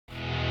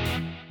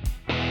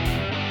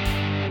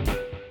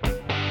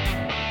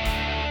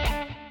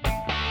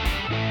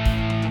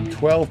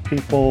12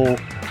 people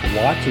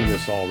watching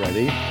this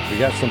already. We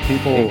got some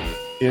people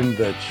in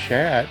the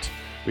chat.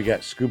 We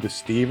got Scuba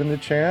Steve in the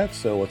chat.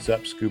 So what's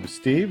up, Scuba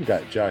Steve? We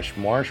got Josh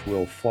Marsh,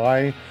 Will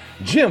Fly,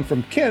 Jim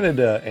from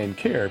Canada, and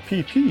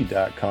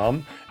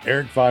carepp.com.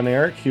 Eric Von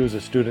Erich, he was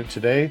a student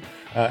today,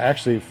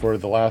 actually for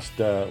the last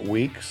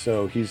week.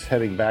 So he's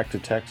heading back to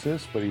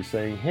Texas, but he's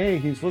saying, hey,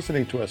 he's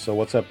listening to us. So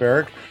what's up,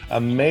 Eric?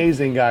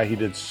 Amazing guy. He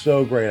did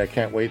so great. I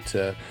can't wait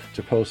to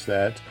post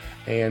that.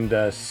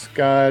 And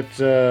Scott,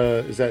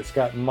 is that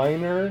Scott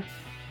Miner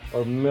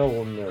or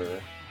Milner?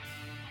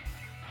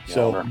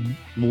 So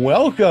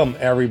welcome,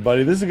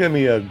 everybody. This is going to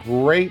be a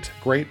great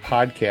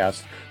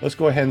podcast. Let's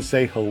go ahead and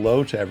say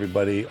hello to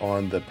everybody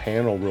on the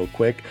panel real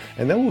quick,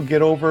 and then we'll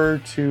get over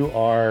to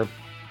our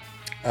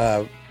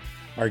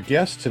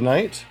guest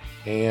tonight.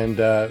 And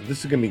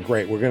this is going to be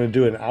great. We're going to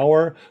do an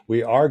hour.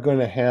 We are going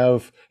to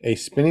have a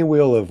spinning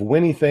wheel of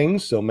Winnie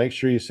things. So make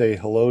sure you say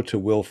hello to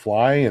Will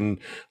Fly and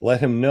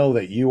let him know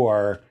that you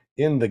are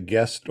in the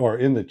guest or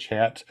in the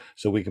chat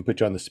so we can put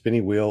you on the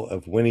spinning wheel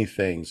of Winnie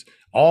things.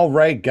 All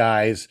right,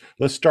 guys,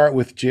 let's start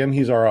with Jim.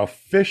 He's our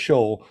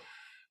official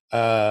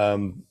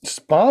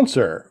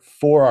sponsor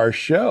for our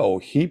show.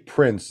 He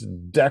prints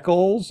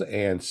decals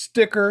and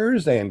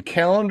stickers and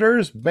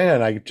calendars.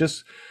 Man,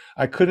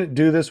 I couldn't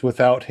do this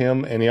without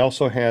him. And he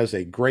also has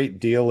a great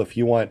deal if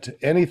you want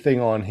anything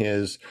on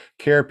his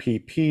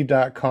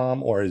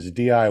carepp.com or his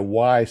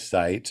DIY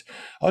site.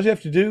 All you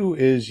have to do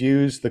is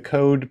use the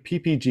code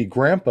PPG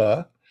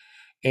Grandpa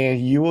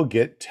and you will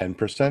get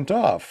 10%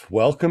 off.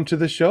 Welcome to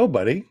the show,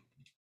 buddy.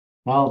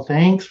 Well,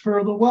 thanks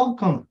for the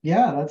welcome.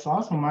 Yeah, that's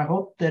awesome. I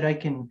hope that I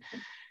can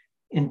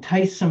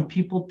entice some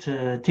people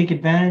to take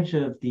advantage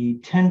of the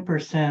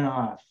 10%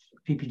 off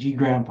PPG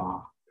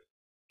Grandpa.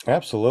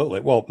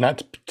 Absolutely. Well,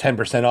 not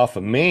 10% off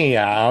of me.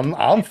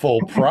 I'm full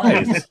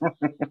price.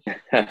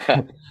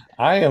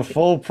 I am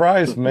full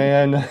price,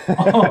 man.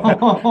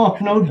 Oh,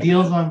 no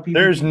deals on PPG.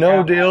 There's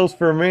no deals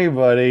for me,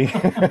 buddy.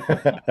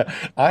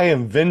 I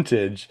am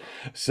vintage.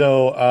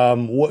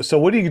 So, so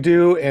what do you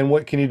do, and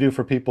what can you do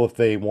for people if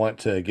they want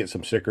to get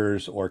some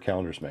stickers or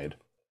calendars made?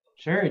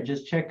 Sure.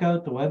 Just check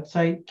out the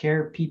website,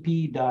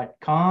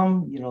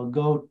 carepp.com.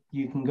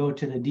 You can go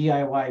to the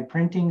DIY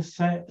printing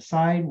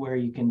side where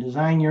you can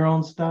design your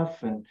own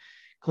stuff and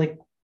click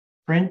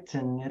print,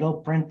 and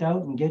it'll print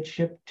out and get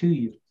shipped to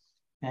you.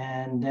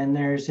 And then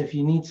if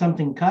you need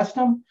something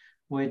custom,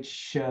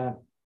 which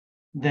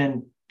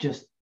then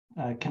just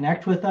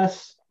connect with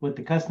us with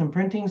the custom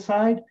printing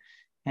side,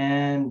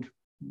 and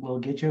we'll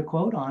get you a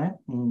quote on it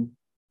and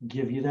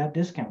give you that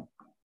discount.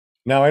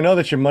 Now, I know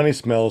that your money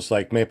smells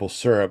like maple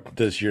syrup.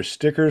 Does your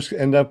stickers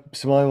end up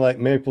smelling like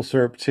maple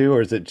syrup too,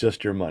 or is it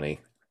just your money?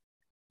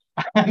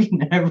 I've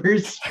never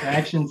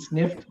scratched and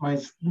sniffed my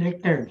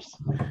Snickers,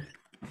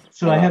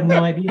 so I have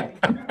no idea.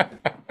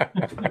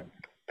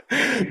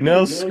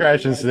 No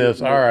scratch and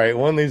sniffs. All right.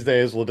 One of these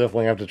days, we'll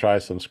definitely have to try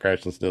some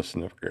scratch and sniff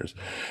Snickers.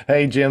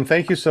 Hey, Jim,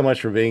 thank you so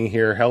much for being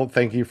here.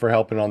 Thank you for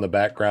helping on the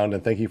background,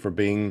 and thank you for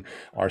being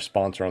our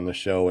sponsor on the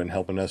show and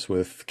helping us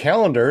with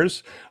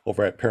calendars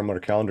over at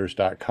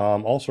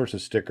paramotorcalendars.com. All sorts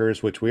of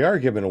stickers, which we are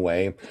giving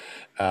away.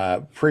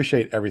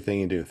 Appreciate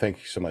everything you do. Thank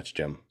you so much,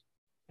 Jim.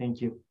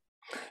 Thank you.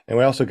 And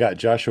we also got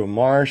Joshua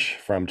Marsh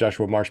from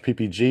Joshua Marsh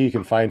PPG. You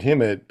can find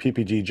him at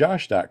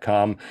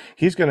ppgjosh.com.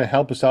 He's going to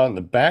help us out in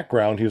the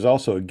background. He was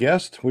also a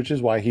guest, which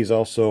is why he's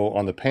also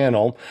on the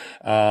panel.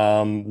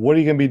 What are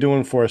you going to be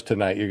doing for us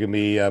tonight? You're going to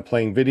be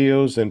playing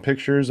videos and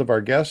pictures of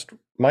our guest,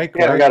 Mike?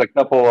 Yeah, right? I got a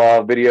couple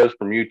videos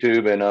from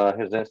YouTube and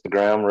his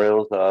Instagram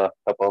reels, a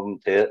couple of them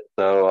hit.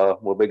 So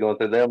we'll be going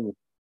through them,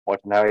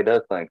 watching how he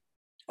does things.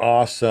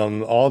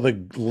 Awesome. All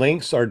the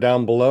links are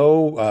down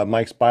below.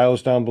 Mike's bio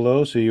is down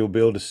below, so you'll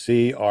be able to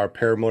see our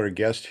Paramotor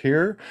guest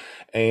here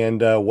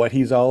and what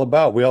he's all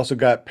about. We also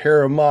got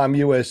Paramom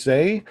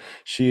USA.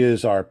 She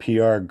is our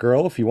PR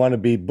girl. If you want to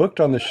be booked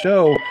on the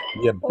show,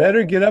 you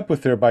better get up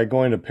with her by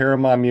going to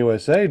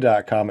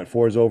paramomusa.com. It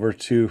forwards over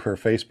to her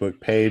Facebook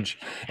page,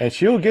 and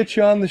she'll get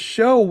you on the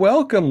show.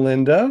 Welcome,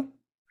 Linda.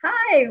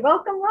 Hi,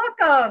 welcome.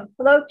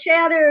 Hello,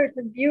 chatters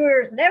and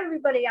viewers and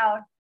everybody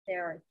out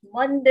there. It's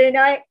Monday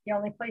night. The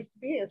only place to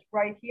be is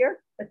right here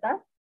with us,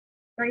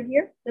 right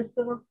here. This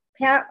little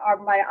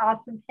my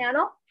awesome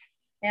panel.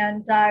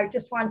 And I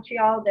just want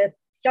you all to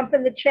jump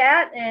in the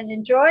chat and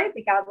enjoy.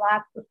 We got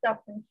lots of stuff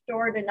in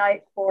store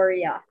tonight for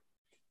you.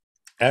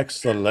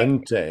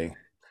 Excelente.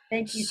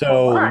 Thank you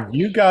so much. So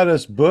you got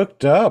us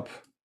booked up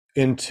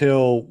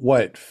until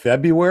what,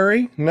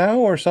 February now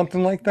or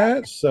something like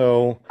that?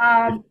 So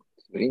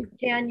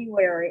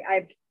January.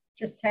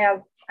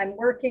 I'm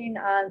working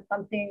on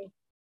something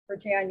for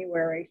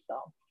January,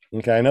 so.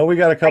 Okay, I know we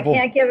got a couple. I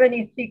can't give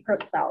any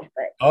secrets out,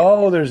 but.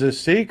 Oh, there's a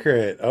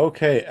secret.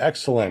 Okay,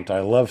 excellent.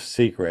 I love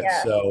secrets.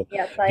 Yes, so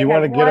yes, do you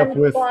want to get up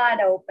with one spot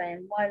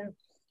open,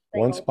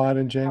 one spot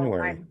in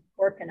January? I'm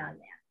working on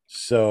that.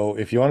 So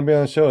if you want to be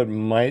on the show, it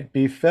might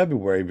be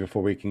February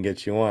before we can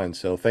get you on.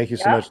 So thank you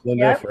so much,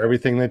 Linda, for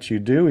everything that you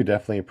do. We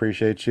definitely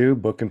appreciate you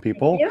booking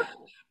people.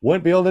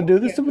 Wouldn't be able to do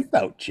Thank this you.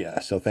 without you.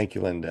 So thank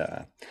you,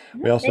 Linda.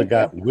 We Yeah, also thank you.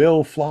 got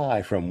Will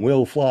Fly from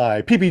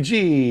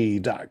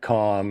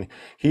willflyppg.com.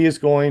 He is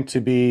going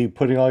to be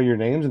putting all your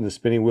names in the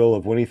spinning wheel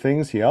of winning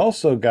things. He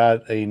also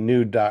got a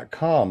new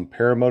 .com,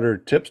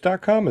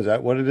 paramotortips.com. Is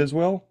that what it is,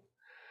 Will?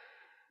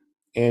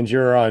 And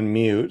you're on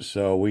mute,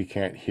 so we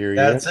can't hear you.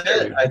 That's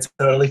it. I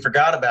totally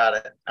forgot about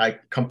it. I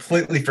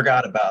completely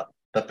forgot about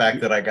the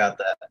fact that I got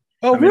that.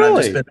 Oh, I mean,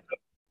 really?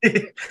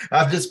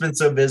 I've just been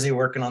so busy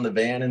working on the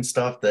van and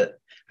stuff that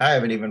I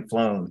haven't even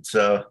flown.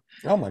 So,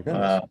 Oh my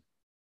goodness.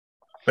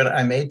 but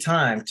I made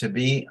time to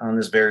be on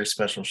this very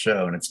special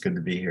show, and it's good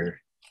to be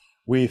here.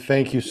 We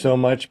thank you so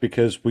much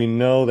because we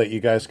know that you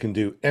guys can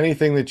do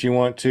anything that you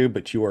want to,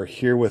 but you are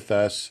here with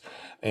us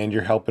and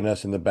you're helping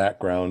us in the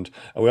background.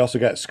 We also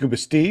got Scuba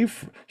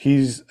Steve.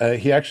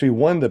 He actually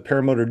won the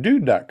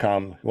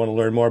paramotordude.com. You want to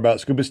learn more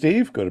about Scuba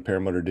Steve? Go to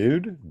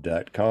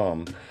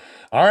paramotordude.com.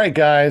 All right,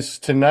 guys,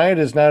 tonight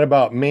is not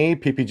about me,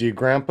 PPG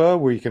Grandpa,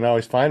 where you can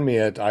always find me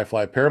at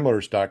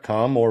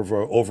iflyparamotors.com or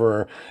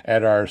over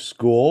at our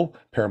school,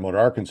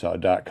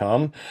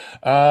 paramotorarkansas.com.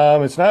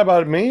 It's not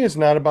about me. It's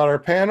not about our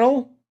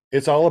panel.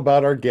 It's all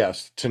about our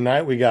guest.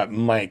 Tonight we got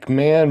Mike.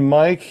 Man,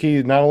 Mike,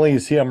 he not only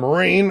is he a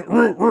Marine,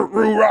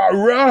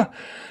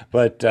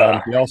 but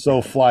he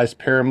also flies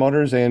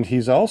paramotors and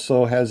he's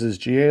also has his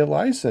GA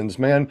license.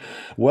 Man,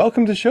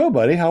 welcome to the show,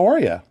 buddy. How are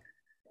you?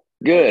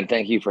 Good.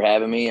 Thank you for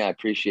having me. I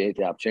appreciate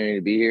the opportunity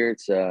to be here.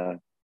 It's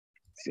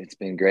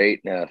been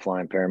great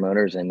flying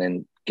paramotors, and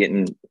then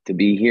getting to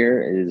be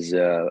here is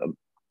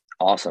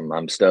awesome.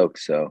 I'm stoked.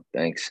 So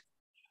thanks.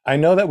 I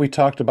know that we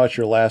talked about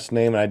your last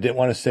name, and I didn't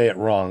want to say it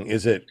wrong.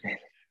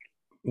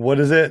 What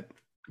is it?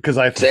 Because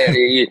I say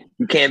you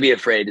can't be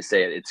afraid to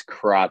say it. It's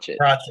Crotchet.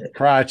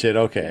 Crotchet.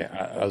 Okay.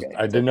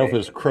 I didn't know if it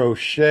was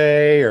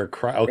crochet or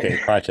okay,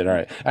 Crotchet. All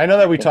right. I know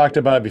that we talked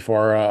about it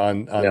before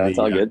on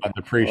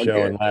the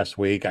pre-show and last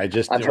week.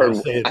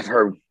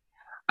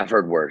 I've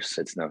heard worse.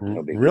 It's no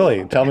big really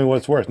deal. Tell me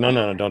what's worse.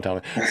 No, don't tell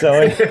me.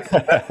 So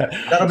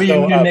that'll be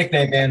your new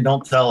nickname, man.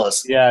 Don't tell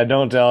us. Yeah,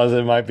 don't tell us.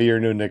 It might be your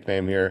new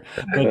nickname here.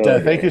 But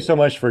thank you so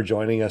much for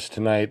joining us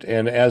tonight.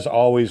 And as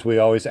always, we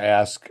always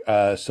ask,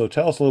 so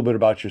tell us a little bit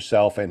about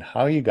yourself and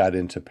how you got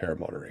into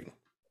paramotoring.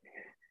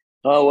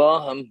 Oh,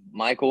 well, I'm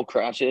Michael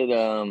Crotchet.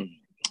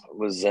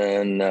 Was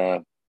in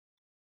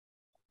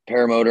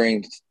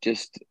paramotoring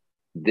just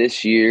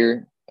this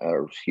year,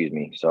 or excuse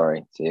me,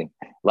 sorry,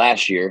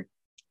 last year.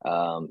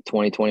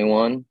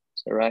 2021, is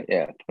that right?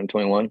 Yeah,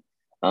 2021.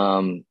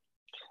 I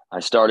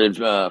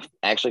started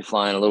actually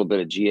flying a little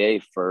bit of GA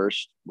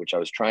first, which I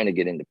was trying to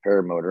get into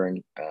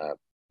paramotoring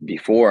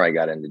before I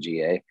got into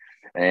GA.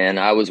 And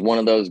I was one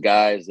of those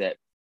guys that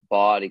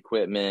bought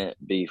equipment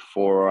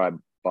before I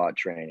bought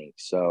training.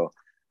 So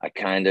I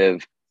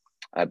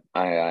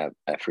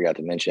forgot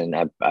to mention,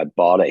 I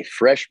bought a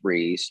Fresh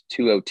Breeze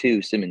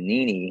 202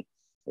 Simonini.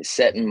 It's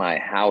set in my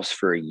house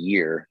for a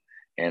year,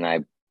 and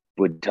I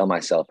would tell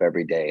myself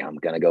every day, I'm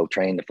going to go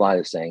train to fly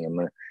this thing. I'm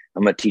going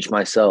to teach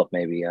myself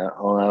maybe. I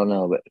don't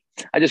know, but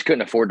I just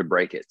couldn't afford to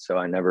break it.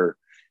 So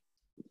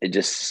it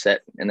just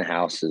sat in the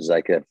house as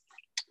like a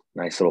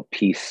nice little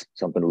piece,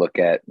 something to look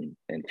at and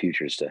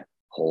futures to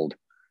hold.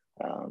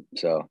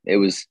 So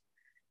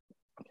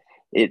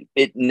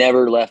it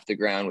never left the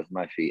ground with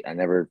my feet. I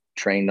never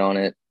trained on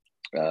it,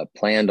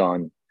 planned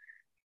on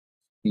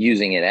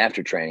using it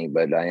after training,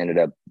 but I ended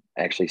up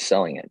actually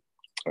selling it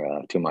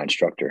to my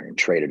instructor and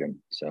traded him.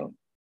 So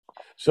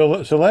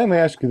let me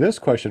ask you this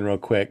question real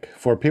quick.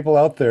 For people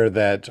out there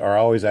that are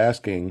always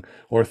asking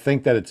or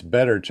think that it's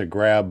better to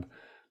grab,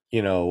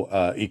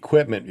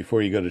 equipment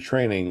before you go to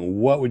training,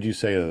 what would you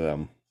say to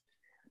them?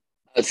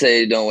 I'd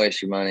say don't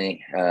waste your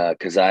money,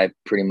 because I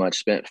pretty much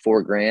spent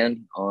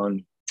 $4,000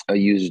 on a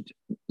used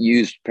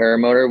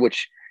paramotor,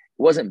 which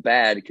wasn't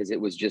bad because it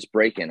was just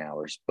break-in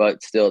hours.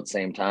 But still, at the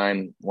same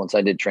time, once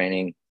I did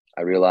training,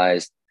 I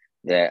realized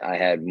that I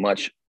had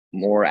much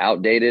more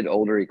outdated,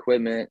 older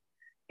equipment.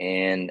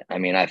 And I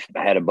mean, I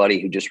had a buddy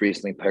who just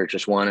recently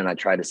purchased one, and I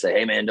tried to say,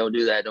 hey man, don't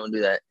do that.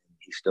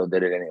 He still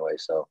did it anyway.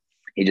 So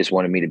he just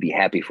wanted me to be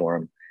happy for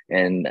him.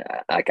 And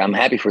I'm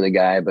happy for the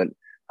guy, but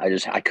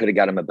I could have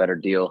got him a better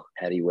deal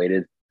had he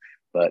waited.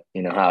 But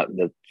you know how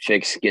the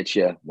fix gets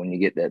you when you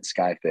get that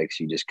Sky Fix,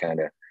 you just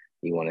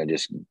you want to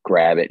just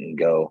grab it and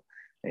go.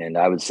 And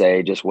I would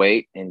say just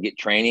wait and get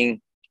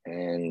training.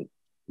 And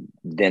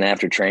then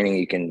after training,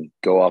 you can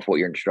go off what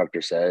your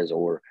instructor says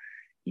or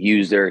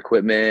use their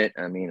equipment.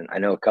 I mean, I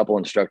know a couple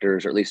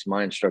instructors, or at least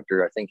my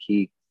instructor, I think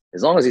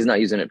as long as he's not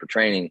using it for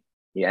training,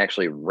 he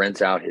actually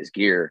rents out his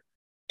gear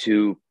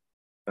to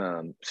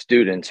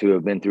students who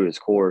have been through his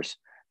course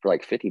for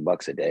like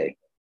 $50 a day,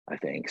 I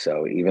think.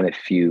 So even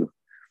if you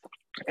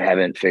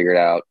haven't figured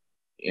out,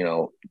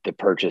 the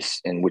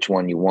purchase and which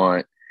one you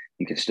want,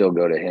 you can still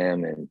go to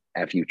him. And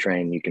after you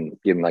train, you can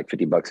give him like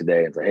 $50 a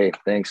day and say, hey,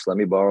 thanks, let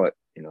me borrow it,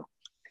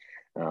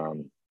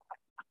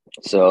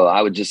 So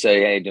I would just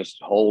say, hey, just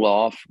hold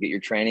off, get your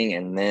training,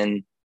 and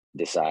then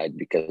decide,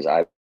 because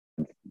I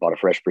bought a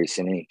Fresh Breeze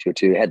Simonini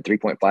 202. It had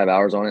 3.5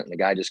 hours on it, and the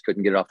guy just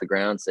couldn't get it off the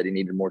ground, said he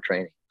needed more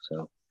training.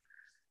 So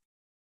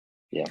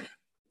Yeah.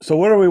 So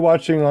what are we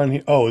watching on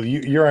here? Oh,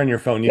 you're on your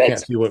phone. You can't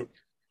see what.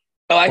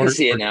 Oh, I can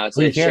see it now. you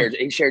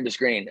It shared the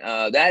screen.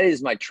 That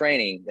is my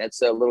training.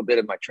 That's a little bit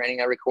of my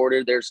training I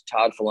recorded. There's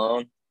Todd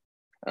Falone.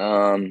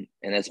 And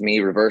that's me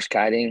reverse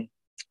kiting.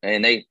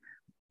 And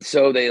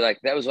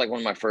that was like one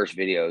of my first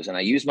videos. And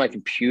I used my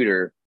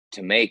computer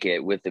to make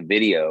it with the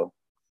video.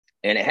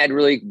 And it had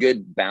really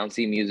good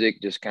bouncy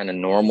music, just kind of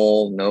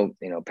normal. No,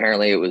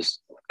 apparently it was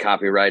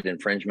copyright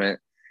infringement.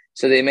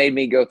 So they made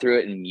me go through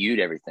it and mute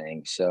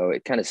everything. So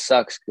it kind of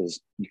sucks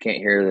because you can't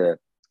hear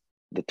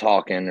the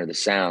talking or the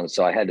sound.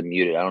 So I had to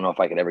mute it. I don't know if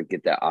I could ever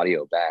get that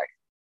audio back.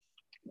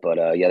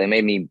 But yeah, they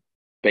made me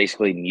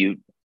basically mute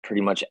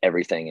pretty much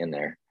everything in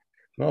there.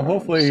 Well,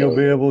 hopefully you'll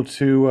be able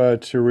to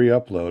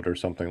re-upload or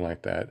something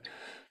like that.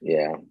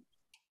 Yeah.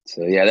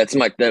 So yeah,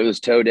 that was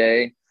toe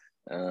day.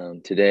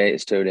 Today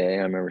is toe day.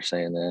 I remember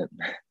saying that.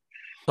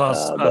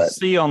 So I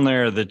see on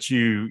there that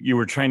you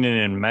were training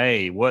in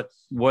May. What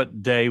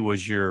day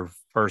was your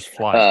first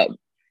flight?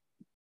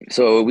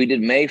 So we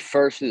did May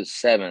 1st to the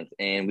 7th,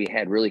 and we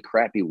had really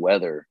crappy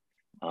weather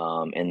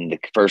in the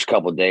first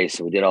couple of days.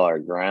 So we did all our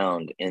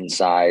ground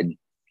inside.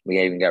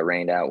 We even got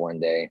rained out one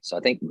day. So I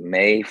think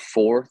May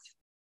 4th,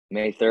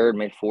 May 3rd,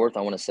 May 4th,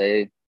 I want to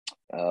say,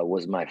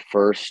 was my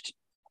first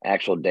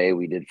actual day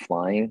we did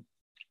flying.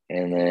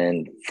 And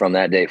then from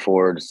that day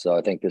forward, so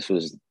I think this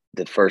was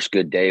the first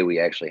good day we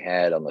actually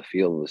had on the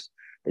field was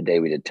the day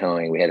we did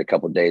towing. We had a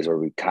couple of days where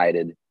we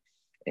kited,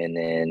 and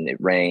then it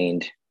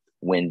rained,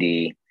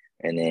 windy,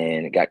 and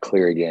then it got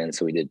clear again.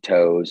 So we did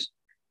tows,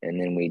 and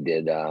then we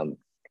did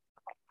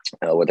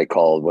what they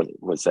call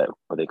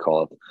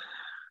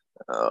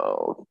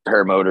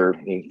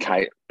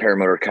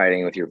paramotor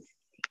kiting with your,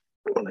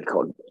 what they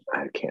called,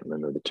 I can't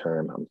remember the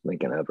term I'm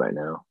thinking of right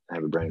now. I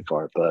have a brain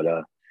fart, but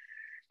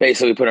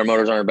basically we put our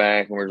motors on our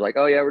back and we're like,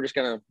 oh yeah, we're just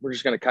gonna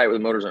kite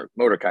with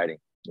motor kiting.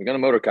 We're gonna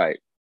motor kite.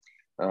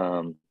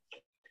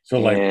 So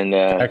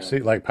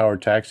like power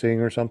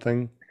taxiing or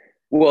something.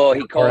 Well,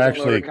 he calls it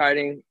motor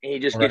kiting. He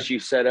just gets you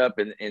set up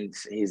and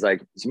he's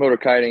like, it's motor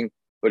kiting,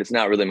 but it's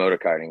not really motor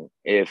kiting.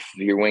 If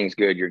your wing's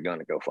good, you're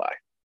gonna go fly.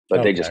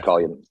 But they just call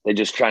you. They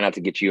just try not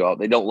to get you off.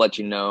 They don't let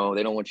you know.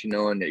 They don't want you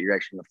knowing that you're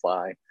actually gonna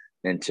fly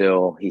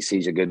until he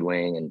sees a good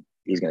wing and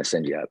he's gonna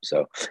send you up.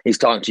 So he's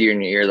talking to you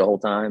in your ear the whole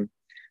time.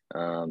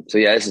 So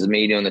yeah, this is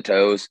me doing the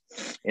tows.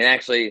 And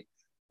actually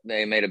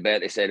they made a bet.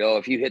 They said, oh,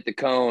 if you hit the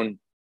cone,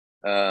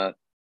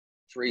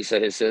 Teresa,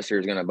 his sister,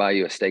 is going to buy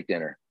you a steak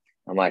dinner.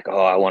 I'm like,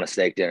 oh, I want a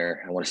steak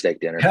dinner.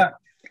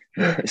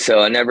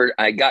 So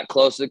I got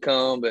close to the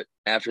cone, but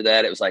after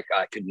that, it was like,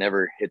 I could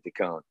never hit the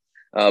cone.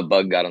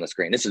 Bug got on the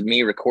screen. This is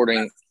me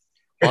recording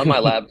on my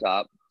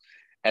laptop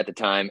at the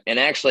time. And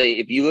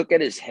actually, if you look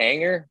at his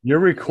hanger. You're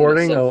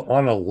recording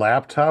on a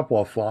laptop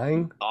while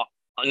flying?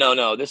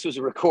 No, this was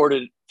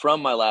recorded from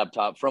my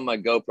laptop, from my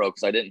GoPro,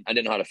 because I didn't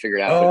know how to figure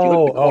it out. If you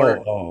look at the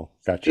corner,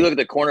 gotcha. If you look at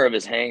the corner of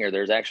his hanger,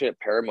 there's actually a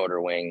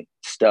paramotor wing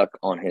stuck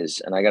on his,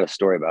 and I got a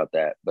story about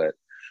that. But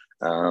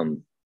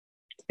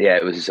yeah,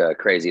 it was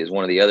crazy. It was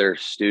one of the other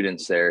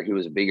students there. He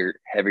was a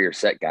bigger, heavier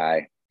set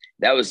guy.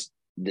 That was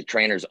the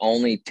trainer's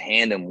only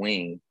tandem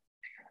wing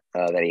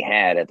that he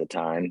had at the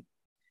time.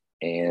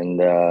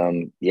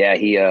 And yeah,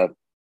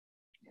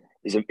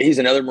 he's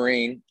another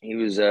Marine. He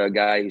was a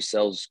guy who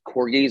sells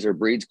corgis or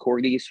breeds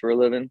corgis for a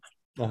living.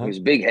 He was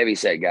a big, heavy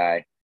set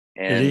guy.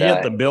 And did he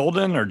hit the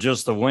building or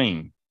just the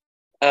wing?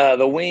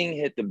 The wing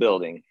hit the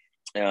building.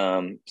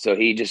 So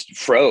he just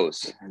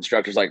froze.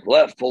 Instructor's like,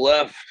 left, pull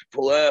left,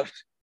 pull left.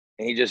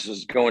 And he just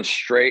was going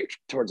straight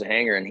towards the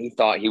hangar. And he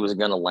thought he was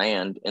going to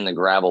land in the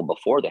gravel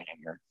before the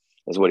hangar,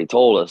 is what he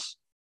told us.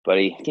 But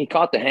he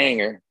caught the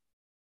hangar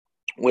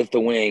with the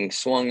wing,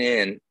 swung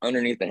in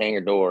underneath the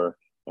hangar door,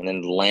 and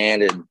then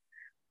landed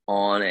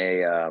on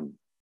a,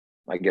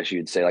 I guess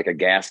you'd say like a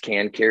gas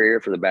can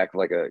carrier for the back of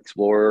like an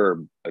Explorer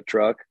or a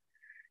truck.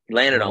 He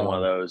landed on one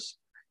of those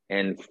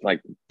and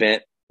like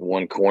bent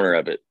one corner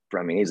of it.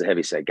 I mean, he's a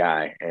heavy set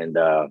guy, and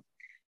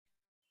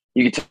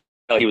you could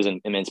tell he was in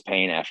immense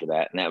pain after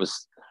that. And that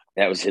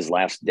was his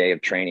last day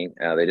of training.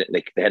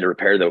 They had to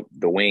repair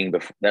the wing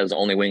before. That was the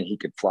only wing he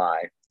could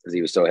fly because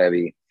he was so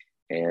heavy,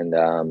 and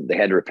they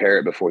had to repair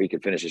it before he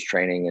could finish his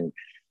training. And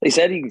they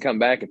said he can come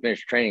back and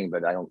finish training,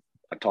 but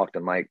I've talked to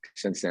Mike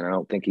since then. I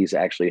don't think he's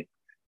actually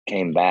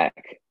came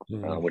back,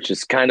 which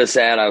is kind of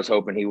sad. I was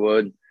hoping he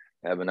would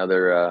have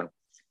another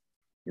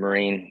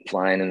Marine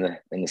flying in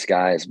the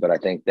skies, but I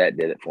think that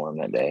did it for him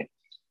that day.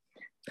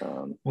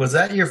 Was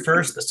that your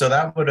first? So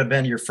that would have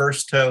been your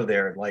first tow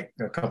there, like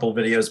a couple of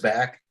videos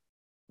back.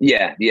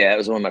 Yeah, it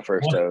was one of my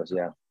first tows.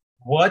 Yeah.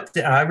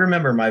 I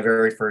remember my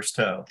very first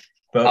tow.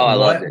 But I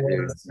loved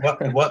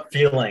it. What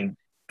feeling?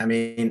 I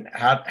mean,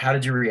 how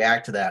did you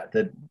react to that?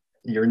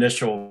 Your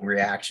initial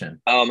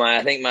reaction?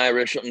 I think my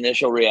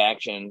initial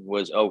reaction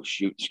was, oh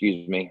shoot,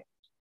 excuse me.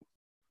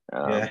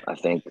 I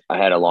think I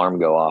had alarm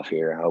go off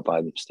here. I hope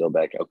I'm still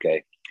back.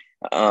 Okay.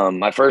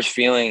 My first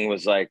feeling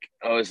was like,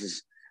 oh,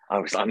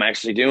 I'm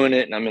actually doing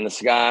it, and I'm in the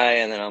sky,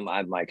 and then I'm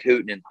like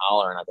hooting and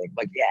hollering. I think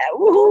like, yeah,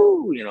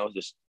 woohoo,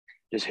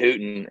 just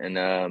hooting,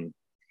 and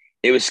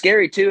it was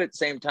scary too at the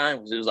same time,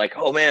 because it was like,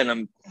 oh man,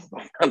 I'm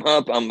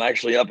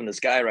actually up in the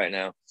sky right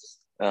now.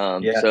 So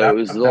it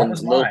was a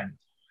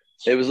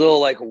little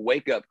like a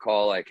wake up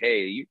call, like,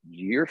 hey,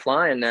 you're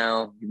flying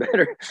now. You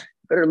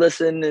better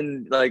listen.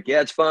 And like,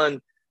 yeah, it's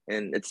fun.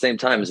 And at the same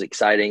time, it's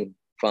exciting,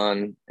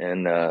 fun,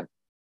 and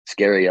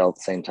scary all at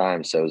the same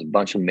time. So it was a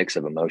bunch of mix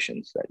of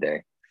emotions that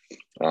day.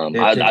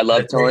 I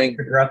love towing.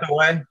 Breath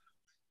away.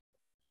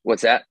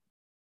 What's that?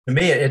 To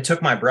me, it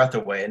took my breath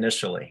away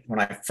initially. When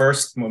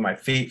my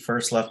feet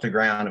first left the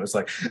ground, it was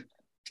like,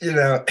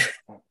 Yeah.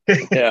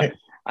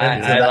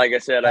 Like I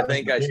said, I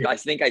think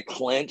I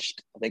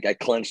clenched. I think I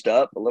clenched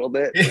up a little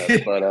bit,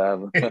 but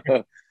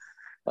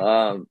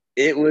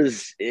it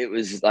was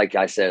like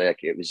I said,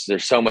 like,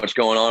 there's so much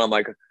going on. I'm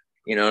like,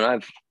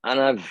 and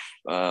I've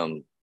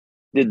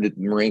did the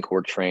Marine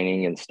Corps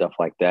training and stuff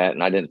like that,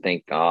 and I didn't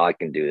think, oh, I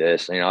can do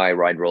this. I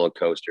ride roller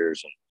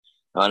coasters,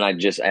 and I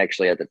just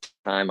actually at the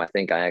time, I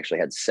think I actually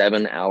had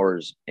 7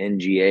 hours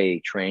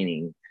NGA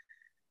training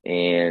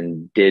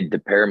and did the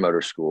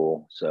paramotor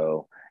school.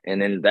 So,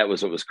 and then that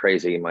was what was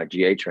crazy. My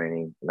GA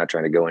training, I'm not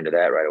trying to go into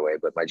that right away,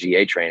 but my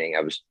GA training,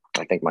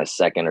 I think my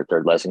second or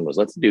third lesson was,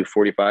 let's do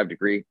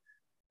 45-degree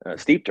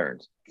steep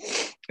turns.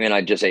 And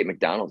I just ate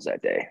McDonald's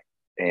that day.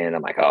 And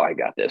I'm like, oh, I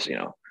got this,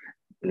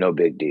 no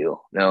big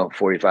deal. No,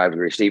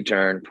 45-degree steep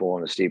turn,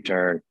 pulling a steep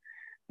turn.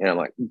 And I'm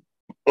like,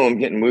 oh, I'm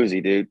getting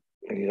woozy, dude.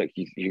 And he's like,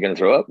 you're going to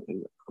throw up?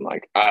 I'm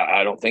like,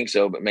 I don't think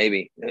so, but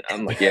maybe.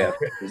 I'm like, yeah.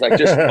 He's like,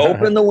 just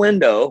open the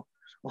window,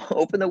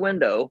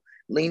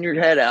 lean your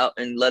head out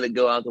and let it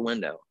go out the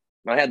window.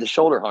 I had the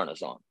shoulder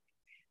harness on.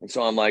 And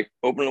so I'm like,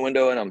 open the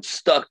window and I'm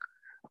stuck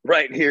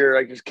right here.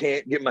 I just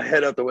can't get my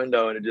head out the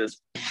window, and it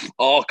just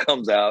all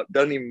comes out.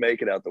 Doesn't even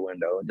make it out the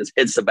window. It just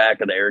hits the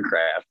back of the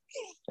aircraft.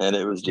 And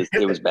it was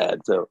bad.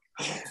 So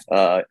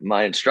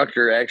my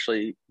instructor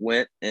actually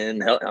went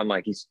and helped. I'm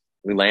like,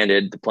 we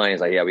landed the plane.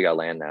 He's like, yeah, we got to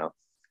land now.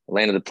 I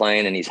landed the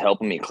plane, and he's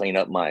helping me clean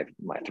up my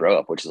throw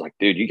up, which is like,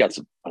 dude, you got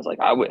some. I was like,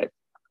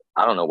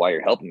 I don't know why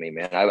you're helping me,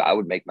 man. I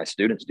would make my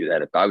students do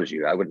that if I was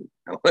you. I wouldn't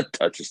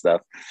touch the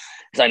stuff.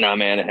 He's like, no,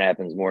 man, it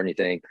happens more than you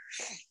think.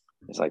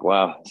 It's like,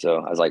 wow. So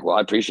I was like, well,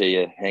 I appreciate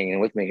you hanging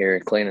with me here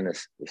and cleaning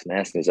this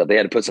nastiness up. They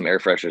had to put some air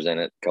fresheners in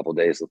it a couple of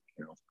days. It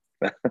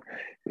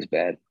was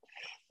bad.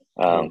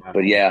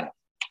 But yeah.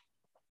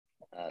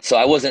 So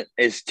I wasn't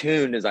as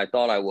tuned as I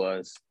thought I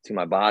was to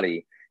my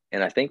body.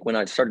 And I think when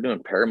I started doing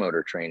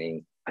paramotor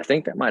training, I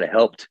think that might have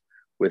helped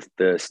with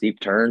the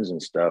steep turns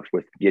and stuff,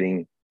 with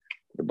getting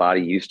the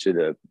body used to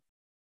the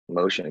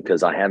motion,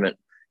 because I haven't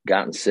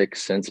gotten sick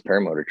since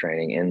paramotor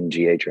training and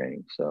GA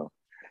training. So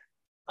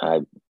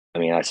I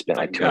spent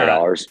like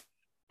 $200.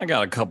 I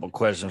got a couple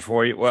questions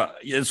for you. Well,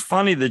 it's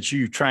funny that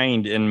you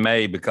trained in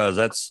May,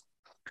 because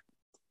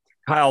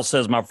Kyle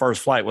says my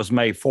first flight was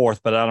May 4th,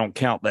 but I don't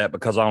count that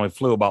because I only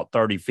flew about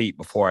 30 feet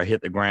before I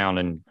hit the ground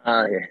and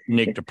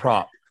nicked a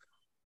prop.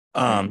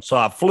 So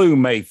I flew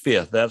May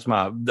 5th. That's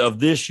of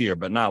this year,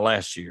 but not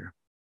last year.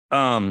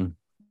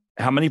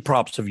 How many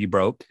props have you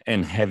broke,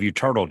 and have you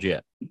turtled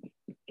yet?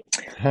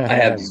 I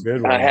have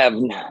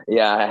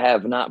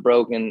not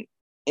broken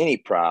any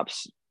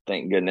props.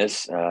 Thank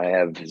goodness. I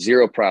have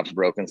 0 props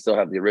broken. Still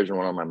have the original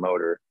one on my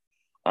motor.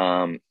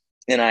 And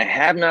I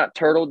have not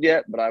turtled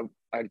yet, but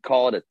I'd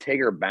call it a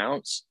Tigger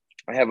bounce.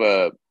 I have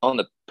on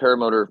the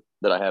paramotor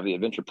that I have, the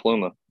Adventure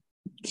Pluma,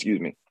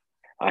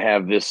 I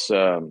have this,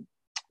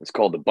 it's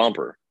called the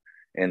bumper.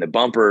 And the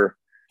bumper,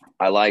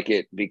 I like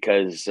it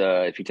because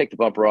if you take the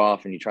bumper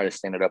off and you try to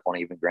stand it up on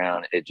even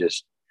ground, it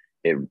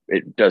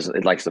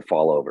likes to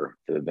fall over,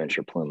 the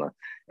Adventure Pluma.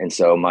 And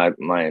so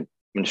my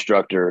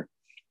instructor,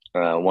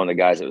 one of the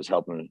guys that was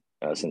helping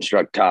us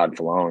instruct, Todd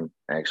Falone,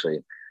 actually,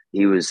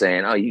 he was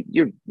saying, oh,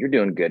 you're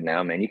doing good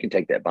now, man. You can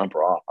take that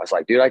bumper off. I was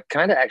like, dude, I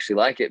kind of actually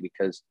like it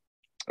because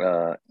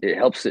it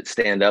helps it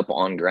stand up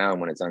on ground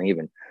when it's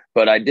uneven.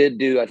 But I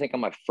did I think on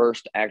my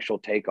first actual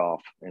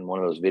takeoff in one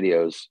of those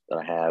videos that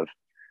I have,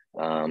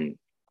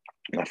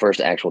 my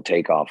first actual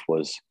takeoff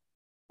was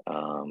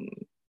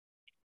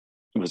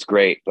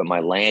great, but my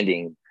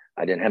landing,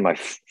 I didn't have my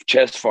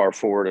chest far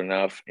forward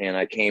enough, and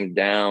I came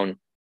down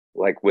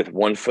like with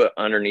 1 foot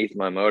underneath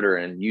my motor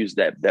and used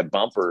that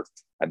bumper.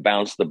 I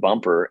bounced the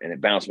bumper and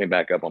it bounced me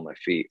back up on my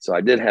feet. So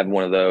I did have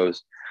one of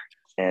those,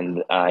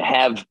 and I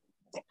have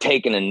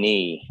taken a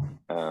knee.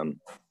 I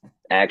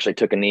actually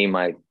took a knee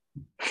my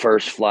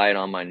first flight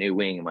on my new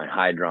wing, my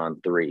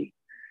Hydron 3.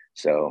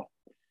 So.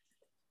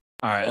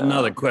 All right.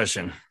 Another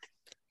question.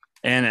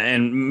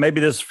 And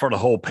maybe this is for the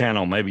whole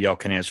panel. Maybe y'all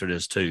can answer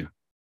this too.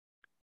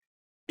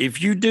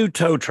 If you do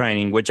tow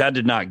training, which I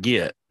did not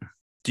get,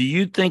 do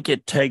you think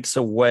it takes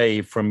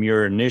away from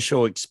your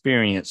initial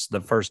experience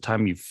the first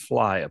time you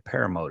fly a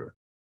paramotor?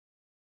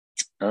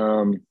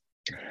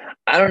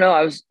 I don't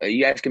know. Are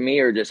you asking me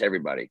or just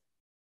everybody?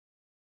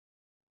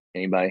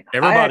 Anybody?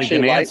 Everybody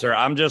can answer.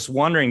 I'm just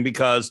wondering,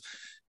 because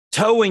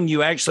towing,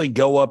 you actually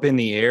go up in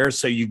the air,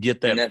 so you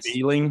get that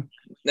feeling.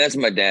 That's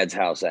my dad's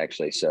house,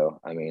 actually. So,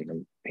 I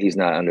mean, he's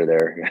not under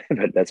there,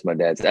 but that's my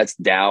dad's. That's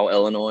Dow,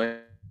 Illinois.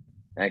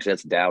 Actually,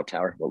 that's Dow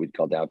Tower, what we'd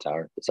call Dow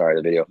Tower. Sorry,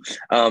 the video.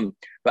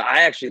 But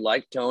I actually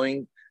like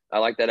towing. I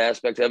like that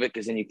aspect of it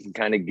because then you can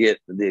kind of get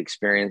the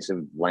experience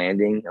of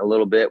landing a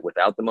little bit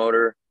without the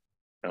motor.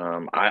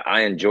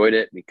 I enjoyed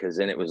it because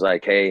then it was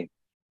like, hey,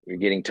 you're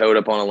getting towed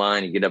up on a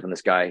line, you get up in the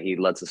sky, he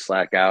lets the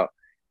slack out,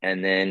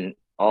 and then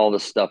all the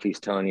stuff he's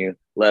telling you,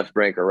 left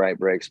brake or right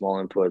brake,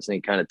 small inputs, and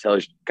he kind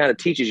of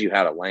teaches you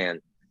how to land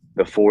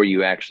before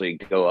you actually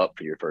go up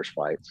for your first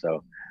flight.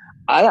 So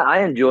I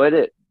enjoyed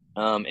it.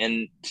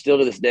 And still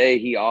to this day,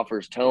 he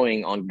offers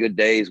towing on good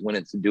days when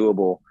it's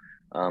doable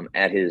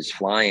at his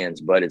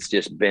fly-ins, but it's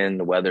just been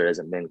the weather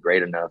hasn't been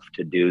great enough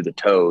to do the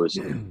tows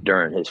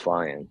during his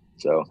fly-in.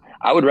 So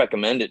I would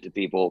recommend it to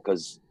people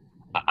because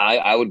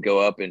I would go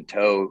up and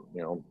tow.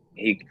 You know,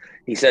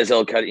 he says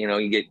he'll cut. You know,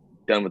 you get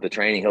done with the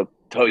training, he'll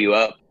tow you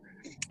up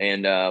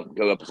and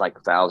go up to like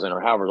 1,000 or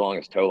however long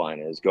his tow line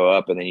is. Go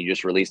up and then you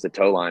just release the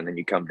tow line, then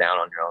you come down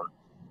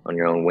on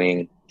your own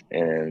wing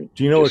and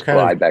do you know just what kind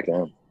glide of back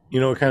down. you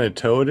know what kind of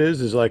tow it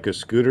is? Is it like a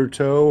scooter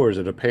tow, or is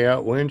it a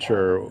payout winch,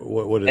 or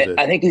what is it?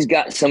 I think he's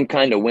got some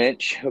kind of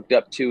winch hooked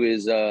up to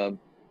his. I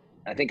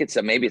think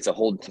maybe it's a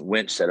whole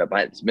winch setup.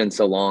 It's been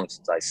so long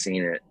since I've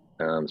seen it.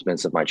 It's been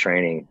since my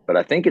training, but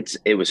I think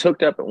it was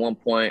hooked up at one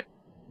point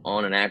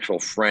on an actual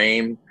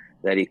frame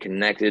that he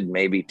connected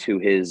maybe to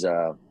his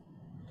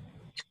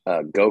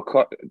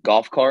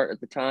golf cart at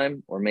the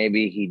time, or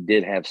maybe he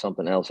did have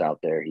something else out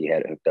there he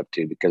had it hooked up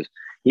to because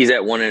he's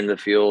at one end of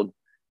the field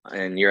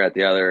and you're at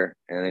the other,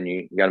 and then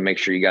you got to make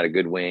sure you got a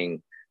good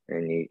wing,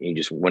 and you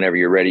just whenever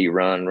you're ready, you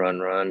run,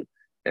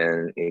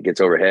 and it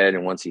gets overhead,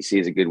 and once he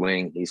sees a good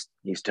wing,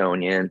 he's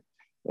towing you in,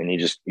 and you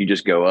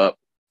just go up.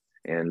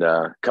 And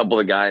a couple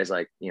of guys,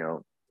 like, you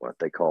know, what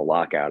they call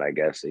lockout, I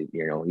guess,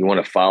 you know, you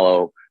want to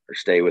follow or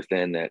stay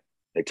within that.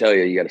 They tell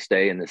you got to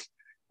stay in this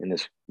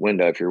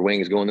window. If your wing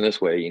is going this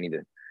way, you need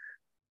to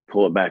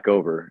pull it back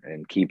over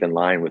and keep in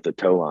line with the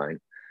tow line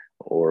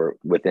or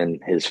within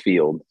his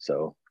field.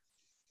 So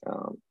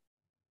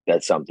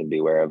that's something to be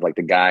aware of. Like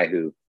the guy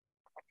who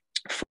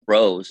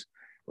froze,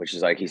 which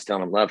is like he's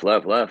telling him left.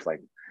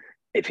 Like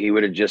if he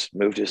would have just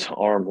moved his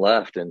arm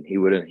left, and he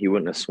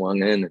wouldn't have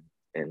swung in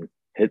and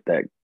hit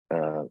that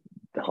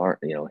the heart.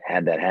 You know,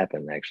 had that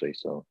happen actually.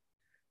 So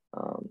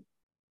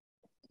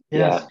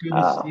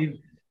Steve,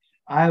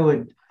 I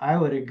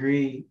would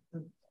agree.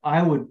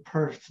 I would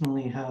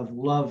personally have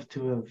loved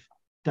to have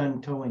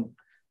done towing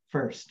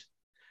first.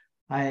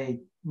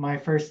 My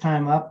first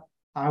time up,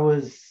 I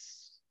was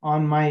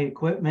on my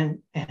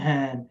equipment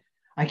and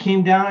I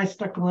came down, I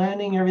stuck the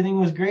landing, everything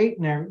was great.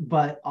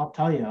 But I'll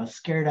tell you, I was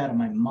scared out of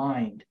my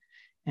mind.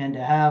 And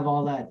to have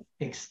all that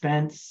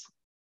expense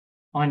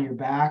on your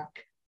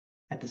back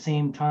at the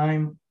same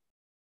time,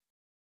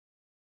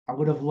 I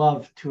would have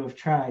loved to have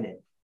tried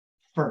it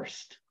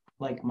first,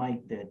 like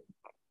Mike did.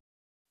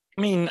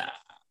 I mean,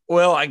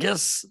 well, I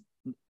guess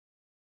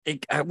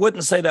I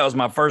wouldn't say that was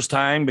my first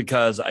time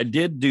because I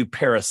did do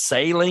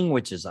parasailing,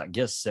 which is, I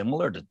guess,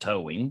 similar to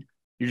towing.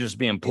 You're just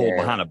being pulled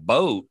behind a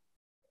boat,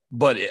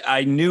 but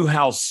I knew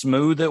how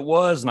smooth it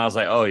was, and I was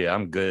like, "Oh yeah,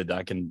 I'm good.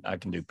 I can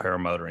do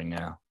paramotoring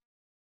now."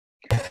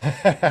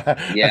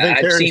 Yeah,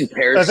 I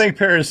think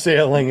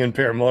parasailing and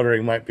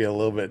paramotoring might be a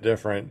little bit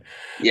different.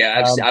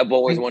 Yeah, I've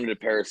always wanted to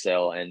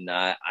parasail, and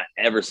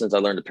ever since I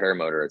learned to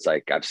paramotor, it's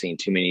like I've seen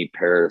too many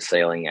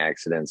parasailing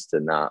accidents to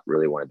not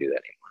really want to do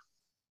that anymore.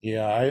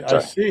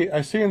 Yeah,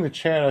 I see in the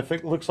chat.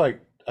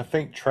 I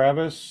think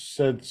Travis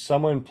said,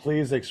 "Someone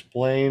please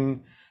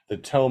explain the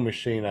tow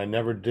machine. I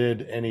never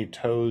did any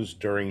tows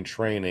during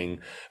training."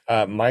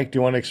 Mike, do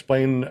you want to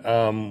explain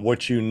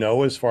what you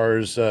know as far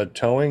as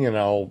towing, and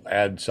I'll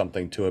add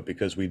something to it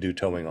because we do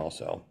towing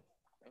also.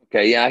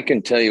 Okay, yeah, I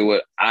can tell you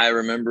what I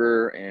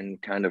remember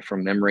and kind of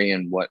from memory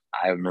and what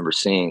I remember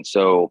seeing.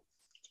 So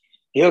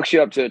he hooks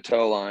you up to a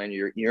tow line.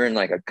 You're in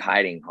like a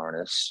kiting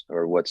harness,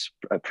 or what's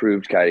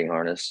approved kiting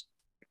harness.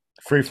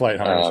 Free flight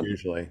harness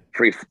usually.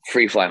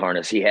 Free flight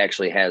harness. He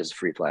actually has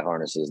free flight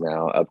harnesses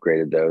now,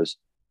 upgraded those.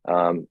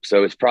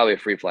 So it's probably a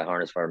free flight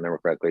harness if I remember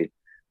correctly.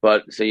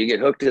 But so you get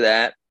hooked to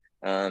that.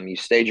 You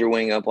stage your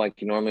wing up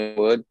like you normally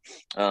would.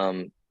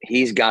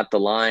 He's got the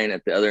line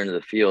at the other end of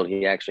the field.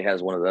 He actually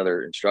has one of the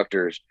other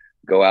instructors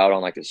go out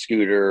on like a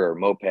scooter or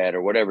moped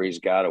or whatever he's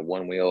got, a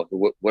one wheel,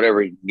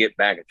 whatever he can get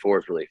back and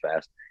forth really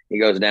fast. He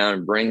goes down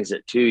and brings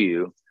it to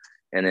you.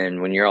 And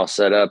then when you're all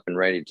set up and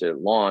ready to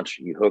launch,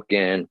 you hook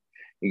in.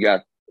 You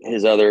got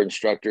his other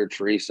instructor,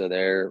 Teresa,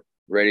 there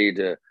ready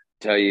to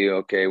tell you,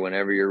 okay,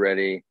 whenever you're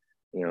ready,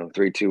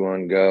 3, 2,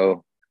 1,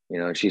 go.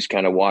 And she's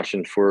kind of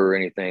watching for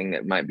anything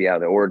that might be out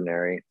of the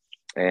ordinary,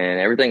 and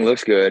everything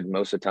looks good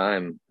most of the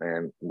time.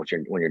 And when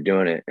you're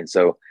doing it, and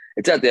so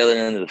it's at the other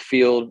end of the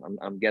field.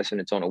 I'm guessing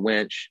it's on a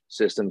winch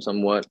system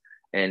somewhat,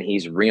 and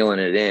he's reeling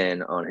it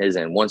in on his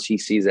end. Once he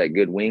sees that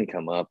good wing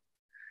come up,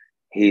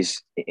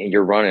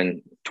 you're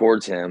running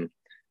towards him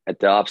at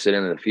the opposite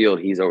end of the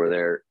field. He's over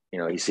there.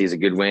 He sees a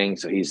good wing,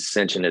 so he's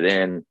cinching it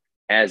in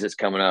as it's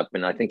coming up,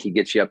 and I think he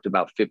gets you up to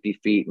about 50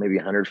 feet, maybe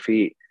 100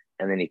 feet.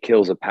 And then he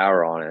kills a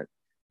power on it.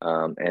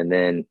 And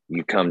then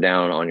you come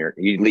down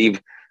you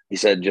leave he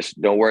said, just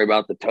don't worry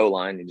about the tow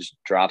line. It just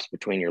drops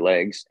between your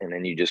legs, and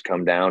then you just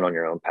come down on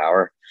your own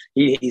power.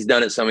 He's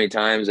done it so many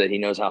times that he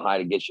knows how high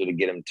to get you to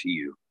get him to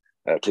you,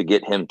 to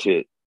get him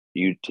to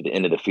you to the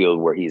end of the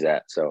field where he's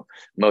at. So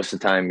most of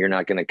the time, you're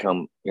not going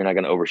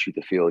to overshoot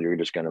the field. You're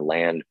just going to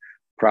land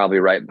probably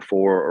right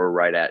before or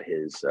right at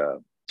his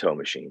tow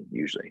machine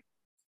usually.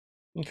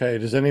 Okay.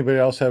 Does anybody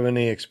else have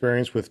any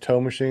experience with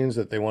tow machines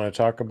that they want to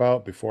talk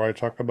about before I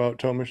talk about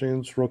tow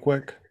machines real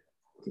quick?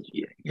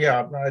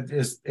 Yeah,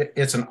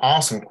 it's an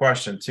awesome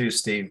question too,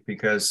 Steve,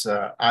 because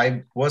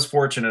I was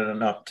fortunate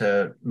enough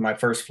my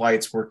first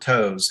flights were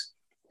tows.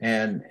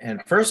 And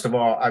first of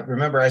all, I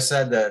remember I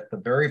said that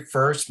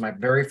my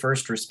very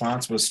first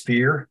response was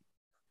fear.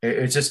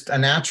 It's just a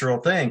natural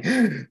thing,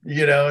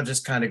 it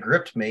just kind of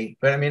gripped me.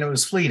 But I mean, it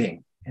was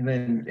fleeting. And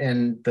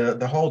then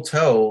the whole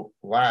tow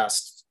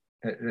lasts,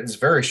 it's a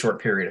very short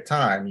period of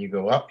time. You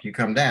go up, you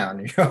come down,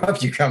 you go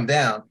up, you come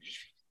down.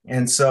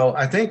 And so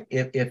I think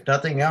if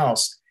nothing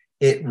else,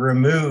 it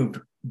removed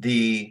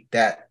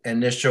that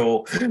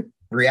initial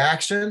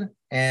reaction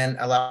and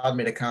allowed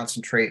me to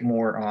concentrate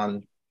more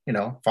on,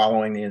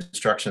 following the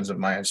instructions of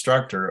my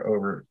instructor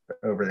over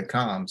the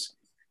comms.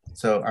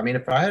 So, I mean,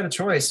 if I had a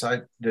choice,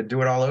 to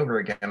do it all over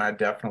again, I'd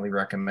definitely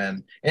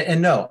recommend.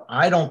 And no,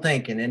 I don't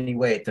think in any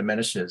way it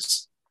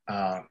diminishes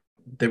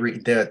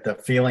the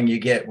feeling you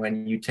get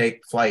when you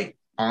take flight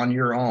on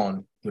your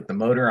own with the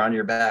motor on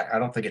your back. I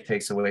don't think it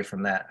takes away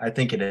from that. I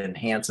think it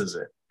enhances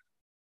it.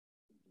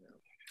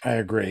 I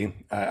agree.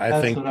 I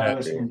That's think what I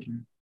was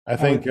thinking. I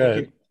think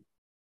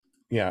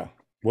yeah.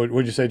 What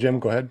would you say, Jim?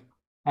 Go ahead.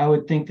 I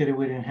would think that it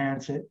would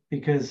enhance it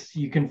because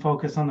you can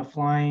focus on the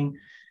flying.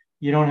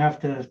 You don't have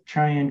to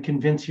try and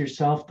convince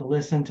yourself to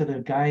listen to the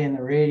guy in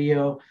the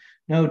radio.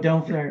 No,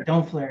 don't flare,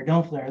 don't flare,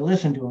 don't flare.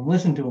 Listen to him,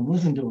 listen to him,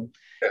 listen to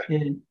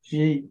him.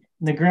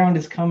 The ground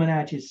is coming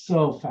at you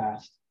so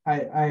fast.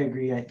 I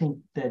agree. I think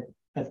that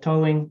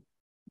towing,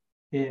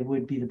 it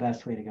would be the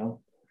best way to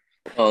go.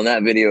 Well, and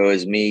that video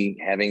is me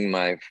having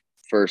my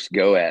first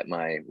go at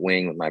my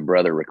wing with my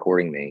brother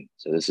recording me.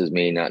 So this is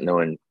me not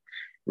knowing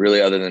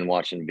really other than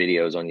watching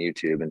videos on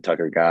YouTube and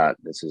Tucker Gott.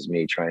 This is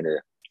me trying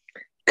to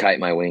kite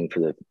my wing for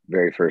the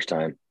very first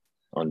time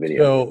on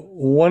video. So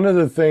one of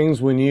the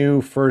things when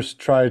you first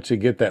tried to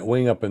get that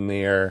wing up in the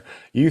air,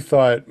 you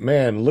thought,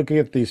 man, looking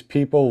at these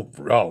people,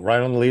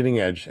 right on the leading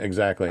edge.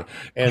 Exactly.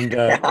 And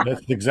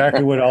that's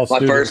exactly what all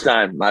students.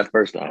 My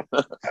first time.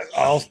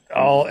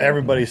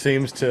 Everybody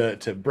seems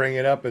to bring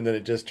it up and then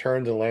it just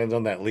turns and lands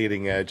on that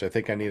leading edge. I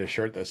think I need a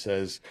shirt that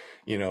says,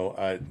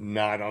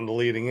 not on the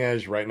leading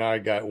edge. Right now I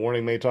got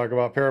warning may talk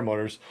about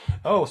paramotors.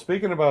 Oh,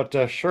 speaking about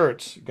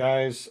shirts,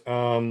 guys,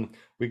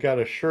 we got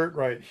a shirt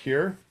right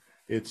here.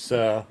 It's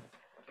a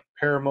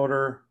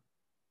paramotor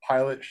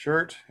pilot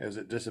shirt as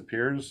it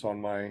disappears on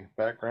my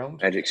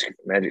background. Magic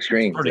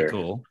screen. Pretty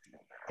cool.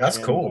 That's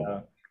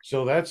cool.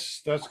 So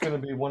that's going to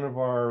be one of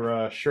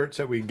our shirts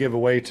that we give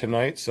away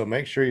tonight. So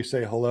make sure you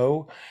say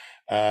hello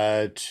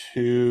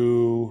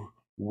to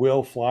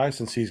Will Fly,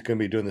 since he's going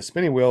to be doing the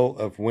spinning wheel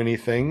of Winnie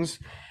things.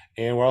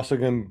 And we're also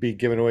going to be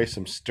giving away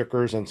some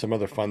stickers and some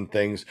other fun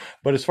things.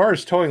 But as far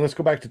as towing, let's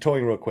go back to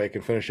towing real quick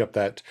and finish up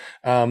that.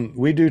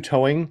 We do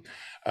towing.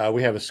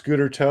 We have a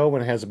scooter tow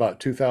and it has about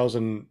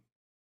 2,000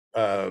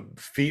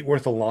 feet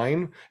worth of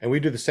line. And we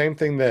do the same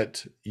thing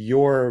that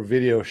your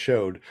video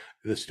showed.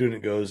 The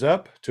student goes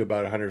up to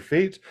about 100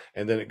 feet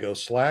and then it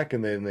goes slack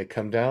and then they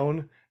come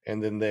down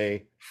and then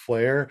they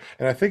flare.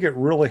 And I think it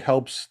really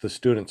helps the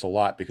students a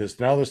lot because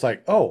now there's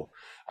like, oh,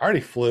 I already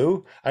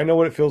flew. I know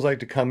what it feels like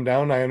to come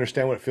down. I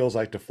understand what it feels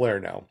like to flare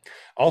now.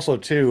 Also,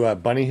 too,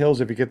 bunny hills,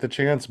 if you get the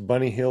chance,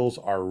 bunny hills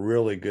are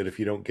really good if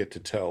you don't get to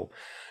tow.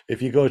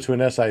 If you go to an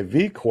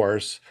SIV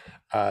course,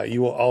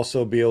 you will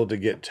also be able to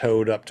get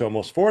towed up to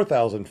almost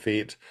 4,000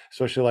 feet,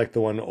 especially like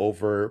the one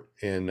over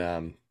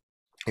in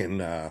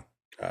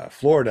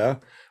Florida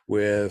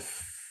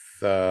with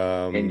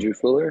Andrew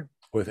Fuller.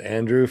 With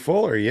Andrew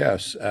Fuller,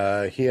 yes.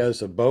 He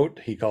has a boat.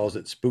 He calls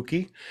it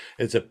Spooky.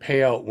 It's a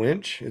payout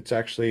winch. It's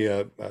actually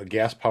a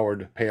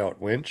gas-powered payout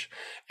winch.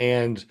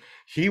 And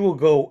he will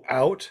go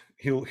out.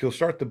 He'll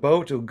start the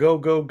boat. He'll go,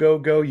 go, go,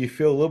 go. You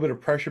feel a little bit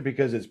of pressure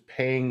because it's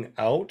paying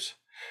out.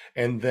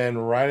 And then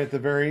right at the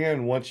very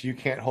end, once you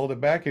can't hold it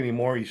back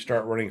anymore, you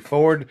start running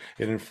forward.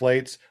 It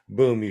inflates.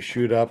 Boom, you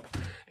shoot up.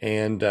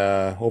 And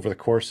over the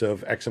course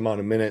of X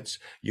amount of minutes,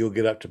 you'll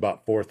get up to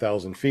about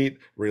 4,000 feet.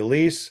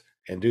 Release.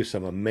 And do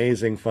some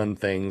amazing fun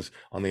things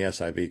on the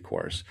SIV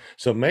course.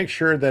 So make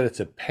sure that it's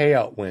a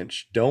payout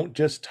winch. Don't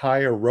just tie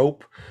a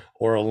rope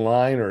or a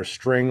line or a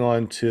string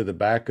onto the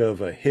back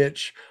of a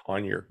hitch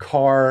on your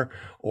car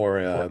or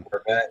a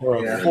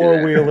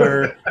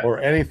four-wheeler or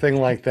anything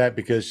like that,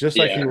 because just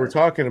like you were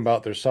talking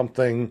about, there's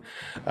something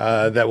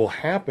that will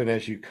happen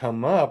as you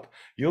come up.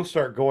 You'll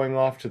start going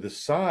off to the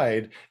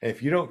side, and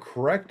if you don't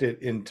correct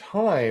it in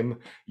time,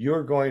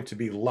 you're going to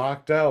be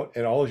locked out,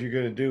 and all you're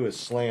going to do is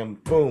slam,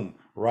 boom,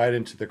 right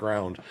into the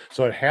ground.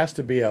 So it has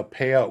to be a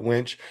payout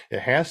winch.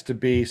 It has to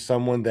be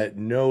someone that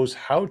knows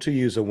how to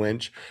use a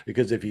winch,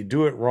 because if you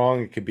do it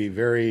wrong, it could be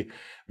very,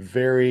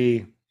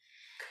 very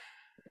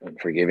very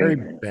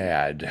Forgiving.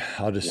 bad.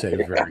 I'll just say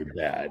very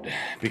bad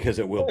because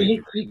it will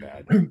be very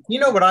bad. You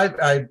know what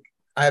I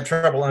have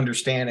trouble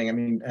understanding. I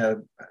mean, I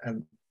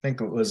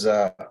think it was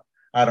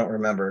I don't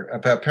remember.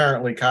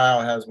 Apparently,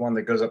 Kyle has one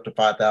that goes up to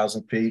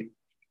 5,000 feet,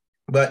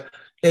 but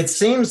it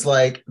seems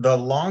like the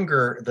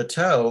longer the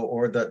tow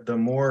or the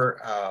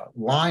more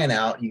line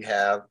out you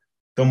have,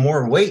 the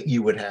more weight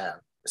you would have.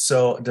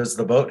 So does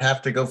the boat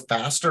have to go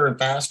faster and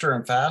faster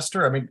and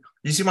faster? I mean,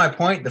 you see my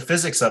point? The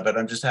physics of it.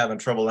 I'm just having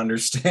trouble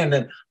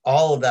understanding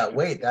all of that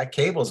weight. That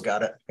cable's got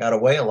to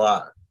weigh a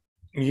lot.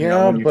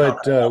 Yeah, when you but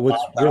talk about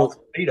what's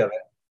 5,000 feet of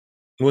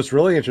it. What's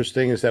really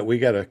interesting is that we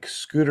got a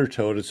scooter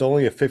toad. It's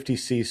only a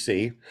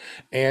 50cc,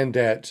 and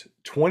at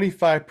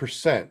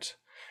 25%,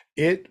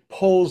 it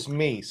pulls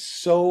me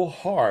so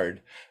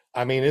hard.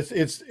 I mean,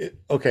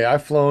 okay.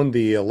 I've flown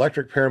the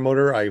electric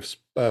paramotor.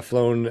 I've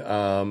flown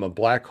a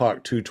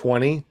Blackhawk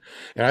 220,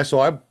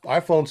 and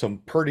I've flown some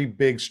pretty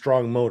big,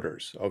 strong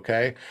motors.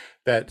 Okay,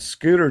 that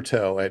scooter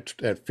tow at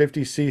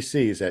 50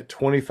 cc's at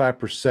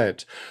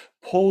 25%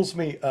 pulls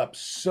me up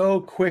so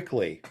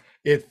quickly.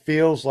 It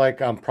feels like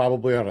I'm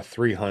probably on a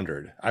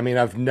 300. I mean,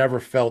 I've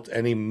never felt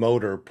any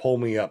motor pull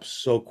me up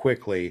so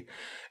quickly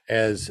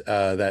as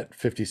that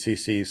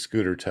 50cc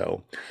scooter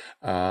tow.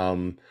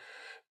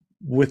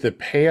 With the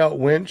payout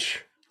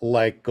winch,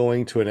 like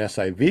going to an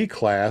SIV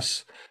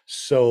class,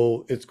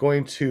 so it's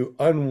going to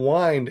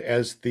unwind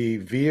as the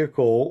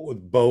vehicle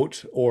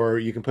boat, or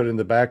you can put it in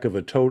the back of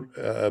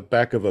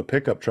back of a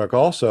pickup truck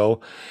also.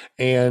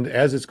 And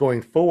as it's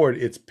going forward,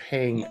 it's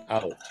paying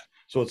out.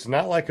 So it's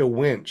not like a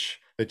winch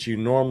that you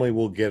normally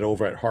will get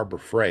over at Harbor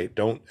Freight.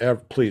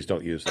 Please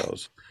don't use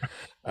those.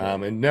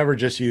 And never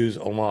just use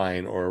a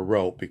line or a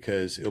rope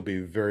because it'll be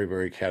very,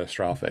 very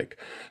catastrophic.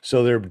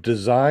 So they're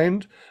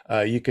designed,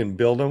 you can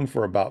build them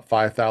for about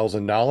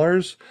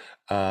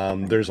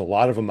 $5,000. There's a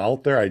lot of them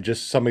out there.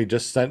 Somebody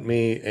just sent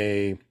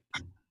me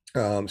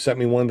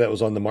one that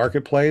was on the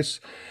marketplace,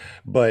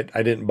 but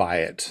I didn't buy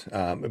it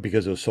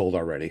because it was sold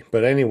already.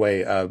 But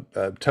anyway,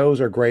 tows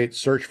are great.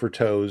 Search for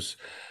tows.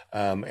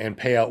 And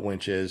payout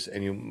winches,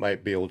 and you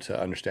might be able to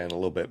understand a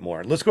little bit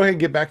more. Let's go ahead and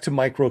get back to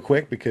Mike real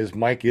quick because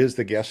Mike is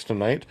the guest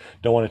tonight.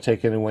 Don't want to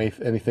take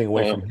anything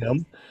away from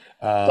him.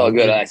 It's all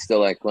good. I still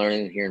like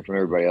learning and hearing from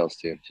everybody else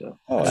too. So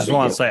I just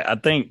want to say, I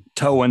think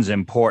towing's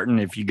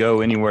important if you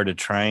go anywhere to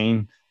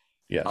train.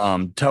 Yes.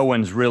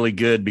 Towing's really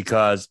good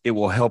because it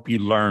will help you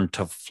learn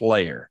to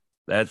flare.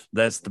 That's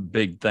the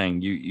big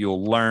thing.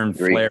 You'll learn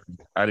flare.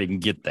 I didn't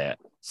get that.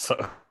 So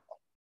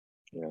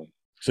yeah.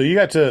 So you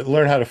got to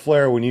learn how to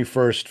flare when you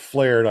first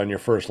flared on your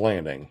first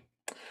landing.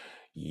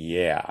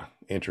 Yeah,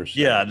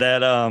 interesting. Yeah,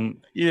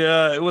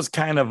 it was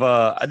kind of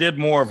I did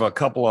more of a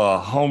couple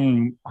of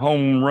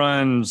home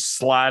run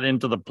slide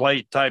into the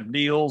plate type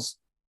deals.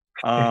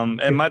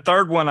 And my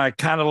third one, I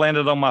kind of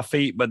landed on my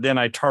feet, but then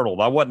I turtled.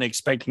 I wasn't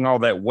expecting all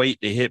that weight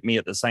to hit me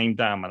at the same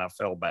time, and I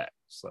fell back.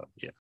 So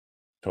yeah,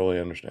 totally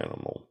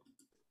understandable.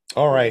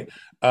 All right.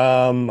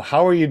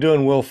 How are you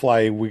doing, Will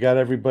Fly? We got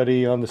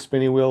everybody on the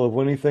spinny wheel of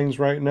winning things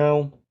right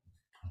now?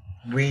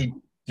 We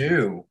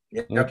do.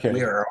 Yep, okay.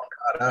 We are all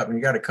caught up. And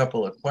you got a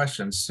couple of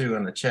questions too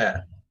in the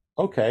chat.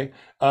 Okay.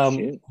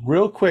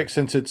 Real quick,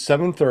 since it's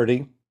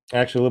 7:30,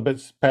 actually a little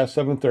bit past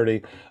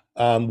 7:30,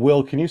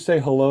 Will, can you say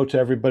hello to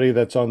everybody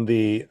that's on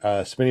the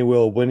spinny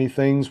wheel of winning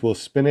things? We'll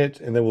spin it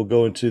and then we'll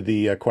go into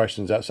the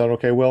questions. That sound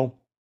okay, Will?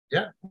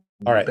 Yeah.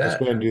 All right, let's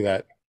go ahead and do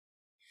that.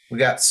 We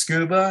got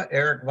Scuba,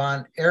 Eric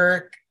Von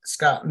Erich,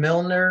 Scott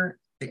Milner,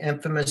 the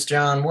infamous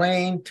John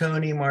Wayne,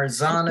 Tony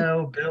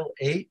Marzano, Bill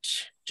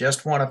H.,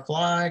 Just Want to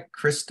Fly,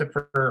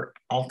 Christopher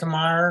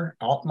Altmeyer,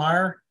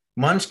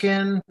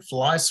 Munchkin,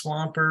 Fly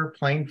Swamper,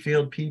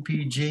 Plainfield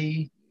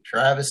PPG,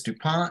 Travis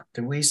DuPont,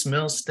 Deweese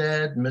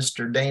Milstead,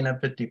 Mr. Dana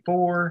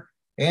 54,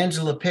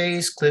 Angela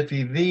Pace,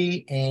 Cliffy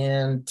V,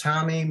 and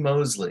Tommy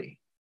Mosley.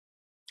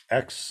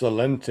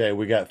 Excelente.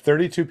 We got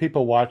 32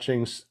 people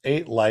watching,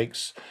 8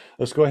 likes.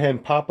 Let's go ahead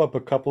and pop up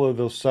a couple of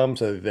those sums.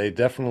 They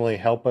definitely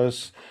help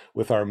us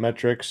with our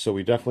metrics, so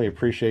we definitely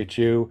appreciate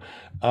you.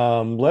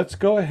 Let's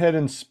go ahead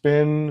and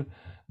spin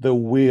the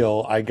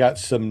wheel. I got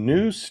some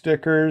new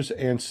stickers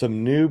and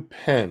some new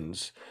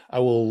pens.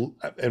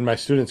 And my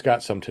students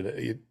got some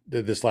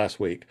this last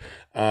week.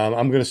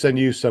 I'm going to send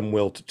you some,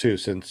 Will, too,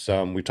 since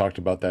we talked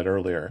about that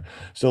earlier.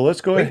 So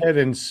let's go ahead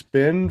and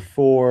spin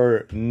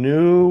for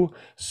new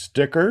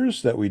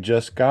stickers that we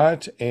just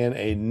got and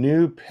a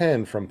new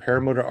pen from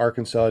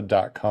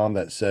paramotorarkansas.com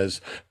that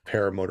says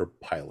Paramotor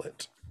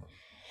Pilot.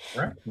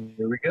 All right,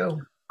 here we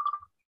go.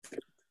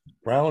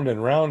 Round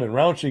and round and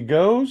round she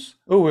goes.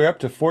 Oh, we're up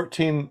to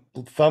 14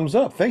 thumbs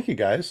up. Thank you,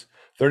 guys.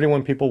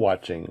 31 people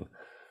watching.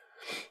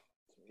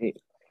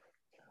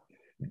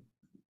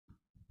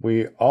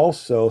 We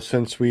also,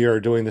 since we are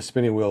doing the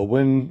spinning wheel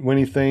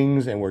winning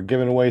things and we're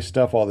giving away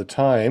stuff all the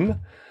time,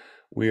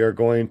 we are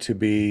going to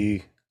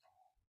be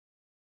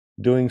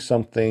doing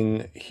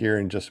something here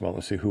in just a moment.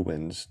 Let's see who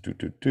wins.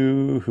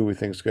 Who we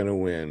think is going to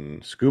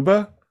win?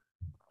 Scuba?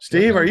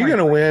 Steve, are you going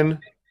to win?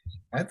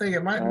 I think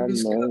it might be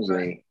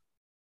Scuba.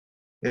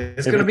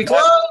 It's going to be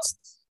close.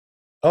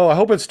 Oh, I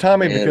hope it's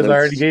Tommy Yeah, because I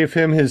already looks- gave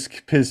him his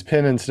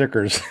pin and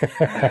stickers. Oh,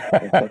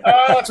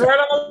 it's right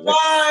on the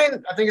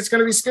line. I think it's going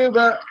to be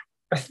Scuba.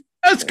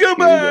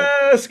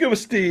 Scuba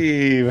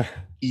Steve.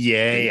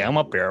 Yay, I'm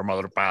a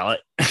paramotor pilot.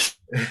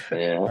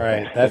 Yeah. All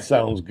right, that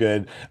sounds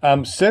good.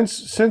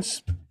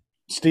 Since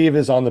Steve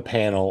is on the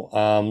panel,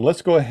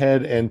 let's go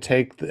ahead and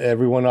take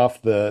everyone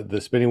off the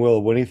spinning wheel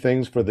of winning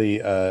things for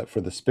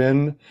the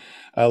spin.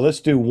 Let's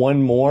do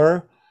one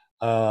more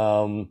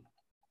for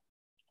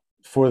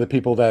the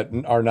people that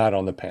are not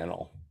on the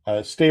panel.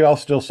 Steve, I'll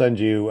still send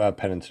you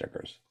pen and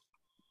stickers.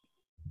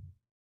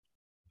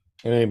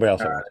 And anybody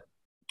else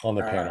on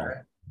the panel. Right.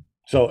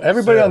 So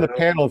everybody on the So-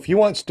 panel, if you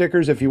want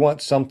stickers, if you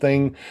want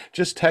something,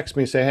 just text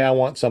me, say, hey, I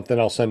want something,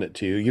 I'll send it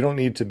to you. You don't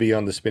need to be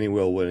on the spinning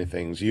wheel winning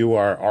things. You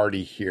are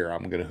already here.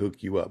 I'm going to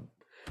hook you up.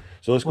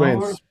 So let's go ahead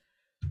and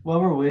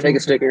While we're waiting, Take a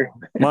sticker.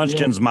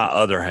 Munchkin's my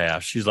other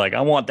half. She's like,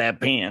 I want that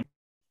pen.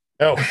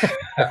 oh,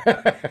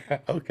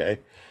 okay.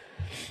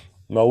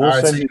 Well, All we'll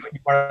right, send so you.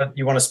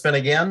 you want to spin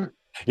again?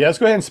 Yeah, let's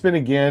go ahead and spin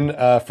again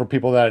for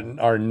people that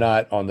are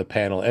not on the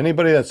panel.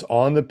 Anybody that's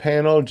on the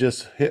panel,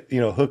 just hit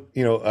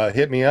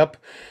me up.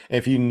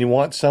 If you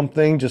want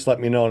something, just let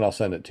me know and I'll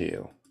send it to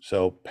you.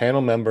 So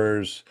panel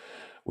members,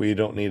 we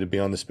don't need to be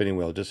on the spinning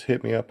wheel. Just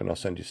hit me up and I'll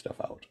send you stuff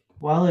out.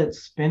 while it's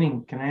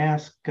spinning, can I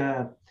ask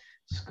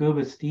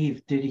Scuba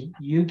Steve, did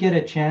you get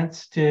a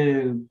chance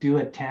to do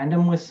a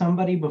tandem with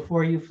somebody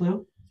before you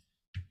flew?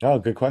 Oh,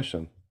 good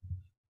question.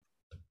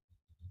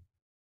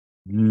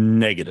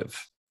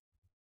 Negative.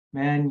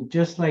 Man,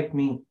 just like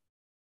me.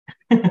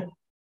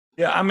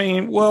 Yeah, I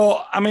mean,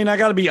 I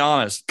got to be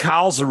honest.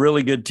 Kyle's a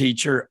really good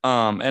teacher,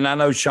 and I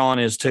know Sean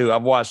is too.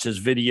 I've watched his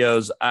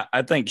videos.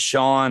 I think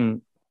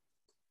Sean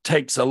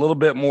takes a little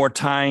bit more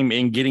time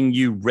in getting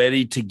you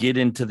ready to get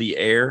into the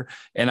air,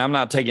 and I'm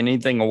not taking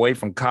anything away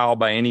from Kyle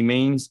by any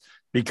means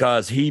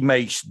because he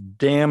makes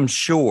damn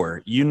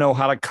sure you know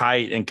how to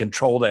kite and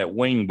control that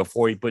wing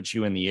before he puts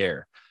you in the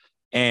air.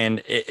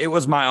 And it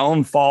was my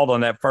own fault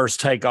on that first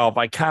takeoff.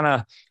 I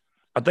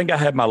think I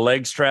had my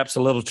leg straps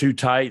a little too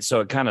tight, so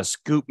it kind of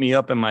scooped me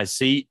up in my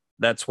seat.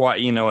 That's why,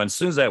 as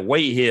soon as that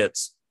weight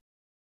hits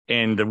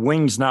and the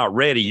wing's not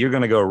ready, you're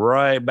going to go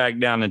right back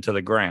down into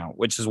the ground,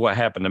 which is what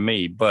happened to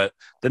me. But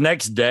the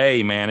next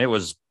day, man, it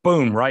was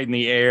boom, right in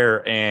the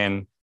air,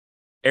 and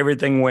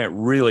everything went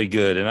really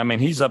good. And I mean,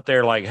 he's up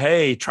there like,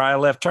 hey, try a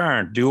left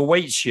turn, do a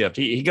weight shift.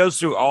 He goes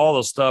through all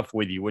the stuff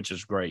with you, which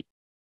is great.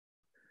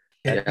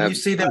 Can Yeah. you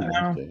see that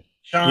now,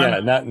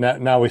 Sean? Yeah,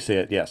 now we see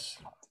it. Yes.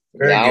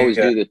 Very I always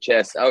good. do the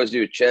chest. I always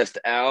do a chest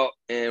out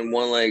and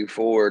one leg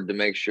forward to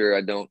make sure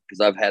I don't,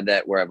 because I've had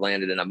that where I've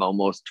landed and I'm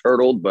almost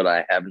turtled, but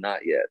I have not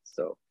yet.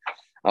 So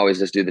I always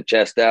just do the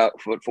chest out,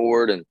 foot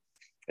forward, and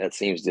that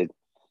seems to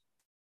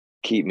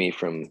keep me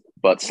from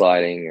butt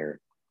sliding or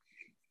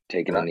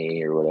taking a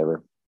knee or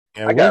whatever.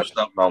 Yeah, I got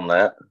something on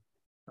that.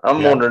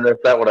 I'm wondering if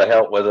that would have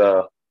helped with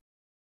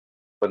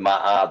my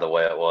eye the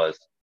way it was.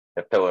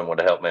 If towing would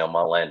have helped me on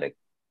my landing.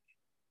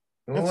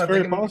 That's I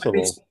very think it might be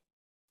possible.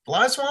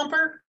 Fly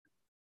Swamper?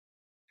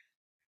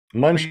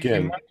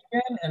 Munchkin.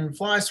 Munchkin and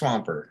Fly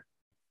Swamper.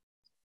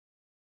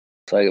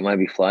 It's like it might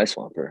be Fly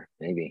Swamper,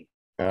 maybe.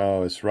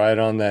 Oh, it's right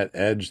on that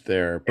edge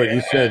there. But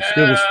you said I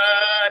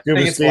think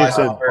it's Fly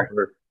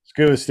Swamper.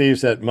 Scuba Steve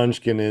said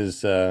Munchkin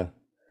is There,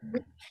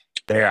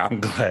 I'm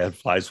glad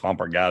Fly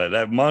Swamper got it.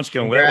 That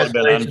Munchkin, that would have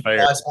been Congratulations, unfair.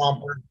 Fly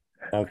Swamper.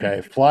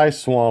 okay. Fly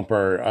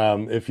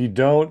Swamper. If you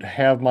don't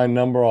have my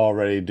number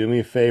already, do me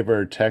a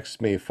favor,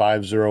 text me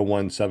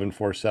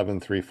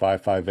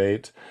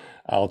 501-747-3558.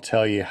 I'll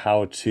tell you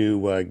how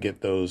to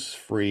get those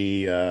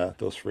free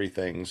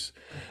things.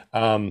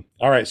 All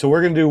right, so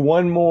we're gonna do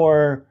one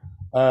more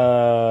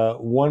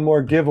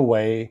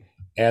giveaway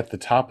at the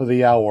top of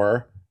the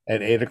hour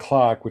at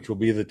 8:00, which will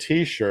be the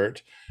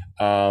T-shirt,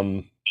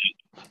 and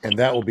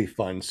that will be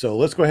fun. So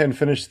let's go ahead and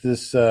finish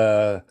this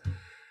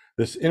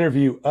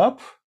interview up,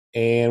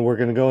 and we're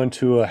gonna go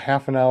into a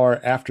half an hour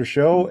after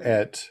show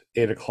at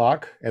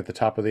 8:00 at the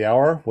top of the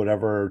hour,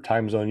 whatever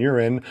time zone you're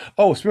in.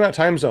 Oh, speaking about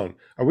time zone,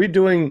 are we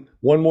doing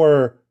one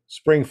more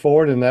spring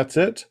forward and that's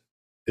it?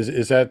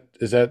 Is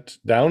that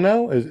down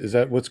now? Is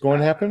that what's going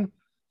to happen?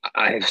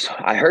 I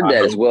heard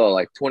that as well.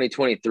 Like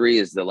 2023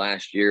 is the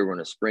last year we're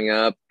going to spring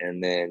up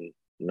and then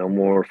no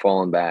more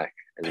falling back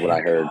is what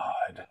I heard.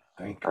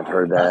 Thank I've God.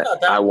 heard that.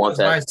 I want was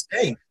by that.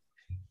 state.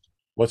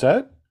 What's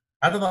that?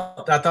 I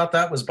thought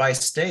that was by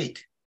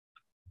state.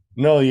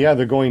 No, yeah,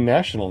 they're going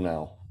national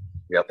now.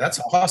 That's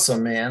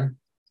awesome, man.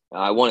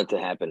 I want it to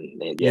happen.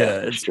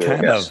 Yeah, for it's sure.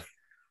 kind of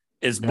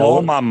it's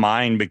blowing my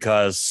mind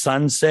because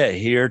sunset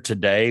here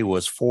today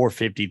was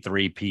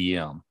 4:53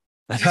 p.m.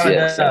 That's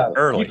Yeah, No,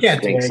 early. You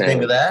can't do Think anything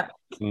so. to that.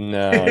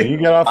 No, you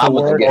get off I of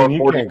was work and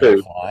you can't go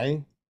 1:42.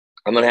 fly.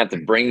 I'm gonna have to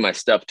bring my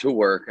stuff to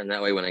work, and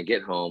that way, when I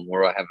get home,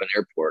 or I have an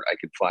airport, I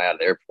could fly out of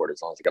the airport as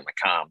long as I got my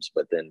comms.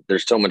 But then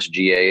there's so much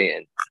GA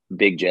and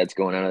big jets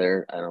going out of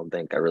there. I don't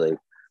think I really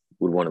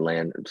would want to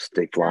land and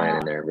stay flying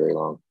in there very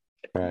long.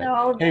 Right.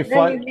 No, Hey, then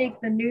fly. you make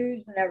the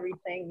news and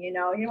everything, you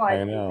don't want I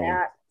to do know.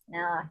 that.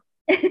 Nah.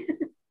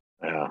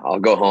 I'll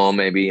go home,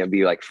 maybe I'll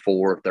be like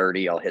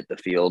 4:30. I'll hit the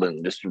field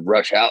and just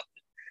rush out,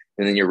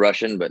 and then you're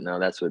rushing. But no,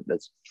 that's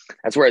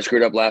where I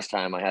screwed up last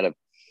time. I had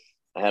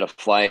a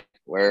flight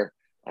where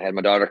I had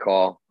my daughter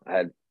call, I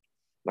had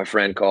my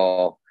friend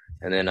call,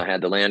 and then I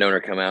had the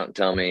landowner come out and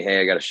tell me,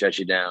 "Hey, I got to shut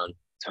you down.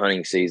 It's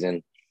hunting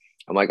season."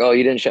 I'm like, "Oh,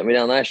 you didn't shut me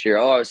down last year."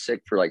 "Oh, I was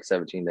sick for like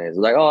 17 days." I was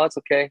like, "Oh, that's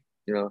okay,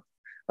 you know."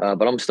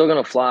 But I'm still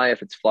gonna fly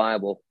if it's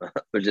flyable,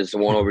 but just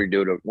won't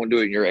overdo it. Won't do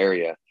it in your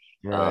area.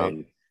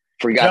 Right.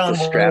 Forgot to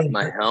strap Wayne,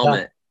 my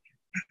helmet.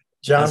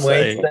 John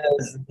Wayne say-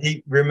 says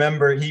he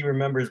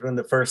remembers when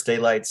the first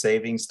daylight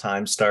savings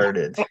time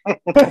started.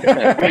 When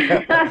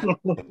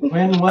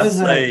was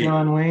that, say-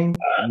 John Wayne?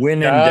 When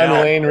in John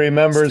doubt, Wayne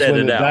remembers set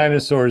when it the out.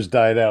 dinosaurs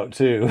died out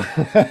too.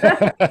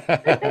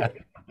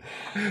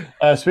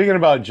 Speaking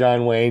about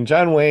John Wayne,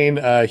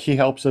 he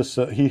helps us.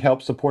 He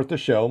helps support the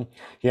show.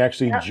 He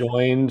actually Yep.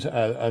 joined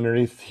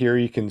underneath here.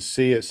 You can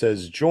see it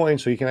says join,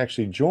 so you can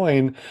actually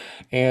join.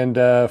 And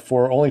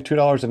for only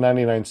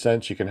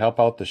 $2.99, you can help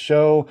out the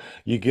show.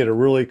 You get a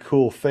really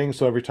cool thing.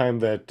 So every time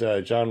that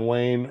John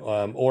Wayne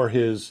or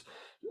his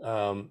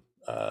well,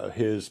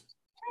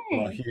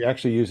 he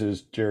actually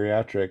uses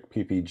geriatric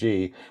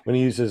PPG. When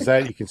he uses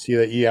that, you can see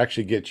that you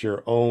actually get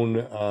your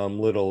own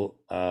little,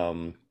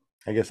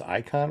 I guess,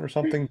 icon or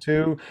something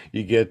too.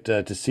 You get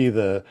to see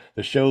the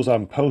shows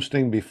I'm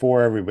posting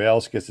before everybody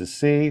else gets to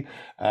see.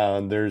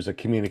 There's a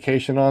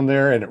communication on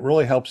there, and it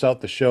really helps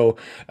out the show.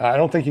 I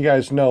don't think you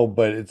guys know,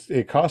 but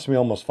it cost me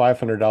almost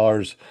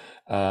 $500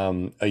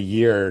 a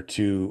year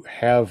to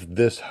have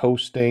this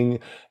hosting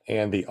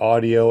and the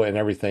audio and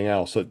everything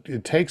else. So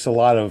it takes a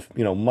lot of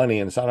money,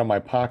 and it's out of my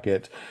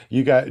pocket.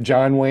 You got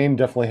John Wayne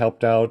definitely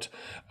helped out.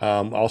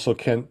 Also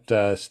Kent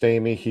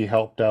Stamey, he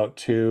helped out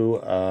too.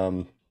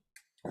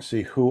 Let's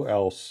see who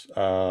else.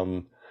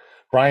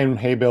 Brian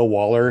Haybale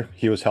Waller,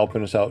 he was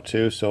helping us out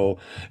too. So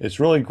it's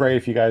really great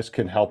if you guys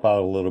can help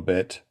out a little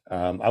bit.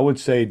 I would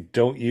say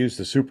don't use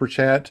the super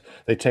chat;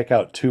 they take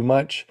out too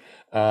much.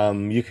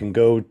 You can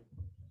go.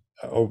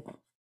 Oh,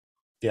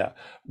 yeah,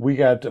 we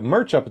got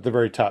merch up at the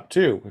very top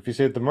too. If you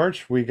see at the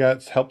merch, we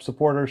got help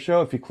support our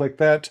show. If you click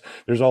that,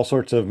 there's all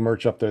sorts of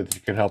merch up there that you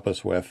can help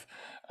us with.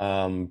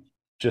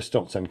 Just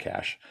don't send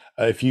cash.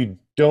 If you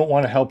don't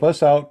want to help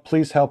us out,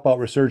 please help out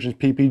Resurgence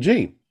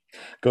PPG.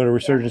 Go to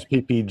Resurgence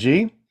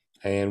PPG,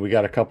 and we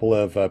got a couple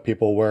of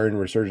people wearing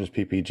Resurgence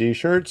PPG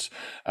shirts.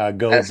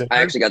 Go I there.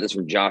 actually got this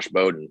from Josh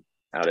Bowden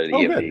out of the Oh,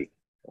 EFD.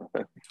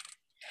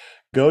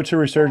 Go to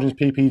Resurgence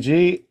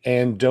PPG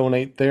and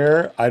donate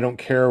there. I don't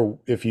care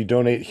if you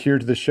donate here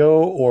to the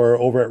show or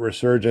over at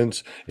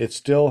Resurgence. It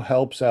still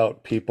helps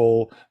out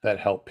people that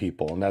help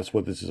people, and that's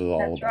what this is all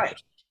That's about. right.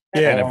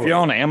 Yeah, and if All you're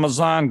on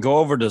Amazon, go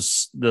over to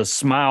the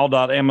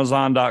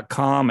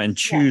smile.amazon.com and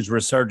choose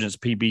Resurgence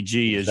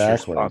PPG as your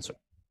Exactly. sponsor.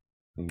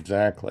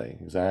 Exactly.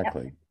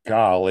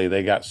 Golly,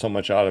 they got so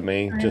much out of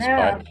me I just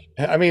know.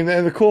 I mean,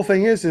 and the cool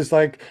thing is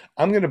like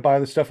I'm going to buy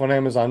the stuff on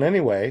Amazon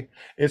anyway.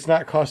 It's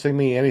not costing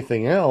me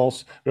anything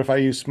else. But if I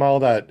use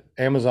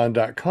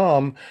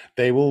smile.amazon.com,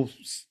 they will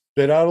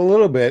spit out a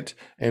little bit,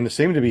 and it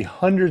seemed to be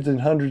hundreds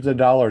and hundreds of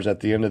dollars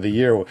at the end of the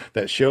year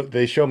that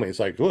they show me. It's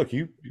like, look,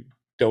 you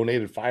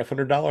donated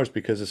 $500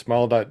 because of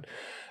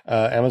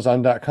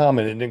smile.amazon.com,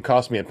 and it didn't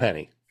cost me a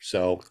penny.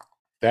 So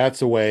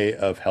that's a way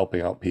of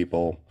helping out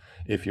people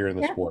if you're in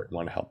the Yeah. sport and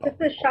want to help out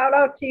Just a people. shout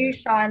out to you,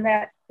 Sean,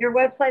 that your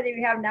website that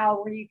you have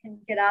now where you can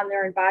get on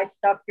there and buy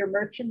stuff, your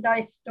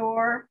merchandise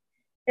store.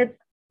 It's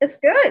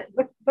good.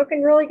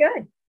 Looking really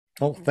good.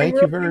 Well, thank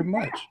you very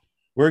much.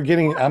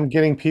 I'm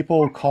getting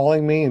people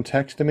calling me and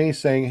texting me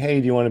saying, "Hey,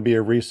 do you want to be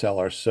a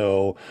reseller?"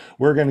 So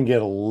we're going to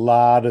get a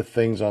lot of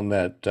things on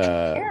that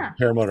Yeah. I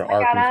got on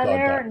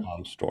there and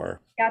paramotorarkansas.com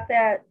store. got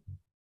that.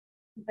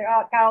 They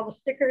got all the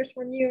stickers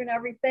from you and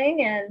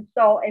everything. And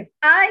so if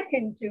I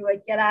can do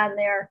it, get on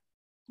there,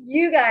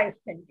 you guys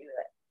can do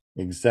it.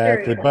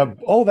 Exactly. Period.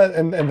 But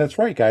and that's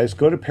right, guys.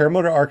 Go to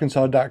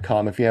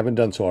paramotorarkansas.com if you haven't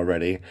done so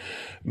already.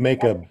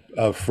 Make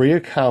a free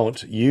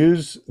account.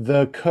 Use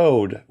the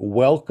code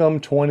welcome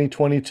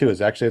 2022.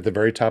 It's actually at the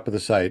very top of the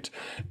site,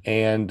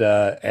 and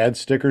add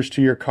stickers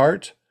to your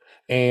cart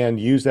and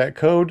use that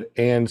code,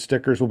 and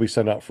stickers will be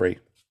sent out free.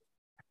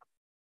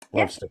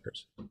 Love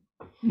stickers.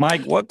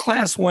 Mike, what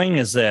class wing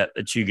is that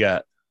you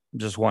got? I'm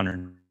just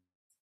wondering.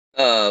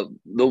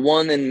 The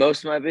one in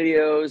most of my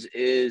videos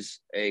is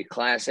a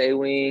Class A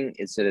wing.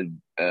 It's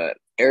an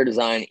Air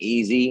Design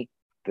Easy.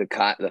 The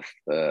color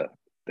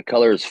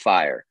is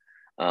fire.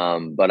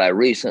 But I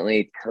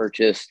recently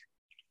purchased,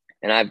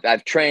 and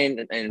I've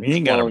trained and You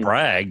ain't got to flown.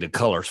 brag. The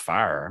color's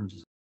fire.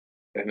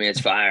 I mean,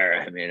 it's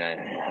fire. I mean,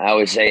 I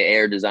always say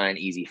Air Design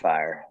Easy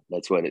Fire.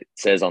 That's what it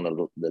says on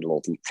the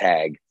little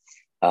tag.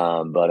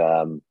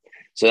 So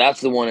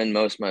that's the one in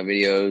most of my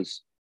videos.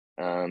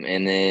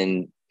 And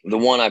then the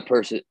one I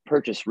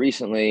purchased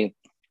recently,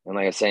 and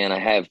like I was saying, I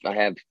have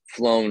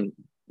flown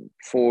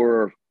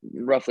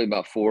roughly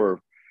about four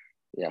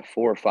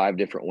or five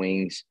different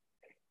wings,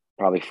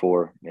 probably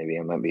four. Maybe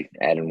I might be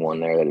adding one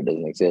there that it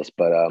doesn't exist.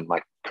 But my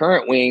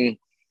current wing,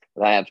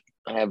 I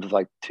have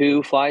like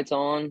 2 flights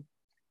on,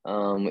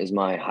 is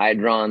my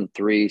Hydron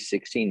 3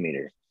 16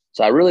 meter.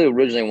 So I really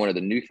originally wanted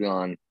the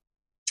Nucleon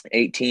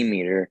 18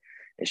 meter.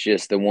 It's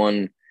just the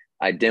one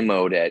I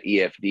demoed at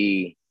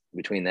EFD.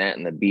 Between that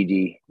and the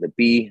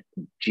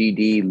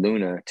BGD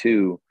Luna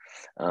 2,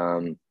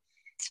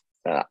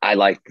 I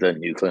liked the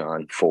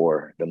Nucleon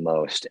 4 the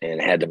most and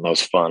had the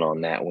most fun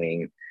on that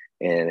wing.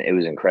 And it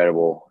was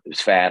incredible. It was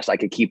fast. I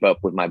could keep up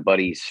with my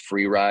buddy's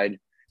free ride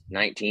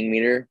 19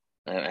 meter.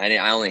 I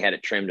only had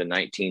it trimmed to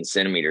 19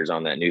 centimeters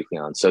on that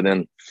Nucleon. So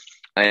then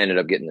I ended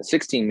up getting the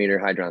 16 meter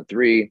Hydron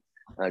 3.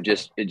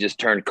 It just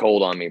turned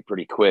cold on me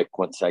pretty quick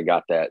once I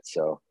got that.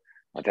 So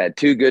I've had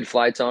 2 good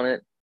flights on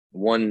it.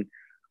 One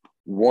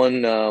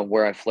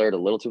where I flared a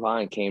little too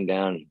high and came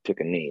down and took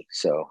a knee.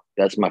 So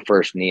that's my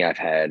first knee I've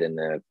had in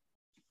the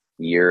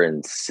year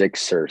and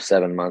 6 or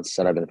 7 months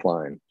that I've been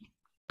flying.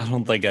 I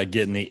don't think I'd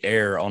get in the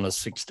air on a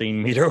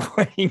 16 meter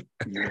wing.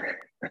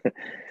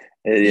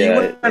 You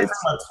went from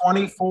a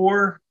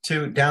 24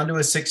 to down to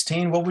a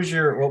 16. What was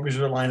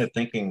your line of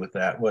thinking with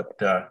that?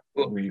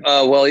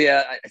 Well,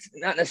 yeah,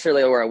 not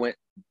necessarily where I went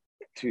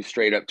to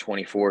straight up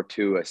 24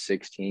 to a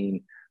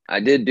 16. I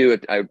did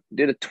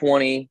a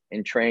 20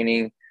 in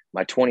training.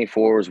 My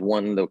 24 was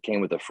one that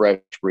came with a fresh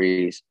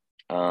breeze.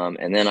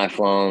 And then I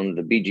flown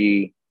the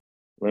BG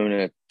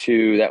Luna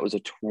 2. That was a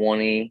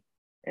 20.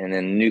 And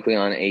then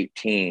Nucleon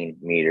 18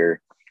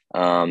 meter.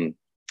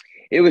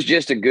 It was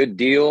just a good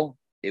deal.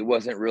 It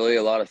wasn't really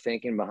a lot of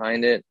thinking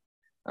behind it.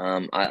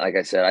 Like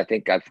I said, I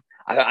think I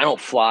don't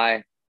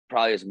fly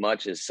probably as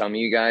much as some of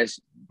you guys,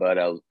 but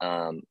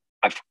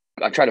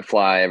I try to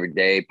fly every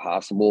day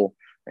possible.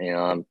 You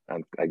know,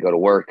 I go to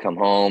work, come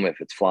home. If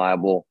it's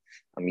flyable,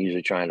 I'm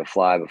usually trying to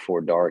fly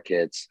before dark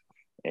hits.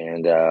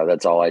 And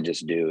that's all I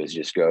just do is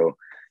just go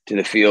to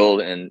the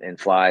field and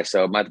fly.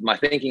 So my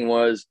thinking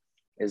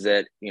is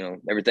that, you know,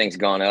 everything's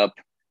gone up.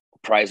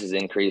 Prices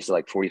increased to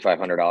like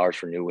 $4,500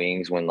 for new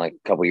wings when like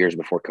a couple years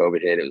before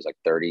COVID hit, it was like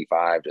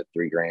 35 to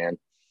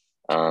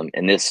 $3,000.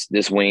 And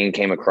this wing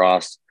came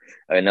across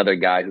another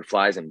guy who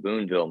flies in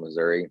Boonville,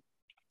 Missouri.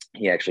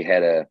 He actually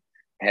had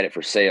it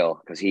for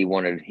sale because he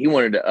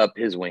wanted to up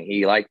his wing.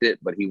 He liked it,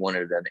 but he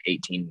wanted an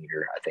 18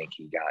 meter, I think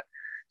he got.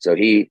 So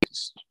he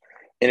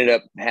ended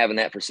up having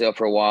that for sale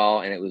for a while,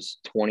 and it was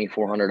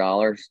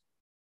 $2,400.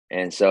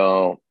 And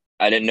so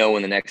I didn't know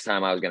when the next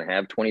time I was going to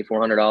have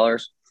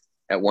 $2,400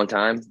 at one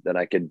time that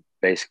I could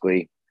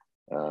basically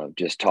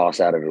just toss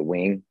out of a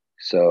wing.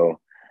 So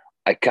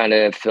I kind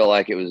of feel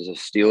like it was a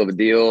steal of a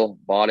deal,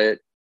 bought it.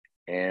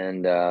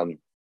 And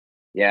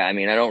yeah, I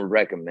mean, I don't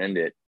recommend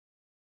it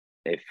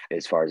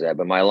as far as that,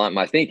 but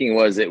my thinking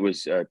was it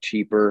was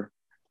cheaper,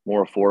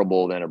 more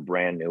affordable than a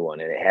brand new one.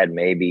 And it had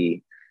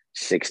maybe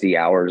 60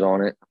 hours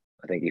on it.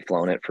 I think he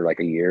flown it for like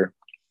a year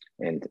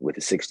and with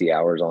the 60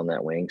 hours on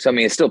that wing. So, I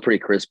mean, it's still pretty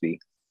crispy.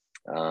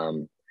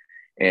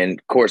 And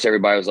of course,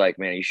 everybody was like,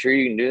 "Man, are you sure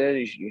you can do that?"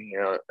 You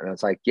know, and I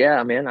was like,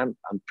 "Yeah, man, I'm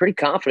pretty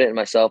confident in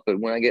myself." But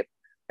when I get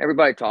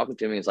everybody talking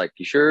to me, it's like,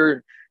 "You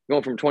sure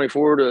going from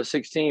 24 to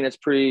 16? It's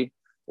pretty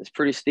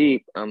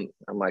steep." I'm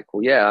like,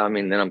 "Well, yeah." I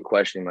mean, then I'm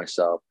questioning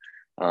myself.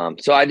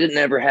 So I didn't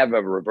ever have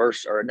a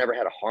reverse, or never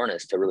had a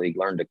harness to really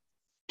learn to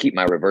keep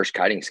my reverse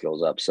kiting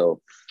skills up.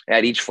 So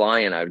at each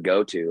fly-in I would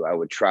go to, I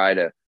would try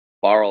to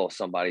borrow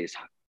somebody's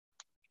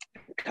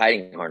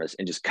kiting harness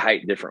and just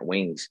kite different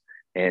wings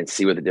and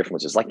see what the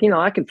difference is. Like, you know,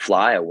 I can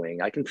fly a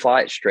wing, I can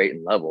fly it straight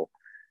and level,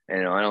 and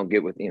you know, I don't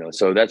get with, you know,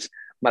 so that's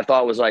my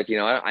thought was like, you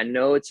know, I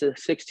know it's a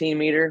 16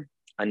 meter,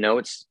 I know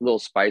it's a little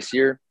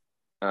spicier,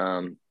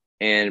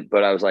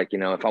 but I was like, you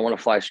know, if I want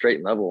to fly straight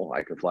and level,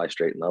 I can fly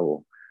straight and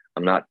level.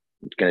 I'm not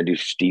going to do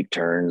steep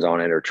turns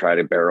on it or try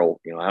to barrel,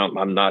 you know,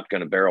 I'm not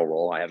going to barrel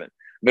roll. I haven't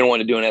been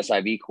wanting to do an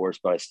SIV course,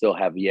 but I still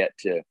have yet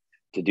to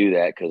do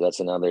that, because that's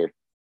another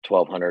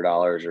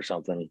 $1,200 or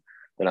something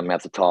that I'm gonna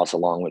have to toss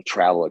along with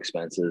travel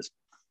expenses.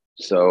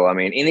 So, I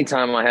mean,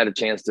 anytime I had a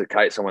chance to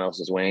kite someone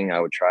else's wing, I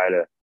would try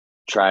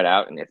it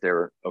out. And if they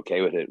were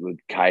okay with it, would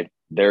kite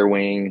their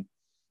wing,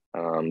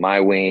 my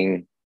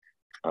wing.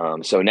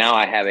 So now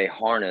I have a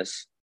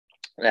harness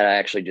that I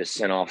actually just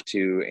sent off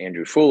to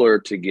Andrew Fuller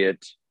to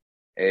get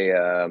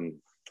a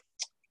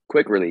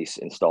quick release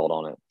installed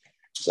on it.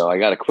 So I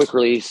got a quick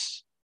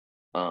release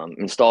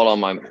installed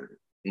on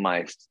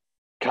my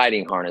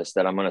kiting harness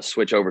that I'm going to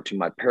switch over to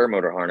my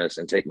paramotor harness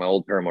and take my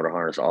old paramotor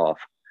harness off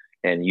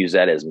and use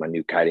that as my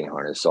new kiting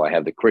harness. So I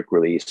have the quick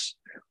release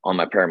on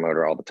my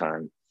paramotor all the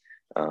time.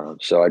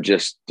 So I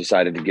just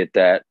decided to get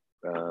that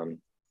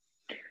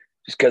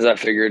just because I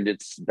figured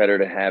it's better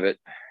to have it,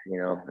 you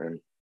know,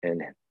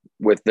 and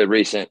with the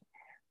recent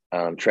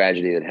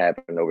tragedy that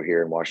happened over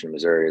here in Washington,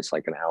 Missouri, it's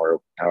like an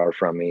hour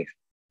from me,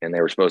 and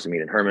they were supposed to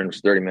meet in Herman, which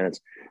is 30 minutes.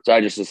 So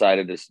I just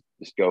decided to just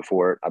go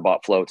for it. I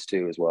bought floats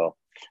too as well.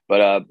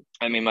 But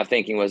I mean, my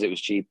thinking was it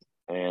was cheap.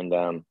 And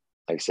like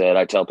I said,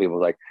 I tell people,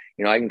 like,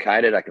 you know, I can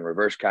kite it, I can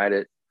reverse kite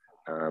it.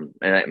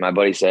 My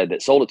buddy said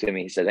that sold it to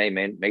me. He said, "Hey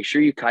man, make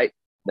sure you kite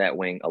that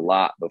wing a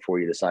lot before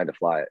you decide to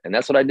fly it." And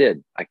that's what I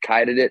did. I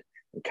kited it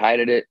and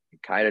kited it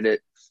and kited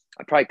it.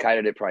 I probably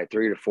kited it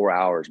 3 to 4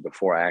 hours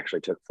before I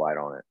actually took flight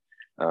on it.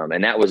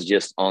 And that was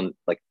just on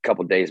like a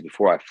couple of days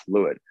before I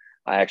flew it.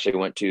 I actually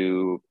went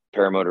to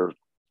Paramotor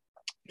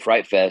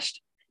Fright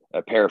Fest,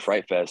 a Para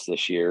Fright Fest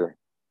this year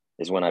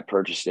is when I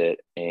purchased it.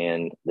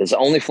 And this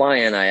only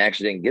fly-in I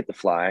actually didn't get to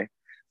fly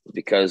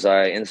because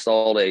I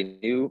installed a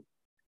new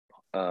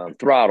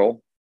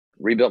throttle,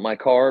 rebuilt my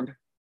carb,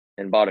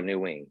 and bought a new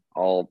wing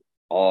all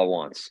at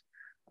once.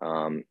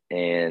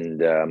 And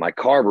my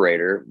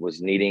carburetor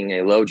was needing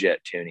a low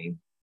jet tuning,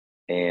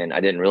 and I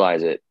didn't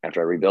realize it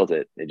after I rebuilt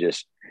it.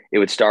 It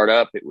would start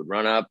up, it would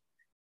run up,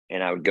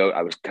 and I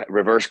was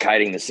reverse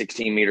kiting the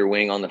 16-meter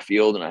wing on the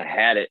field, and I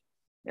had it,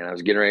 and I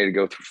was getting ready to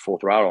go through full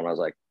throttle, and I was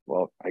like,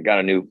 well, I got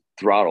a new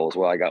throttle as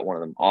well. I got one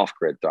of them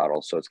off-grid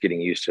throttles, so it's getting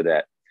used to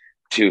that.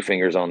 2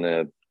 fingers on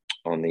the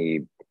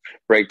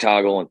brake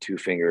toggle and 2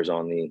 fingers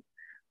on the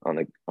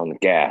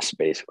gas,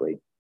 basically.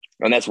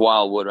 And that's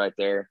Wildwood right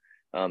there.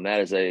 That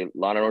is a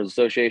Lawn and Owners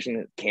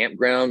Association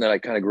campground that I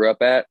kind of grew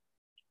up at,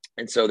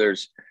 and so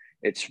there's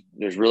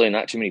really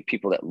not too many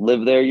people that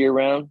live there year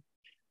round,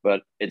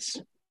 but it's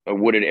a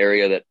wooded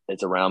area that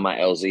it's around my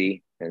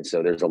LZ, and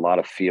so there's a lot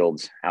of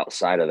fields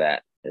outside of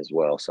that as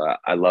well. So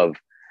I love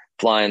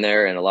flying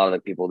there, and a lot of the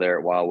people there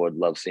at Wildwood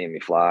love seeing me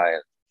fly.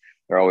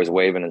 They're always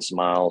waving and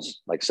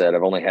smiles. Like I said,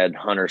 I've only had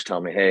hunters tell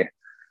me, hey,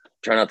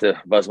 try not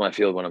to buzz my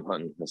field when I'm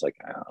hunting. It's like,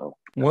 oh.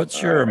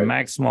 What's your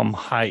maximum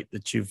height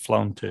that you've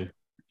flown to?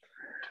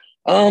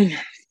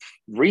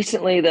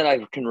 Recently that I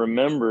can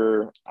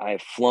remember,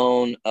 I've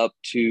flown up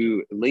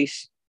to at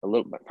least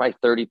probably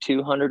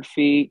 3,200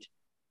 feet,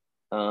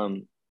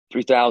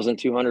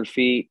 3,200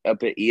 feet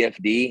up at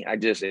EFD.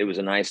 It was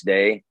a nice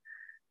day,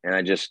 and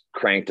I just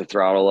cranked the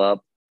throttle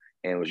up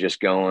and was just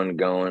going.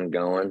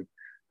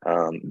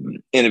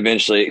 And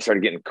eventually it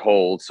started getting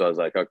cold. So I was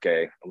like,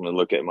 okay, I'm going to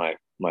look at my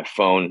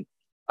phone.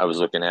 I was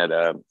looking at,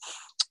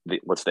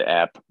 what's the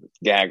app?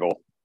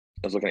 Gaggle.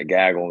 I was looking at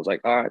Gaggle and was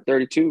like, all right,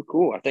 32,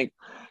 cool. I think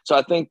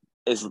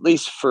it's at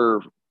least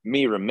for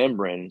me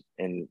remembering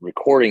and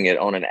recording it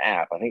on an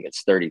app, I think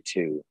it's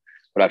 32,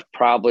 but I've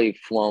probably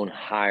flown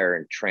higher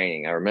in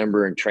training. I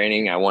remember in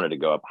training, I wanted to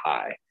go up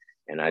high,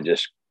 and I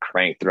just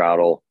cranked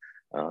throttle.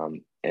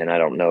 And I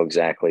don't know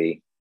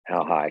exactly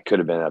how high. It could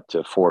have been up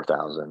to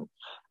 4,000.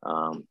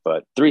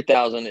 But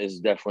 3,200 is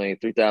definitely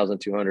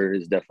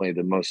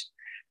the most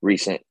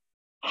recent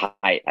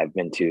height I've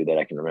been to that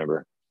I can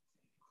remember.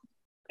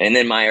 And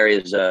then my area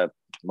is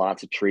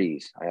lots of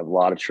trees. I have a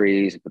lot of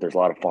trees, but there's a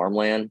lot of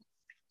farmland.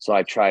 So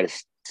I try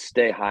to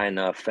stay high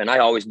enough. And I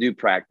always do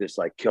practice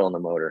like killing the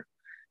motor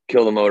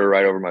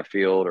right over my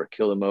field, or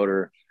kill the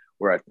motor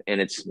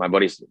my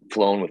buddy's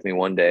flown with me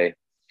one day.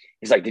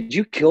 He's like, did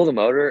you kill the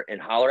motor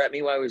and holler at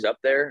me while I was up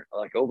there,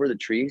 like over the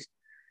trees?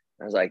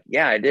 I was like,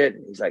 yeah, I did.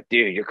 He's like,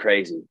 dude, you're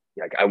crazy.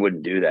 Like, I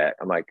wouldn't do that.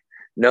 I'm like,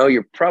 no,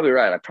 you're probably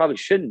right. I probably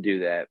shouldn't do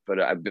that. But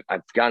I've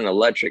got an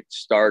electric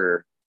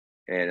starter,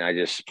 and I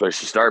just push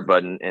the start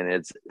button, and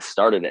it's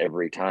started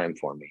every time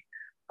for me.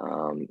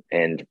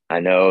 And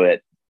I know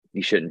that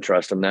you shouldn't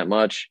trust them that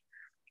much,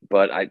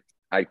 but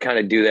I kind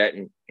of do that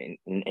and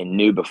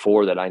knew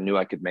before that I knew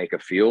I could make a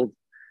field,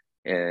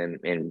 and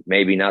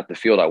maybe not the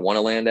field I want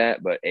to land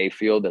at, but a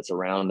field that's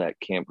around that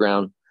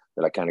campground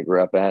that I kind of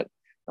grew up at.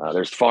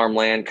 There's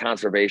farmland,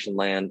 conservation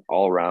land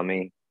all around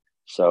me.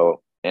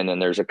 So, and then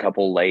there's a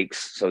couple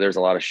lakes. So there's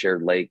a lot of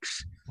shared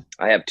lakes.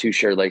 I have 2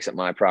 shared lakes at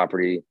my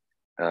property.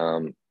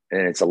 And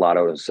it's a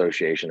Lotto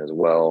Association as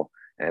well.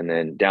 And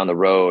then down the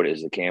road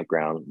is the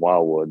campground,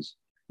 Wildwoods.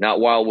 Not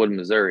Wildwood,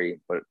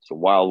 Missouri, but it's a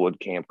Wildwood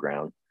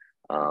campground.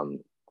 And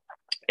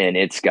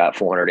it's got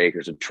 400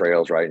 acres of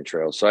trails, riding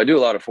trails. So I do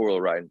a lot of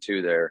 4-wheel riding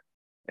too there,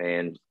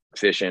 and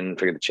fishing,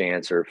 figure the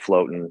chance, or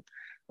floating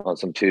on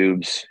some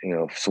tubes,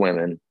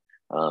 swimming.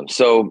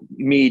 So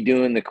me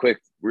doing the quick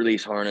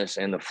release harness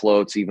and the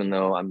floats, even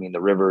though,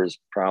 the river is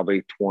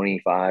probably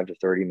 25 to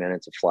 30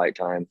 minutes of flight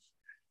time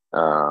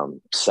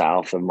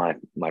south of my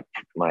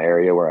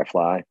area where I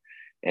fly.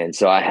 And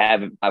so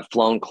I've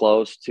flown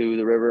close to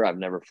the river. I've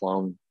never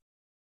flown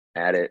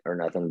at it or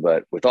nothing,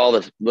 but with all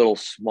the little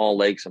small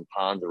lakes and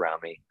ponds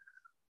around me,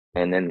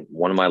 and then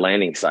one of my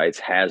landing sites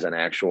has an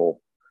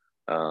actual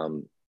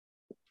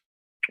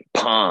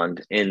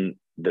pond in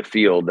the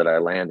field that I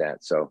land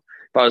at. So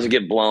if I was to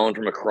get blown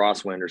from a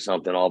crosswind or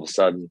something, all of a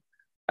sudden,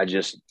 I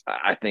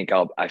think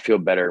I feel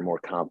better, more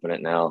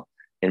confident now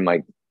in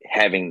my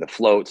having the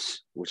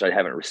floats, which I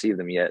haven't received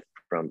them yet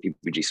from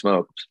PPG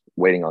Smoke.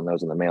 Waiting on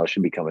those in the mail.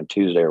 Should be coming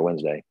Tuesday or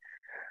Wednesday.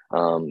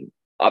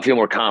 I feel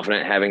more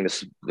confident having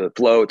the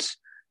floats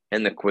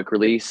and the quick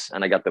release,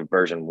 and I got the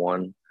version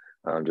 1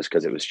 just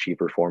because it was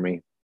cheaper for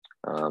me.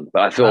 But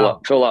I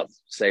feel a lot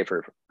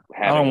safer.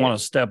 I don't want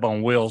to step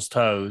on Will's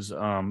toes.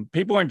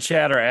 People in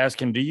chat are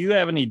asking, do you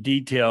have any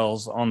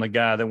details on the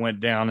guy that went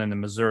down in the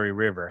Missouri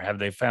River? Have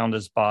they found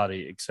his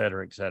body, et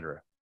cetera, et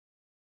cetera?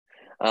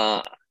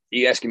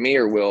 You asking me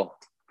or Will?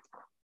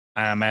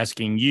 I'm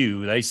asking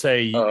you. They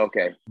say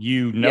okay.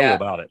 You know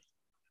about it.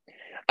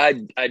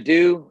 I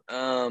do.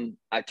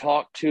 I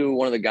talked to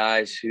one of the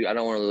guys who, I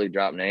don't want to really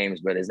drop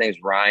names, but his name's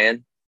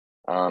Ryan.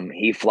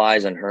 He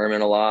flies in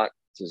Herman a lot.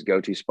 It's his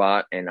go-to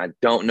spot. And I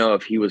don't know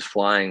if he was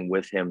flying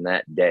with him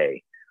that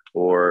day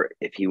or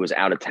if he was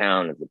out of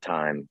town at the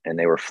time and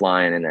they were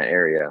flying in that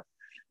area.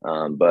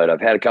 But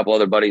I've had a couple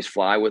other buddies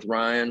fly with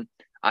Ryan.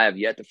 I have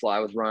yet to fly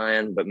with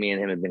Ryan, but me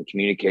and him have been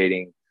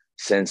communicating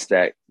since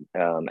that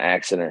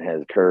accident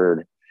has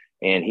occurred.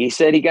 And he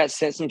said he got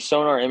sent some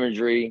sonar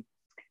imagery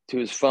to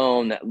his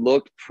phone that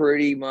looked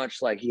pretty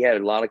much like he had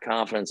a lot of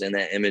confidence in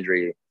that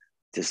imagery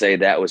to say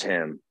that was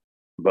him.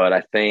 But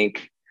I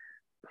think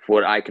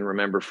what I can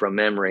remember from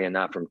memory and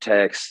not from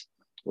text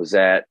was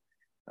that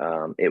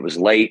it was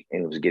late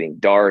and it was getting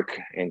dark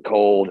and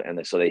cold.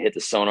 And so they hit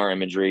the sonar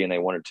imagery and they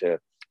wanted to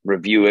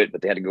review it,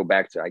 but they had to go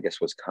back to, I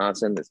guess,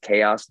 Wisconsin, the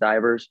Chaos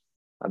Divers,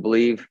 I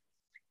believe.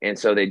 And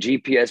so they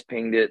GPS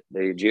pinged it,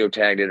 they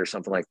geotagged it or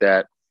something like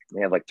that.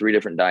 They have like 3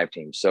 different dive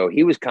teams. So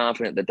he was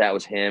confident that that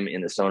was him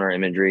in the sonar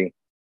imagery.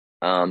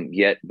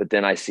 But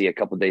then I see a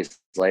couple of days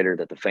later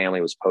that the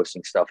family was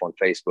posting stuff on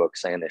Facebook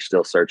saying they're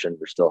still searching,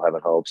 they're still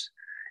having hopes.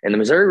 And the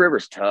Missouri River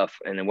is tough.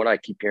 And then what I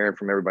keep hearing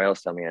from everybody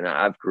else telling me, and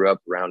I've grew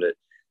up around it,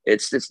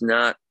 it's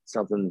not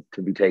something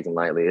to be taken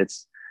lightly.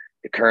 It's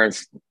the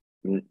current's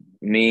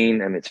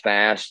mean and it's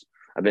fast.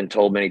 I've been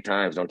told many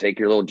times, don't take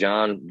your little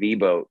John V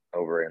boat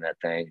over in that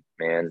thing,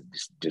 man.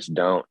 Just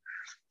don't.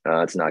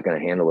 It's not going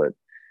to handle it.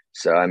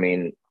 So, I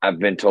mean, I've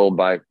been told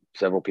by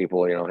several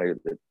people, hey,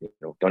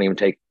 don't even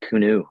take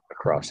canoe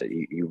across it.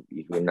 You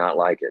would not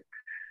like it.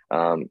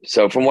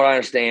 So from what I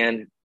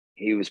understand,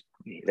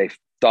 they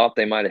thought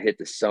they might have hit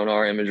the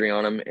sonar imagery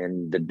on him,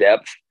 and the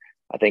depth,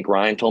 I think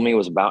Ryan told me,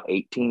 was about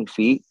 18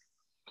 feet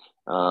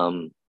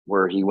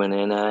where he went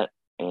in at.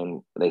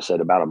 And they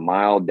said about a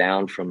mile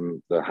down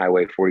from the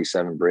Highway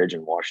 47 bridge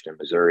in Washington,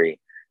 Missouri,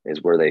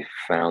 is where they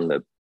found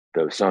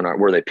the sonar,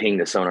 where they pinged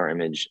the sonar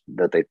image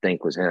that they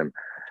think was him.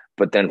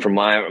 But then from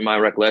my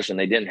recollection,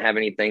 they didn't have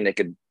anything they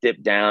could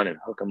dip down and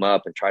hook him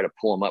up and try to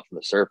pull him up from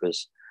the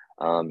surface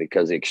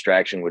because the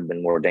extraction would have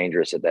been more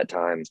dangerous at that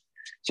time.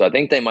 So I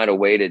think they might have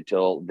waited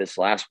till this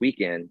last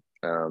weekend.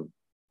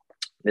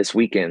 This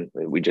weekend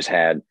we just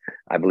had,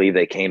 I believe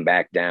they came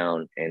back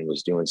down and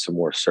was doing some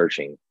more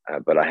searching,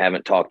 but I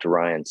haven't talked to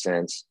Ryan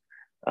since.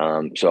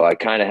 So I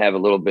kind of have a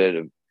little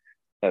bit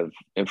of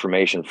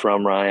information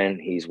from Ryan.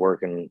 He's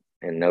working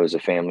and knows the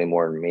family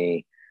more than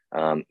me.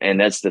 And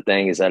that's the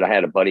thing, is that I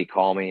had a buddy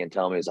call me and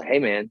tell me, he's like, hey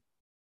man,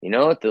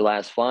 at the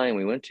last flying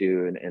we went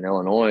to in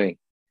Illinois,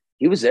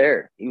 he was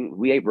there.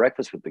 We ate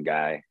breakfast with the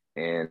guy.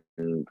 And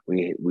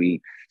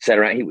we sat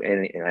around,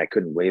 and I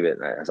couldn't wave it.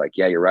 And I was like,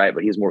 yeah, you're right.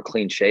 But he was more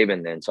clean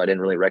shaven then. So I didn't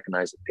really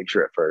recognize the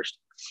picture at first.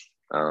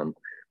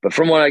 But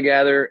from what I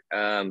gather,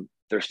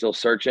 they're still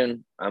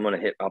searching. I'll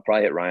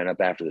probably hit Ryan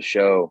up after the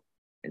show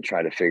and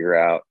try to figure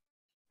out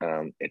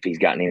if he's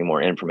gotten any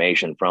more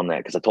information from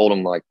that. Cause I told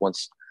him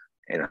once,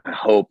 and I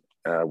hope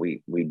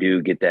we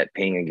do get that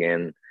ping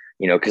again,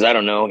 cause I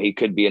don't know, he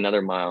could be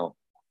another mile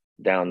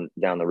down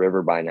the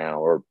river by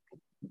now or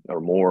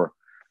more.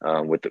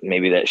 With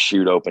maybe that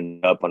chute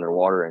opened up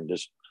underwater and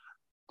just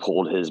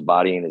pulled his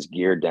body and his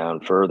gear down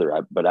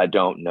further. But I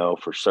don't know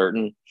for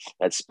certain.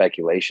 That's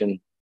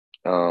speculation.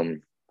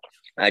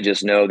 I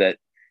just know that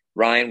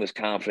Ryan was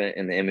confident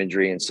in the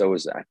imagery, and so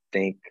was, I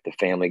think, the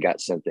family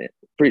got sent it.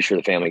 Pretty sure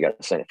the family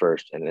got sent it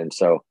first. And then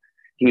so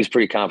he was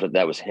pretty confident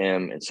that was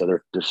him. And so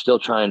they're still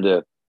trying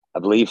to, I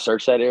believe,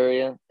 search that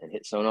area and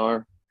hit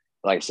sonar.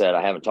 Like I said,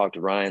 I haven't talked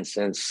to Ryan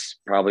since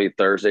probably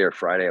Thursday or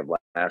Friday of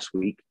last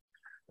week.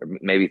 Or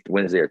maybe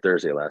Wednesday or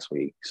Thursday last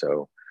week.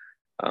 So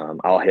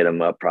I'll hit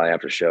him up probably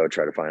after the show,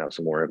 try to find out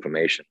some more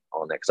information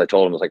on that. Cause I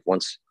told him, I was like,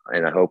 once,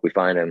 and I hope we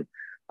find him,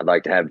 I'd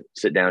like to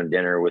sit down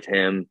dinner with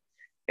him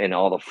and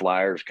all the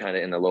flyers kind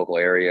of in the local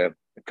area.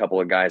 A couple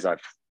of guys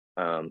I've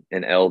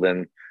in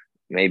Eldon,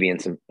 maybe in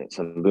some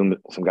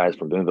guys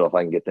from Boonville, if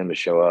I can get them to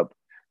show up.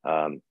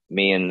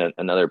 Me and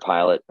another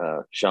pilot,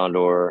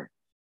 Shondor,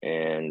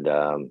 and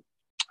I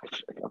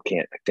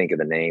can't think of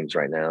the names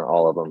right now,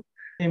 all of them.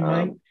 Hey,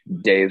 Mike.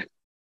 Dave.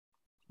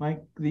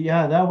 Mike,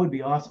 yeah, that would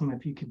be awesome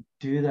if you could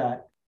do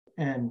that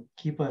and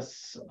keep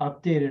us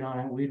updated on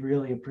it. We'd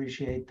really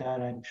appreciate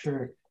that. I'm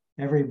sure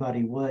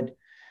everybody would.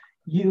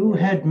 You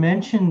had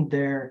mentioned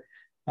there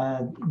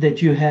that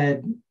you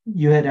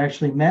had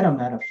actually met him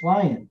at a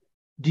fly-in.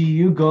 Do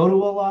you go to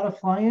a lot of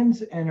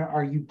fly-ins, and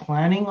are you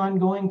planning on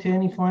going to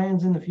any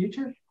fly-ins in the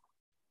future?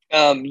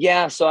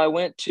 Yeah, so I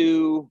went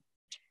to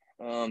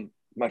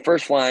my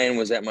first fly-in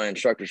was at my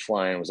instructor's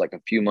fly-in. It was like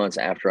a few months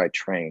after I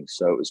trained.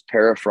 So it was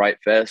Para Fright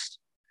Fest.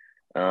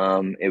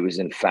 It was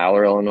in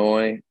Fowler,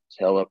 Illinois. It's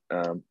held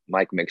up.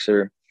 Mike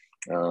Mixer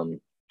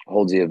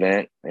holds the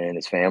event, and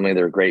his family.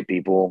 They're great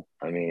people.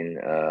 I mean,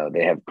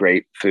 they have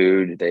great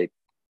food. They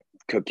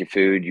cook you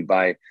food. You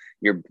buy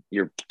your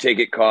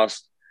ticket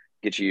cost,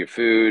 get you your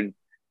food,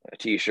 a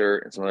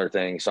T-shirt, and some other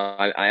things. So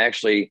I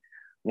actually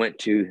went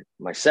to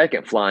my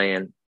second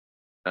fly-in.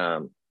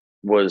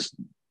 Was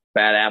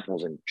Bad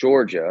Apples in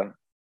Georgia.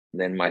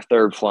 Then my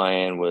third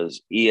fly-in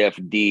was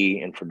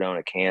EFD in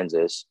Fredonia,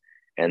 Kansas.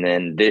 And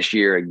then this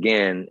year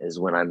again is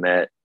when I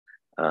met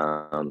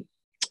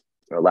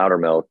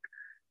Loudermilk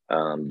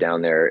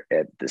down there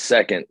at the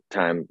second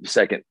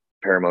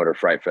paramotor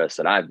fright fest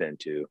that I've been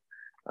to.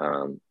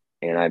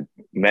 And I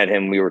met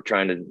him. Me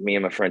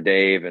and my friend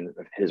Dave and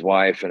his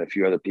wife and a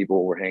few other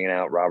people were hanging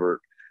out,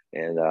 Robert.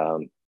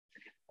 And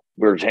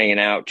we were hanging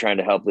out trying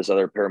to help this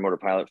other paramotor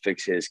pilot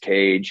fix his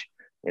cage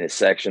and his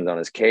sections on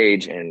his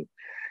cage. And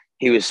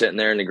he was sitting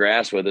there in the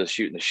grass with us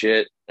shooting the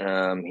shit. He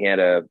had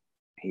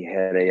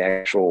a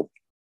actual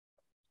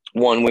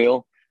one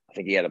wheel. I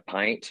think he had a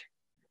pint,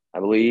 I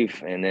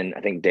believe. And then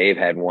I think Dave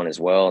had one as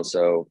well. And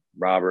so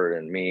Robert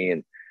and me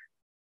and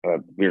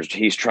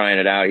he's trying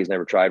it out. He's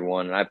never tried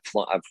one. And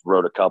I've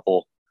rode a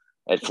couple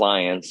at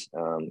fly-ins.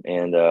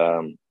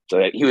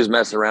 So he was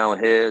messing around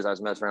with his, I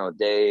was messing around with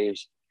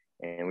Dave's,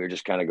 and we were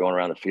just kind of going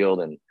around the field.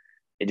 And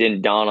it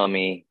didn't dawn on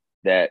me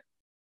that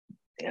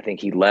I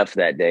think he left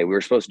that day. We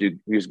were supposed to do,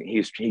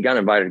 he got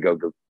invited to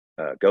go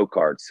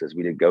go-karts, because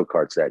we did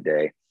go-karts that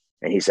day.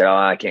 And he said, "Oh,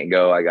 I can't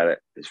go.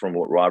 It's from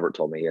what Robert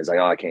told me. He was like,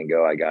 "Oh, I can't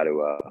go. I got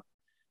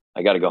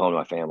to go home to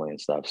my family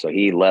and stuff." So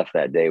he left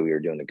that day. We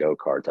were doing the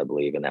go-karts, I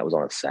believe. And that was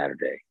on a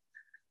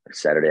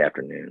Saturday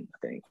afternoon,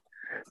 I think.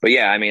 But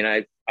yeah, I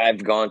mean,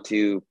 I've gone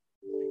to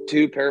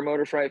 2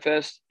 Paramotor Fright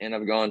Fest, and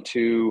I've gone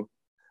to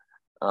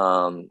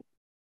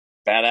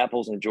Bad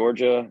Apples in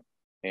Georgia,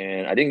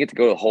 and I didn't get to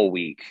go the whole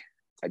week.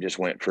 I just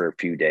went for a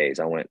few days.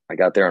 I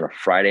got there on a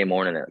Friday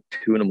morning at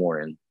 2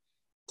 a.m.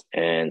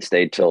 and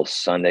stayed till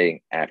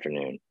Sunday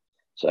afternoon.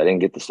 So I didn't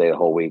get to stay the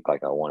whole week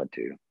like I wanted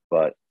to.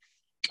 But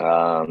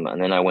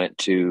and then I went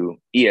to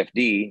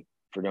EFD,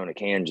 Fredonia,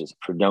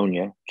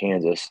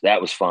 Kansas.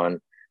 That was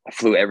fun. I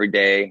flew every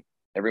day,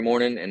 every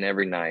morning and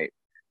every night.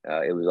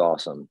 It was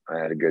awesome. I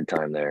had a good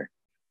time there.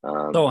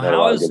 So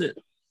how is it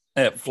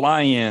at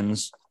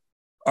fly-ins?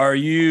 Are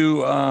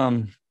you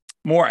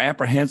more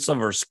apprehensive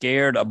or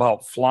scared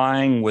about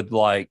flying with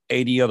like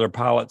 80 other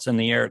pilots in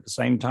the air at the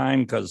same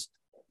time? Because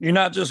you're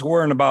not just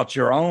worrying about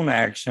your own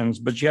actions,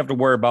 but you have to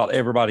worry about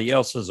everybody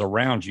else's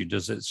around you.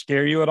 Does it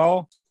scare you at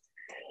all?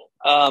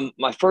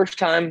 My first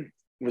time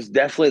was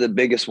definitely the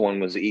biggest one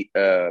was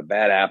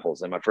Bad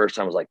Apples. And my first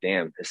time was like,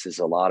 damn, this is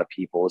a lot of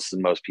people. This is the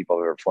most people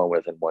I've ever flown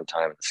with in one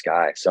time in the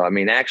sky. So, I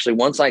mean, actually,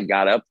 once I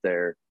got up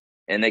there,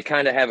 and they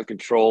kind of have it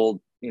controlled,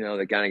 they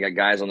kind of got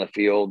guys on the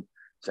field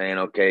saying,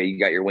 okay, you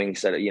got your wing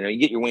set up. You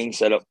get your wing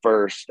set up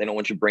first. They don't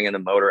want you bringing the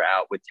motor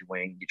out with your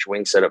wing. Get your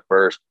wing set up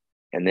first.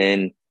 And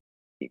then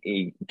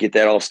you get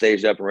that all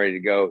staged up and ready to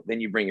go. Then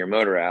you bring your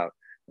motor out.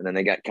 And then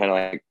they got kind of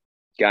like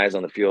guys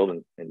on the field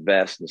and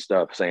vests and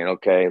stuff saying,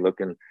 okay,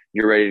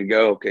 you're ready to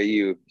go.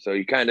 Okay, so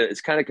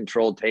it's kind of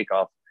controlled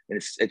takeoff, and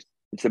it's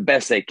the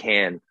best they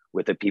can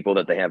with the people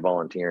that they have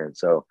volunteering.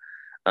 So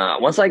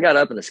once I got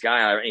up in the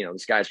sky, the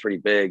sky's pretty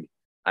big.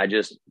 I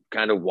just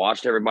kind of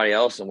watched everybody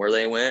else and where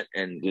they went,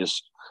 and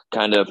just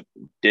kind of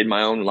did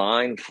my own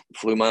line,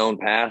 flew my own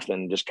path,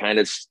 and just kind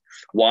of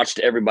watched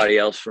everybody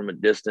else from a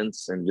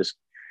distance. And just,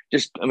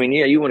 I mean,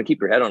 yeah, you want to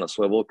keep your head on a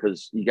swivel,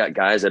 because you got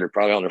guys that are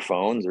probably on their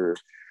phones or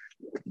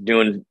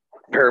doing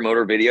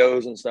paramotor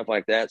videos and stuff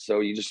like that.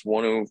 So you just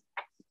want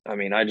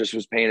to, I just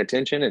was paying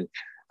attention, and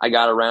I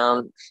got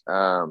around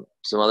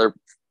some other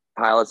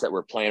pilots that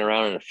were playing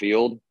around in the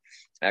field.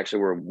 Actually,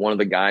 were one of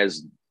the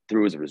guys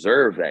threw his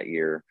reserve that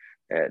year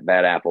at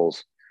Bad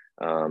Apples.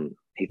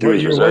 He threw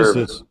his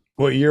reserve.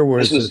 What year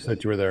was this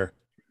that you were there?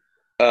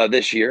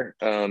 This year,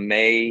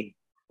 May.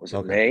 Was it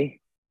okay.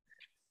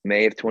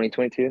 May of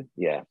 2022?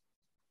 Yeah.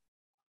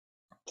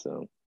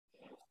 So,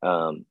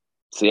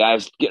 yeah, I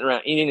was getting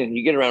around, and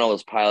you get around all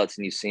those pilots,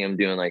 and you see them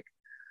doing like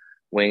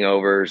wing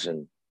overs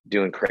and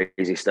doing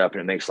crazy stuff,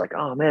 and it makes like,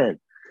 oh man,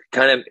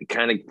 kind of,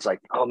 it's like,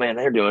 oh man,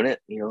 they're doing it,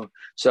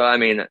 So I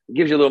mean, it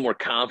gives you a little more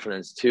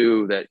confidence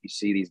too that you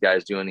see these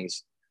guys doing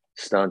these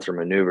stunts or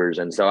maneuvers.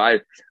 And so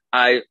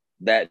I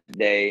that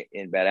day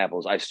in Bad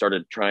Apples, I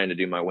started trying to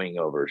do my wing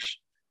overs,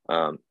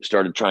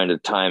 started trying to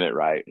time it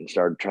right, and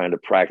started trying to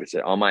practice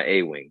it on my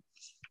A wing,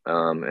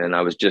 and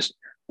I was just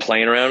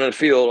playing around in the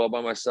field all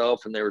by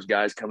myself, and there was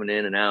guys coming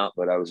in and out,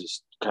 but I was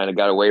just kind of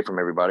got away from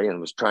everybody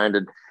and was trying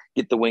to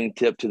get the wing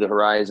tip to the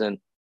horizon,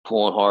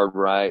 pulling hard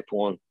right,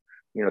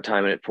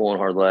 timing it, pulling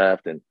hard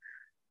left. And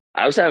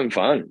I was having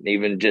fun,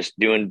 even just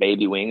doing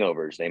baby wing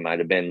overs. They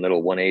might've been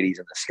little 180s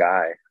in the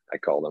sky, I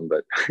call them,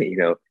 but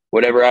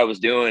whatever I was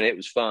doing, it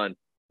was fun,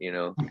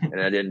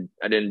 and I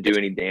didn't do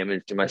any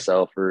damage to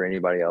myself or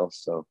anybody else.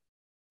 So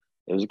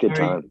it was a good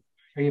time.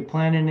 Are you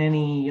planning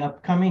any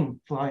upcoming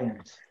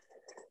fly-ins?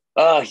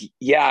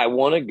 Yeah, I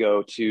want to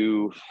go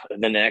to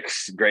the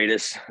next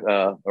greatest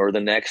or the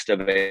next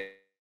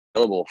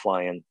available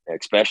fly-in,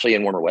 especially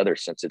in warmer weather,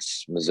 since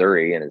it's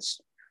Missouri and it's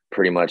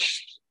pretty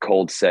much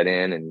cold set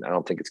in, and I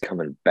don't think it's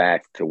coming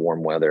back to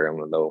warm weather.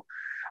 And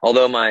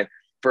although my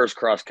first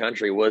cross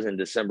country was in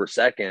December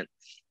 2nd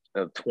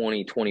of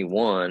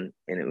 2021,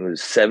 and it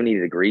was 70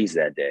 degrees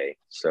that day.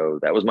 So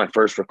that was my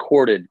first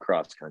recorded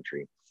cross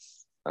country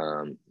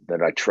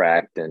that I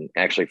tracked and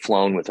actually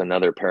flown with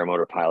another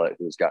paramotor pilot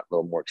who's got a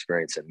little more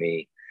experience than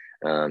me.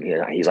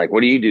 He's like, what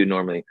do you do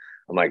normally?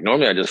 I'm like,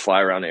 normally I just fly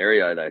around the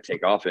area that I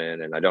take off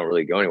in, and I don't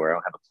really go anywhere. I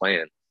don't have a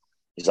plan.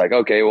 He's like,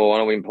 okay, well, why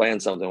don't we plan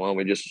something? Why don't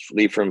we just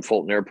leave from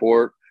Fulton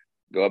Airport,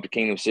 go up to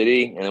Kingdom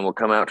City, and then we'll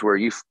come out to where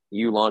you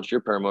launched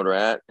your paramotor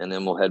at, and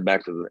then we'll head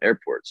back to the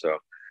airport. So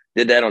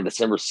did that on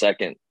December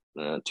 2nd,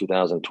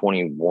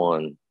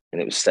 2021,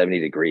 and it was 70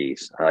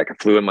 degrees. I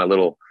flew in my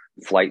little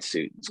flight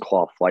suit, this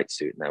cloth flight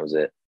suit, and that was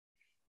it.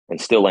 And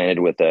still landed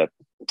with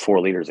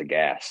 4 liters of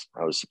gas.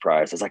 I was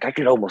surprised. I was like, I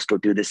could almost go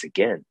do this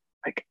again.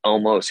 I could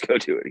almost go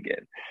do it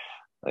again.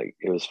 Like,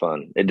 it was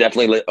fun. It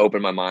definitely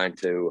opened my mind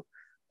to.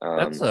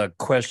 That's a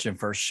question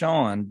for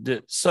Sean.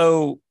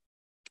 So,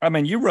 I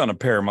mean, you run a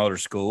paramotor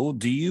school.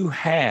 Do you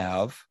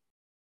have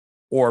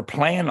or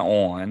plan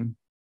on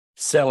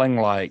selling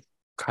like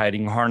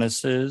kiting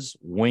harnesses,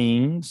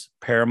 wings,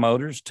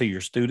 paramotors to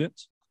your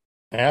students?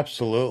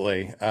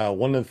 Absolutely.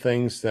 One of the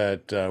things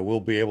that we'll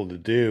be able to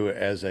do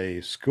as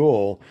a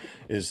school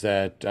is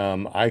that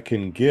I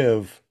can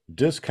give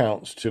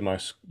discounts to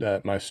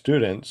my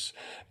students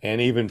and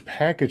even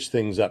package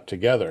things up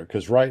together.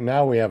 Because right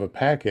now we have a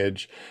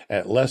package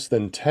at less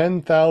than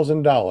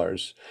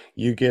 $10,000.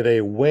 You get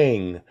a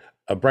wing,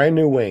 a brand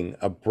new wing,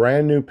 a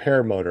brand new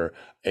paramotor,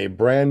 a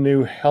brand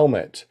new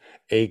helmet,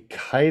 a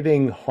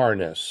kiting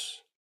harness.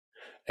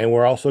 And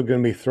we're also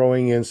going to be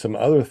throwing in some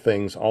other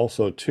things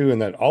also too,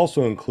 and that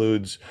also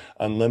includes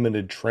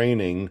unlimited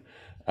training.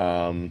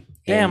 Damn,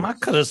 and I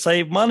could have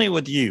saved money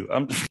with you.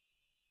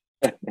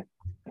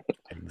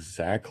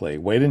 exactly.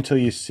 Wait until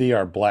you see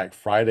our Black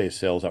Friday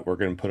sales that we're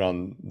going to put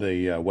on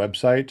the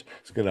website.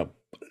 It's going to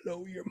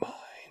blow your mind.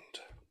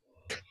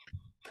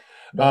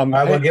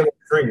 I will give it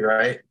free,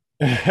 right?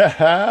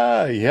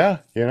 Yeah,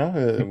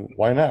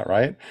 why not,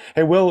 right?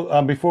 Hey,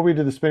 Will, before we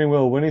did the spinning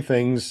wheel winning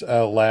things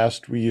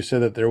last, you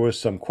said that there was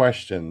some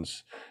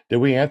questions. Did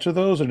we answer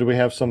those, or do we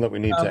have some that we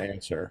need to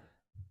answer?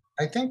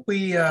 I think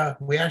we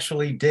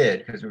actually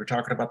did, because we were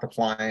talking about the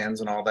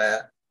fly-ins and all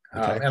that.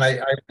 Okay. And I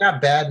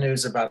got bad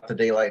news about the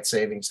daylight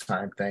savings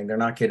time thing. They're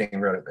not getting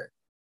rid of it.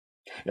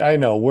 I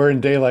know we're in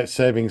daylight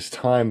savings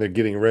time. They're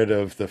getting rid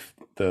of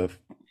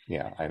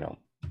yeah, I know.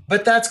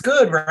 But that's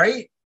good,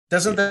 right?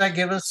 Doesn't that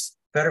give us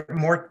better,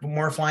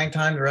 more flying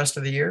time the rest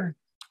of the year?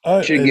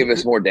 Should give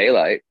us more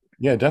daylight.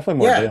 Yeah,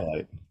 definitely more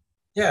daylight.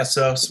 Yeah,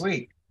 so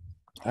sweet.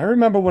 I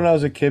remember when I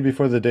was a kid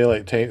before the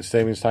daylight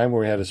savings time,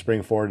 where we had to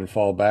spring forward and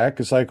fall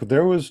back. It's like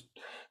there was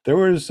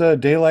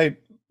daylight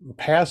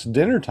past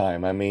dinner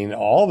time. I mean,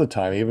 all the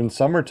time, even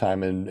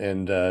summertime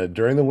and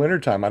during the winter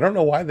time. I don't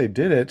know why they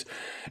did it,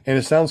 and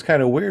it sounds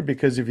kind of weird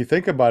because if you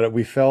think about it,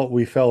 we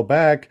fell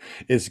back.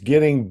 It's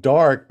getting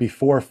dark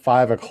before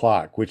 5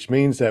 o'clock, which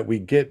means that we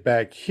get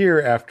back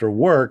here after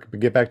work, we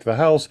get back to the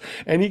house,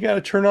 and you got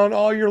to turn on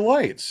all your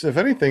lights. If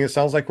anything, it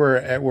sounds like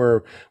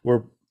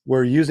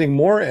we're using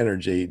more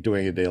energy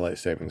doing a daylight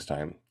savings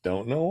time.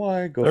 Don't know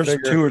why. There's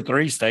figure. 2 or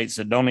 3 states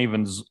that don't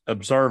even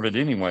observe it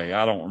anyway.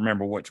 I don't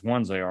remember which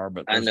ones they are,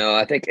 but I know.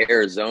 I think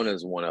Arizona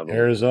is one of them.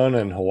 Arizona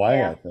and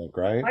Hawaii, I think,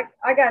 right?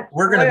 I got.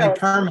 We're going to be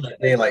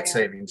permanent daylight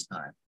savings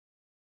time.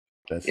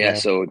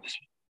 That's so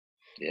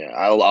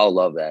I'll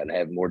love that and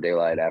have more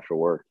daylight after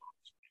work.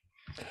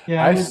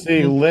 Yeah, I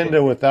see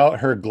Linda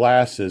without her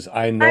glasses.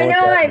 I know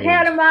I've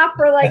had them off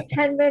for like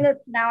 10 minutes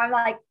now. I'm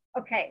like,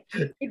 okay.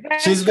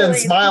 She's been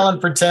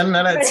smiling for 10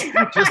 minutes,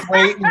 just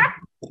waiting.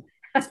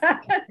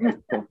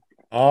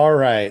 All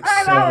right.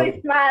 I'm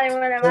always smiling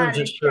when I'm on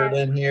just shirt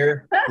in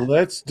here.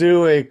 Let's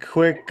do a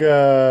quick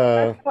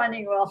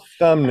funny, Will.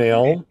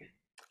 thumbnail.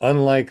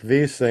 Unlike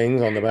these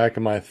things on the back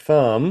of my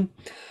thumb,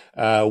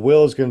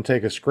 Will is going to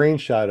take a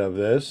screenshot of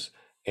this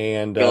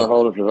and don't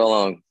hold it for so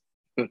long.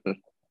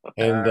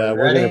 and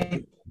we're going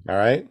to. All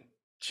right.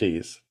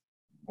 Cheese.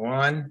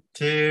 1,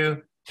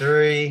 2,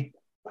 3.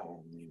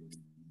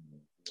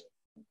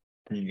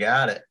 You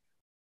got it.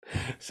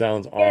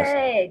 Sounds awesome.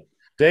 Yay.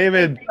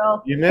 David,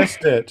 you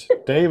missed it.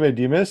 David,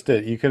 you missed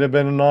it. You could have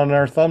been on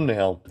our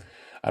thumbnail.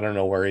 I don't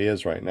know where he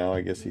is right now.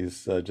 I guess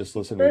he's just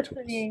listening to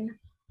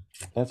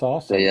us. That's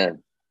awesome. So, yeah.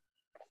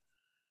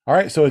 All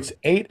right, so it's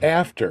 8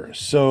 after.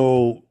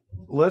 So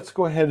let's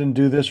go ahead and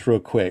do this real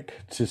quick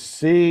to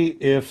see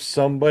if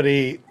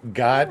somebody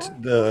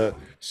got the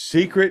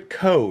secret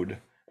code.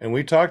 And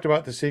we talked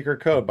about the secret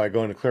code by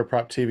going to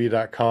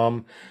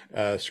clearproptv.com,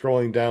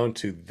 scrolling down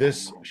to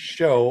this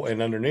show,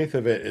 and underneath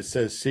of it, it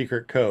says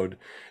secret code.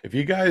 If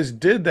you guys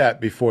did that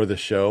before the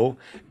show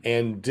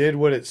and did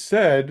what it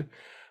said,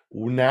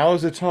 now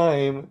is the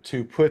time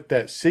to put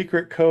that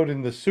secret code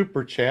in the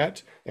super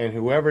chat, and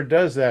whoever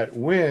does that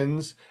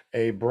wins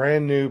a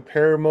brand new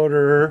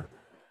Paramotor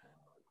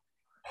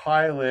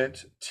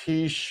Pilot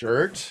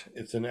t-shirt.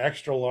 It's an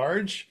extra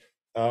large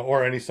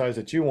or any size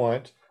that you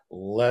want.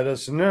 Let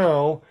us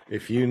know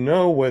if you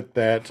know what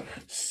that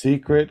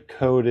secret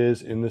code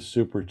is in the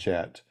super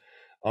chat.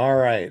 All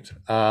right.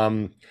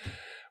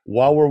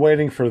 While we're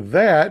waiting for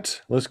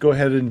that, let's go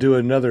ahead and do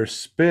another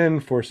spin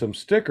for some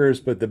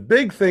stickers. But the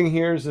big thing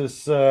here is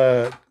this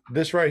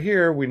right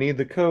here. We need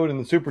the code in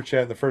the super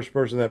chat. The first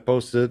person that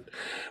posts it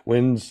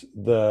wins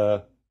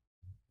the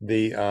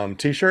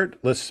t-shirt.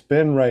 Let's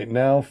spin right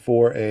now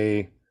for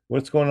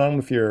what's going on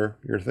with your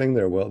thing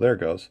there, Will? There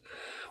it goes.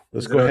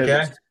 Let's go ahead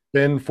and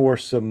spin for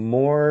some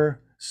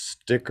more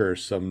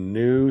stickers, some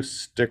new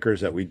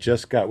stickers that we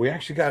just got. We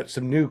actually got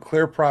some new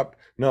ClearProp.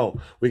 No,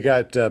 we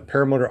got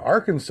Paramotor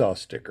Arkansas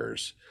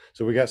stickers.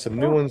 So we got some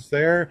new ones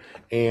there,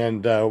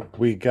 and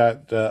we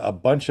got a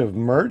bunch of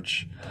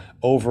merch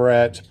over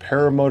at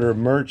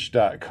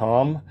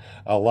paramotormerch.com.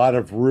 A lot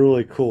of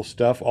really cool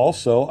stuff.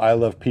 Also,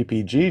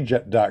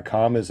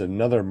 iloveppg.com is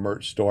another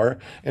merch store.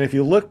 And if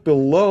you look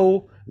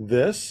below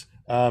this,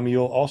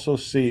 you'll also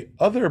see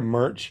other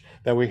merch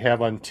that we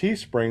have on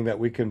Teespring that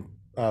we can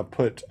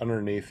put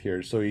underneath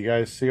here. So you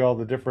guys see all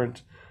the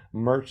different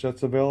merch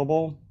that's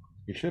available?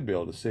 You should be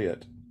able to see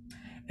it.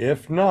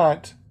 If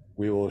not,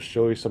 we will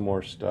show you some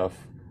more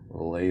stuff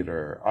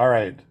later. All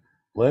right,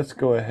 let's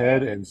go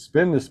ahead and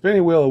spin the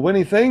spinning wheel of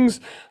Winnie Things.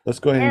 Let's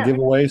go ahead and give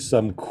away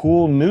some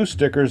cool new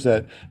stickers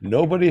that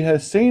nobody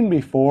has seen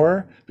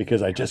before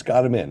because I just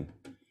got them in.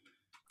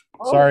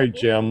 Sorry,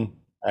 Jim.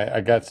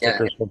 I got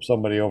stickers from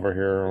somebody over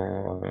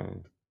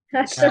here.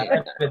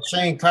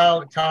 Shane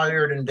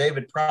Colliard and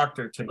David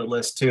Proctor to the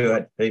list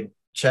too. They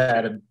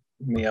chatted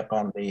me up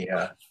on the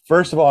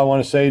First of all, I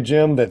want to say,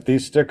 Jim, that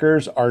these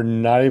stickers are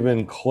not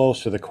even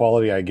close to the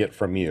quality I get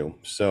from you.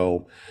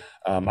 So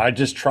I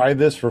just tried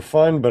this for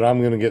fun, but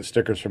I'm going to get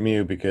stickers from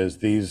you because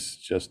these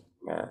just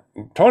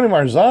Tony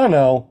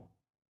Marzano.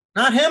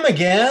 Not him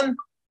again.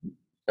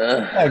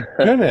 My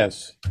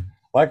goodness.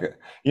 Like,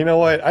 you know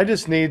what? I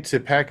just need to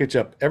package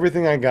up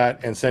everything I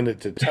got and send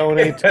it to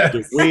Tony,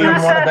 to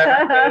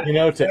Louise, you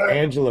know, to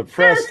Angela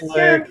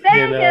Preslick,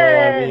 you know,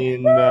 I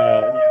mean,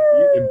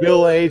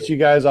 Bill H, you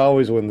guys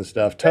always win the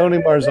stuff. Tony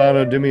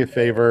Marzano, do me a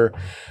favor,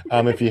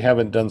 if you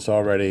haven't done so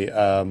already,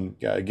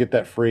 get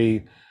that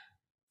free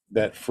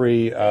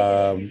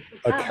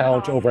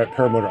account over at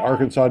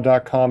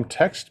paramotorarkansas.com.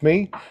 Text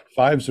me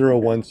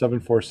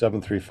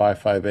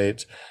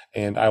 501-747-3558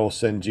 and I will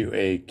send you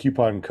a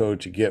coupon code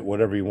to get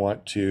whatever you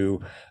want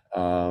to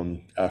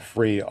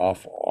free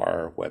off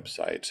our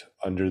website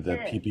under the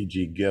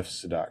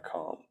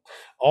ppggifts.com.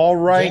 All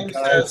right, James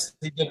guys. says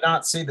he did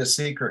not see the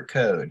secret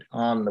code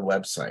on the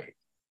website.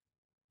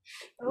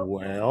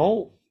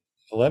 Well,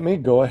 let me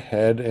go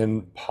ahead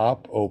and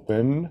pop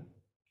open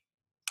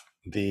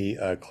the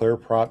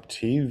ClearProp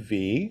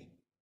TV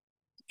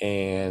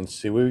and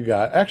see what we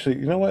got. Actually,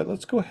 you know what?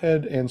 Let's go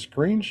ahead and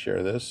screen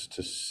share this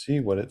to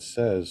see what it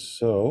says.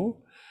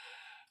 So,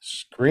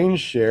 screen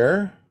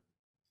share,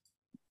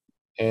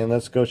 and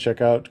let's go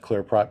check out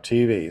ClearProp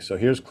TV. So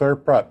here's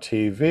ClearProp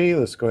TV.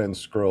 Let's go ahead and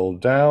scroll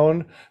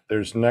down.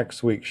 There's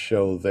next week's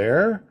show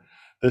there.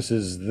 This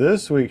is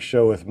this week's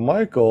show with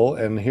Michael,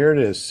 and here it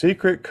is,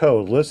 secret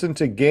code. Listen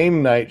to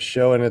Game Night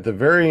show, and at the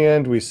very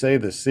end, we say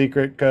the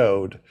secret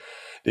code.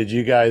 Did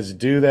you guys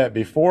do that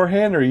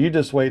beforehand, or you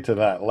just wait to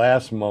that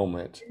last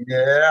moment?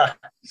 Yeah,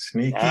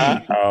 sneaky.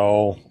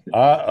 Uh-oh.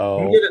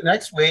 We get it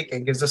next week.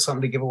 It gives us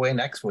something to give away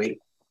next week.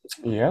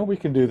 Yeah, we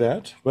can do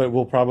that, but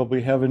we'll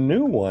probably have a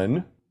new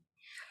one,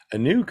 a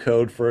new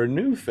code for a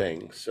new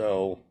thing.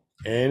 So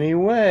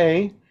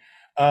anyway,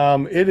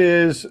 it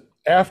is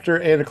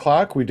after 8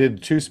 o'clock. We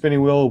did 2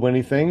 spinning wheel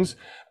winning things.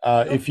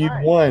 If you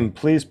won,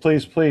 please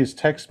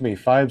text me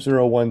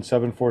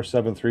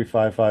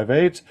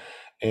 501-747-3558.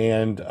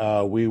 And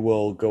we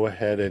will go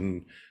ahead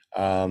and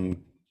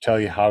tell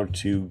you how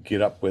to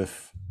get up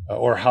with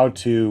or how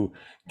to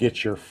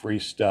get your free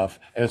stuff.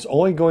 And it's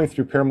only going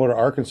through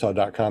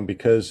paramotorarkansas.com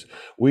because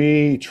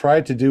we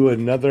tried to do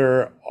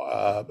another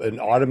an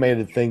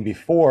automated thing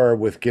before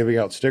with giving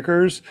out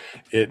stickers.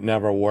 It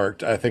never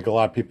worked. I think a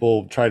lot of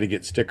people try to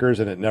get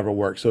stickers and it never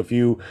worked. So if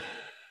you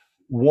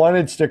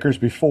wanted stickers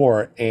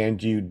before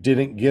and you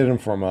didn't get them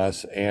from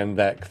us and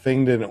that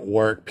thing didn't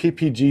work,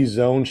 PPG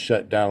Zone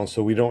shut down,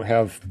 so we don't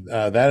have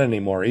that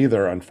anymore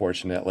either,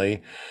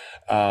 unfortunately.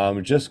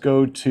 Just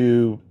go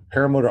to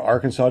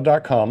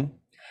paramotorarkansas.com,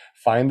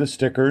 find the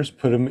stickers,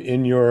 put them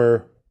in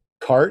your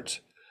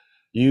cart,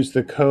 use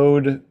the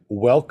code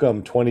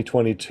WELCOME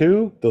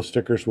 2022. Those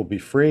stickers will be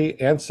free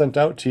and sent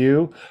out to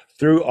you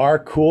through our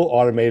cool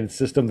automated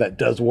system that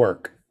does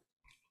work.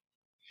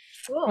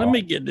 Cool. Let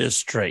me get this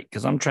straight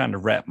because I'm trying to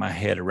wrap my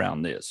head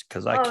around this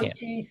because I can't.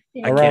 Geez,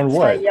 Around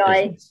what?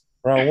 Ay.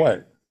 Around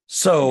what?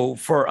 So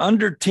for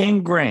under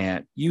 10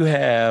 grand, you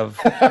have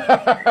a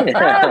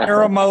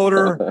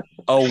paramotor,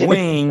 a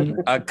wing,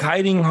 a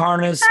kiting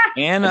harness,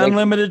 and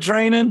unlimited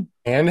training,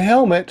 And a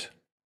helmet.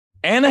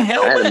 and a I had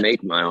to helmet.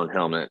 make my own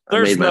helmet. I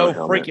There's made my no own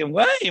helmet. freaking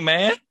way,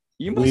 man.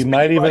 You must We be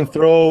might even like-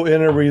 throw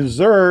in a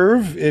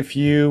reserve if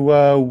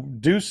you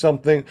do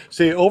something.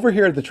 See, over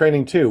here at the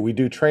training too, we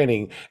do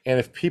training.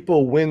 And if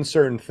people win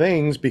certain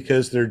things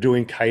because they're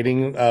doing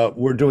kiting,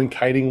 we're doing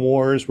kiting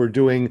wars, we're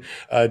doing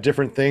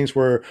different things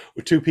where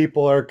 2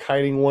 people are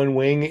kiting one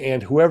wing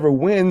and whoever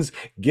wins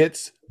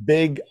gets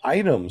big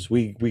items.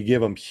 We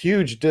give them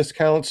huge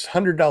discounts,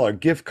 $100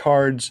 gift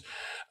cards,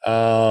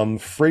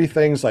 free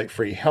things like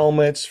free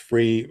helmets,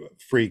 free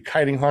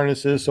kiting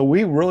harnesses. So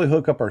we really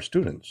hook up our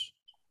students.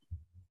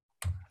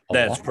 A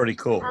That's lot. pretty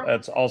cool.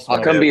 That's awesome.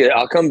 I'll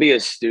come be a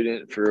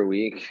student for a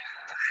week.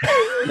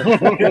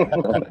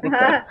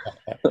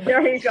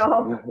 There you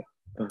go.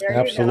 There you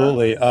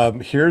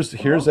Absolutely.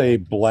 Here's a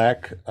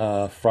Black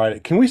Friday.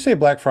 Can we say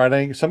Black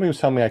Friday? Somebody was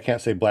telling me I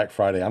can't say Black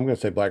Friday. I'm going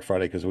to say Black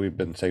Friday because we've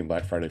been saying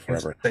Black Friday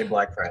forever. Say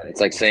Black Friday.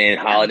 It's like saying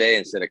holiday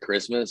instead of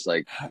Christmas.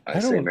 Like I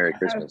say don't- Merry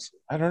Christmas.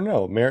 I don't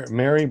know.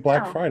 Merry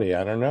Black Oh. Friday.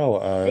 I don't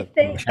know.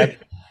 They Happy,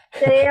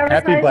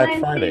 advertise Black on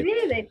Friday.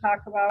 TV. They talk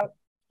about.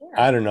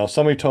 Yeah. I don't know.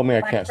 Somebody told me I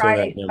Black can't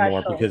Friday say that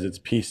anymore special. because it's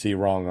PC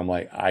wrong. I'm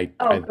like,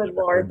 Oh, good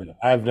Lord.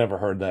 I've never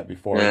heard that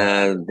before.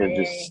 They're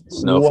just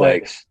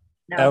snowflakes.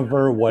 No.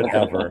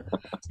 Whatever.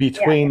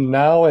 Between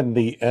now and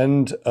the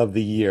end of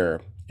the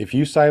year, if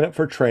you sign up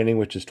for training,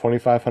 which is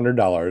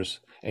 $2,500,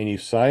 and you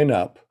sign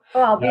up, Oh,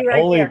 I'll be not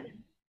right only-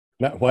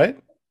 there. what?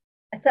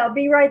 So I'll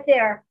be right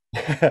there.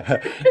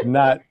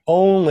 Not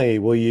only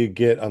will you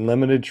get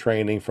unlimited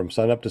training from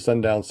sun up to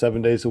sundown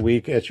 7 days a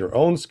week at your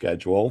own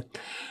schedule,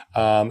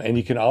 and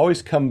you can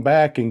always come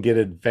back and get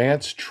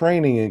advanced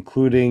training,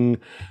 including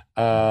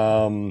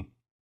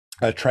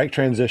a track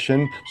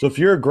transition. So if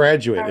you're a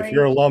graduate, if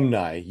you're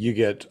alumni, you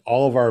get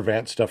all of our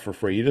advanced stuff for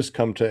free. You just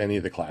come to any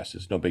of the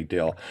classes, no big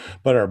deal.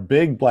 But our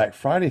big Black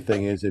Friday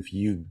thing is if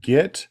you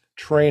get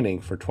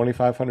training for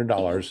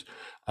 $2,500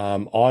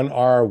 on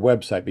our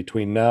website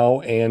between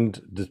now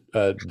and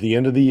the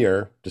end of the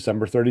year,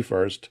 December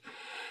 31st,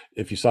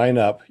 if you sign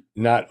up,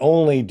 not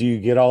only do you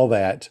get all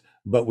that,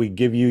 but we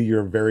give you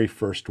your very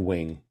first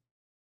wing.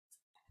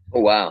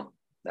 Oh wow,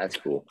 that's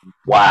cool.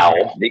 Wow.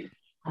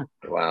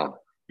 Wow.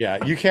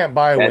 Yeah, you can't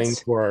buy a wing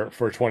That's- for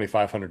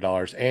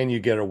 $2,500, and you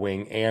get a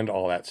wing and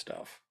all that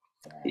stuff.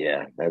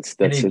 Yeah, that's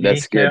Any good.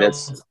 That's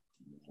details?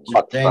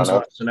 Fuck, James son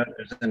of- wants to know if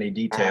there's any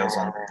details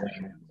on the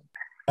thing.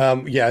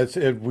 Yeah,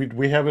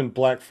 we haven't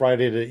Black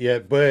Fridayed it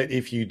yet, but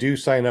if you do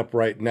sign up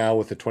right now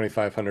with the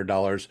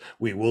 $2,500,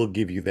 we will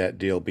give you that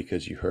deal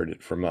because you heard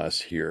it from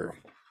us here.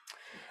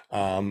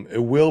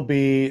 It will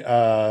be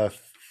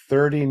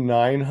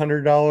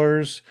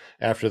 $3,900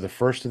 after the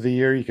first of the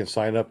year. You can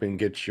sign up and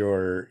get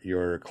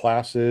your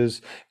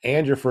classes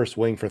and your first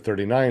wing for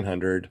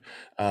 $3,900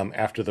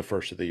 after the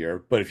first of the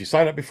year. But if you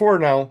sign up before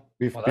now,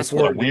 Well, that's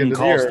before what a the end wing of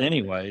the year, cost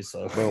anyway.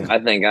 So boom. I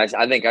think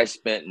I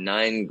spent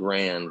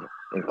 $9,000,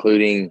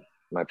 including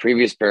my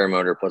previous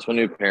paramotor plus my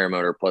new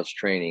paramotor plus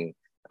training,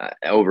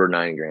 over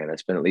 $9,000. I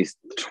spent at least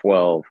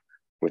 12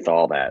 with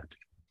all that.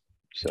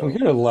 So We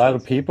hear a lot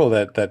of people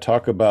that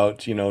talk about,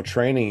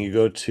 training. You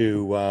go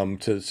to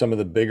some of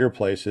the bigger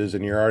places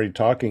and you're already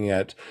talking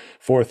at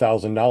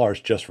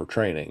 $4,000 just for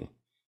training.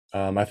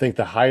 I think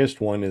the highest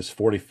one is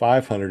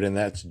 $4,500, and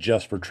that's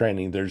just for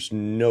training. There's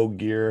no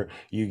gear.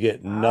 You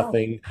get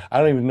nothing. I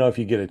don't even know if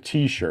you get a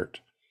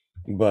t-shirt,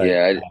 but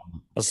yeah,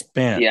 I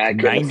spent I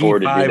couldn't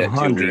afford to do that 2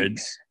 $9,500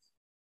 weeks.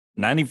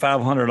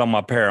 $9,500 on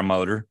my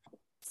paramotor,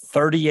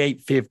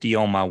 $3,850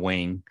 on my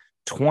wing,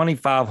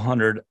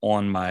 $2,500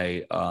 on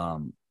my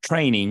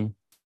training,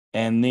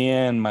 and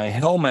then my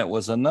helmet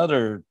was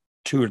another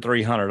 $200 or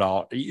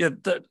 $300. Yeah,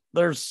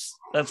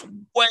 that's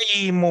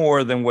way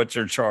more than what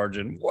you're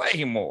charging.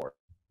 Way more.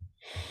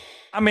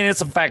 I mean,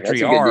 it's a factory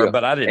That's a good R, deal.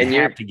 but I didn't And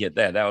you're- have to get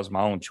that. That was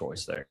my own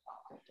choice there.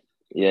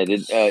 Yeah,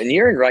 and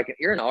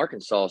you're in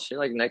Arkansas. So you're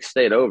like next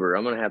state over.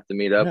 I'm gonna have to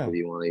meet up Yeah. with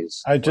you one of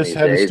these. I one of just these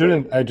had a days.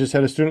 student. I just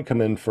had a student come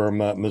in from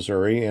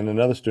Missouri and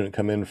another student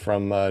come in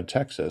from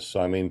Texas. So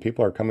I mean,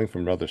 people are coming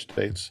from other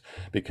states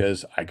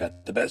because I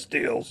got the best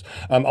deals.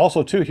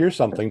 Also, too, here's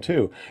something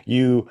too.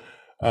 You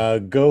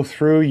go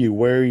through, you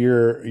wear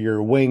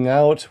your wing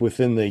out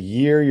within the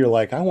year. You're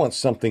like, I want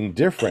something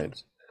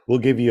different. We'll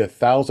give you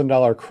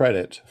 $1,000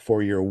 credit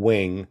for your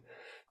wing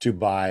to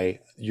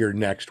buy your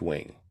next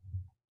wing.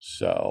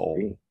 So.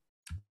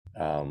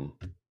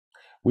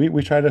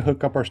 We try to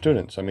hook up our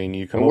students. I mean,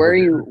 you come Where over are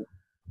here.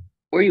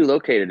 Where are you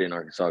located in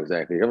Arkansas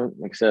exactly?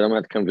 Like I said, I'm gonna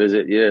have to come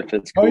visit you if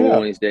it's Oh, cool yeah. one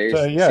of these days.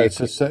 So yeah,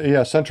 See it's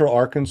Central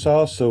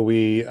Arkansas. So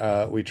we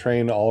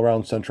train all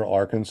around Central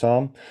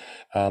Arkansas.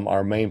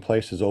 Our main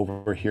place is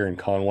over here in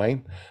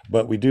Conway,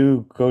 but we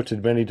do go to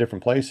many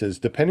different places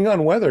depending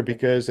on weather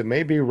because it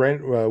may be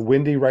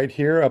windy right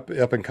here up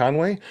in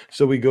Conway.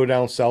 So we go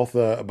down south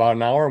about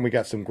an hour, and we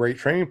got some great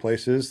training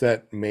places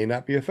that may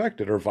not be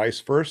affected, or vice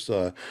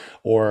versa.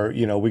 Or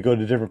we go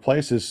to different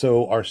places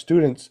so our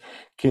students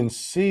can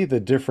see the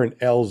different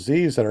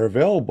LZs that are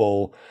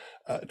available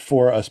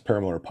for us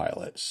paramotor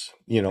pilots,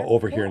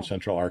 over here in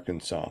Central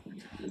Arkansas.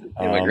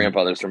 and my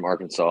grandfather's from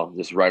Arkansas,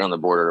 just right on the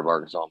border of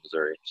Arkansas and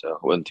Missouri, so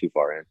it wasn't too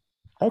far in.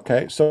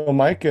 Okay, so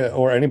Mike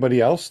or anybody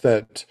else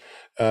that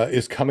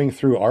is coming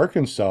through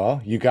Arkansas,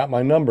 you got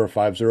my number,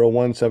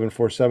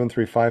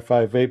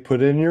 501-747-3558.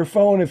 Put it in your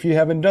phone if you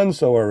haven't done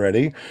so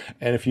already.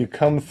 And if you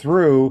come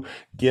through,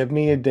 give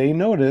me a day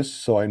notice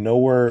so I know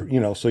where,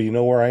 so you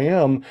know where I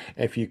am.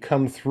 If you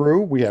come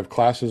through, we have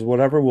classes,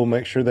 whatever, we'll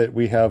make sure that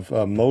we have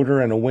a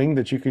motor and a wing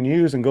that you can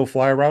use and go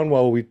fly around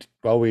while we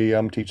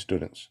teach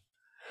students.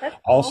 That's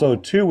Also,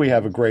 cool. too, we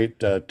have a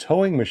great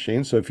towing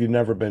machine. So if you've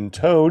never been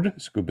towed,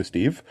 Scuba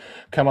Steve,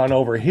 come on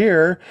over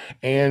here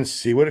and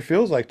see what it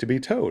feels like to be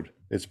towed.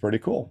 It's pretty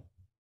cool.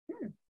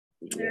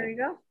 There you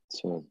go.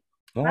 So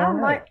All Well,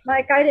 right.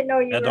 Mike, I didn't know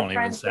you That were don't even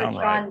friends with sound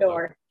right.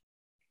 Gondor.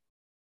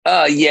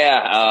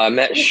 I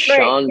met He's great.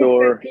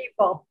 Shondor.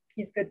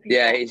 He's good people.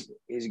 Yeah,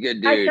 he's a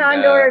good Hi, dude.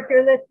 Shondor, if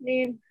you're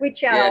listening. We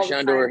chat Yeah, all the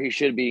Shondor, time. he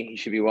should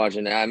be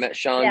watching that. I met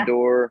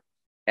Shondor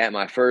at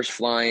my first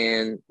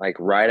fly-in, like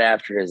right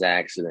after his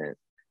accident.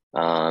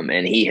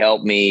 And he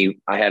helped me.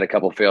 I had a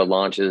couple failed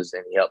launches,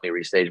 and he helped me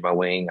restage my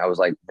wing. I was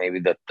like maybe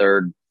the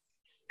third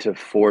to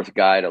fourth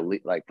guy to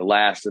like the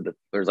last of the.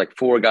 There's like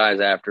four guys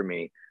after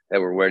me that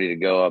were ready to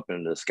go up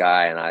into the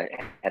sky, and I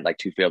had like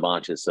two failed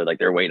launches, so like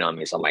they're waiting on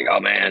me. So I'm like,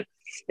 oh man,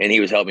 and he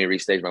was helping me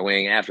restage my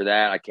wing. After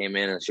that, I came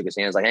in and shook his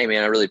hands, like, hey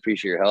man, I really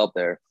appreciate your help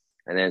there.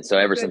 And then so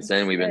ever since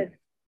then, we've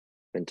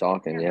been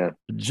talking. Yeah,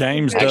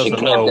 James actually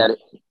doesn't camped know at it.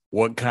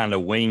 what kind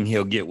of wing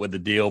he'll get with the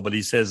deal, but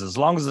he says as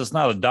long as it's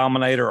not a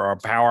Dominator or a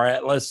Power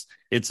Atlas,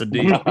 it's a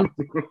deal.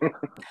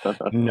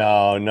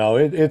 No,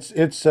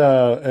 it's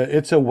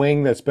a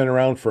wing that's been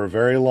around for a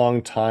very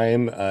long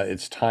time.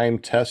 It's time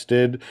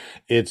tested.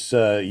 It's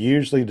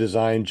usually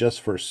designed just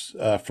for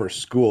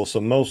school.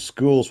 So most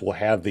schools will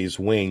have these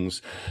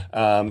wings.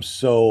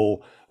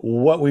 So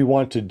what we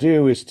want to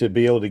do is to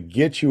be able to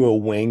get you a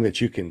wing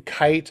that you can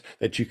kite,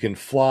 that you can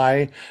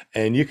fly,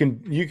 and you can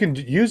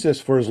use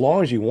this for as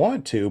long as you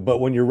want to. But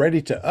when you're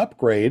ready to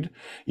upgrade,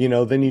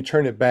 then you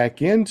turn it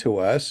back into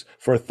us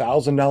for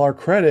 $1,000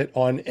 credit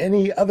on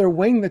any other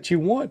wing that you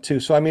want to.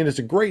 So I mean, it's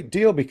a great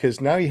deal because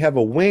now you have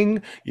a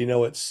wing.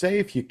 It's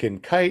safe. You can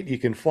kite, you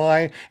can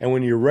fly, and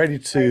when you're ready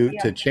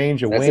to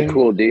change a That's wing, a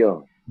cool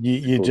deal.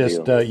 you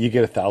just you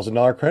get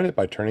 $1,000 credit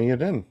by turning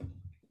it in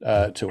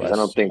to us. I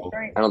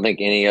don't think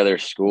any other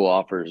school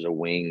offers a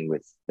wing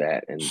with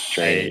that and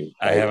training.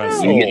 I haven't You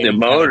seen get the any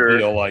kind of motor.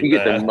 deal like You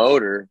get the that.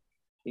 motor.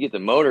 You get the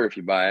motor if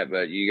you buy it,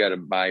 but you got to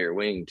buy your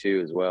wing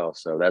too as well.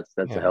 So that's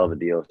a hell of a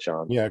deal,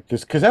 Sean. Yeah,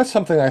 because that's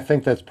something I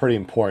think that's pretty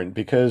important.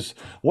 Because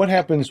what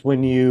happens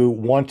when you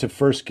want to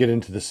first get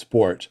into the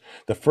sport?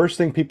 The first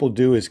thing people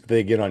do is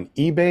they get on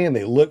eBay and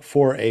they look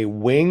for a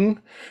wing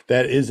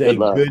that is a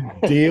good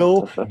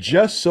deal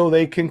just so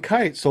they can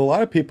kite. So a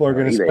lot of people are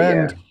going to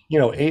spend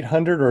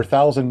 $800 or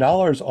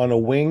 $1,000 on a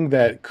wing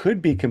that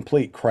could be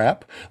complete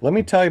crap. Let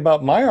me tell you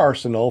about my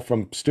arsenal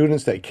from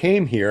students that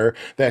came here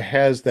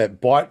that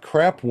bought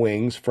crap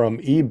wings from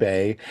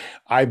eBay.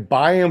 I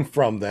buy them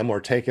from them or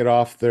take it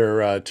off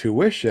their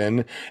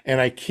tuition,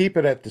 and I keep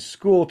it at the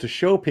school to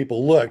show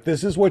people, look,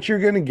 this is what you're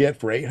going to get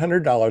for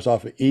 $800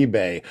 off of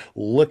eBay.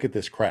 Look at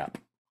this crap.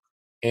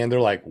 And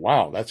they're like,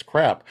 wow, that's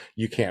crap.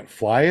 You can't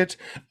fly it.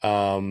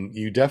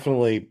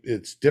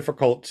 It's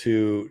difficult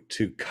to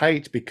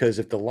kite because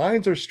if the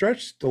lines are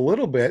stretched a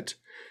little bit,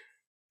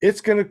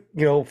 it's going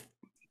to,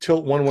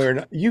 tilt one way or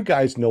another. You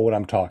guys know what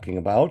I'm talking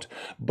about.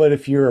 But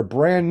if you're a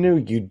brand new,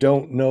 you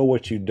don't know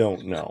what you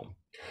don't know.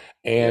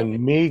 And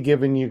me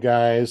giving you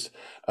guys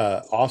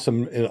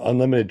awesome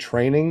unlimited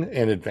training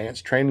and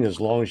advanced training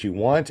as long as you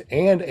want,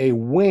 and a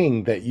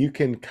wing that you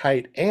can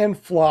kite and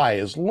fly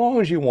as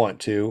long as you want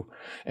to,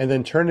 and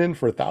then turn in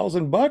for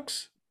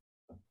 $1,000.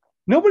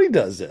 Nobody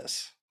does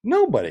this.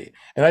 Nobody.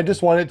 And I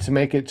just wanted to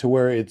make it to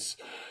where it's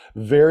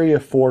very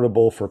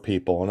affordable for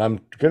people. And I'm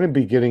going to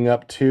be getting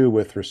up too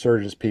with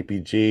Resurgence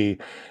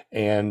PPG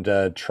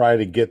and try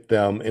to get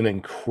them an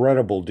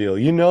incredible deal.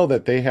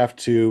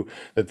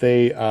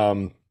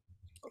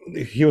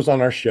 He was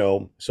on our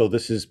show, so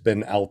this has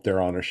been out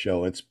there on our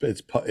show. It's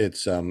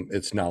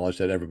knowledge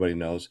that everybody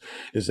knows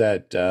is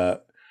that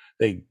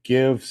they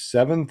give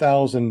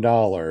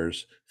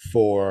 $7,000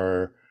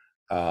 for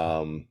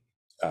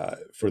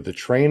the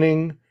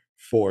training,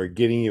 for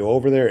getting you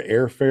over there,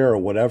 airfare or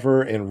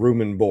whatever, and room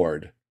and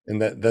board,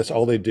 and that's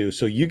all they do.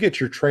 So you get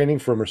your training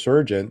from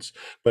Resurgence,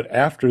 but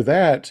after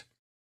that,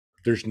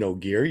 there's no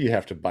gear. You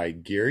have to buy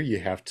gear. You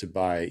have to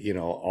buy,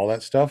 all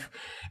that stuff.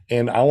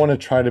 And I want to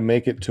try to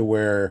make it to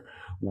where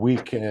we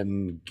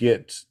can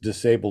get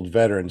disabled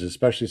veterans,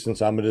 especially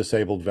since I'm a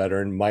disabled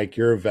veteran. Mike,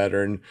 you're a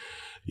veteran.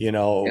 I'm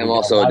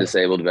also a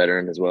disabled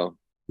veteran as well.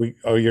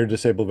 You're a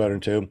disabled veteran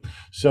too.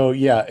 So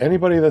yeah,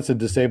 anybody that's a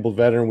disabled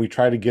veteran, we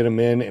try to get them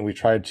in and we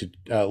try to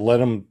let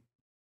them,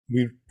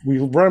 we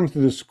run them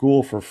through the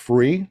school for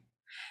free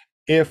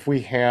if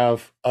we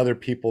have other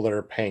people that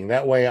are paying.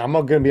 That way I'm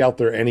not going to be out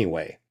there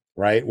anyway.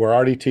 Right? We're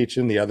already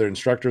teaching. The other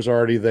instructors are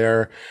already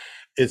there.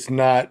 It's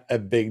not a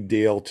big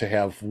deal to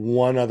have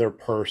one other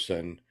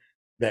person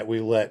that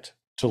we let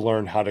to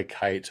learn how to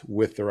kite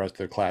with the rest of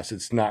the class.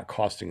 It's not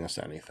costing us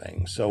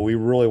anything. So we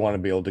really want to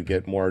be able to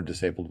get more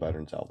disabled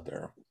veterans out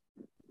there.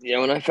 Yeah,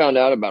 when I found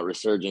out about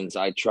Resurgence,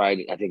 I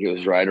think it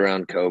was right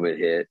around COVID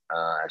hit.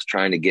 I was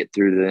trying to get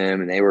through to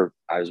them, and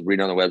I was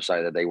reading on the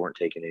website that they weren't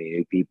taking any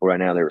new people right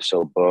now. They were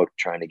so booked,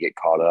 trying to get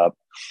caught up.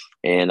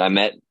 And I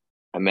met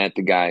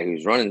the guy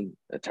who's running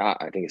I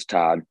think it's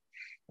Todd.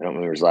 I don't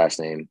remember his last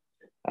name.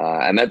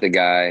 I met the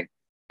guy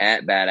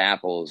at Bad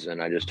Apples,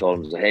 and I just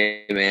told him,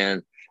 hey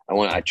man,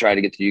 I tried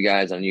to get to you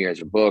guys. I knew you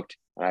guys were booked.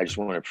 I just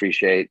want to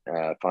appreciate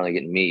finally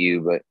getting to meet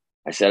you. But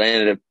I said I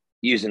ended up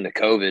using the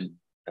COVID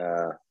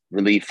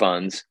relief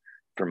funds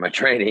for my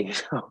training.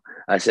 So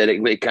I said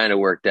it kind of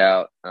worked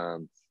out. I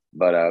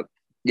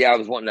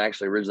was wanting to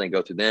actually originally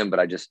go through them, but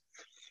I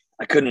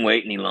I couldn't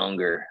wait any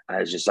longer.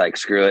 I was just like,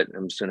 screw it.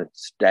 I'm just going to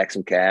stack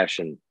some cash.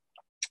 And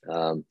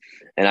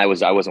I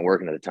wasn't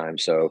working at the time.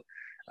 So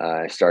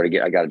I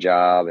got a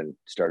job and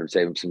started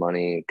saving some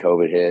money.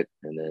 COVID hit.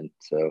 And then,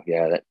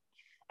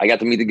 I got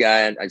to meet the guy.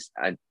 And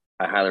I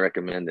highly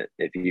recommend it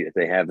if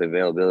they have the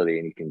availability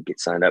and you can get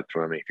signed up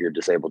for them. If you're a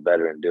disabled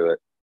veteran, do it.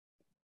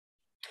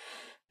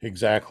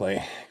 Exactly.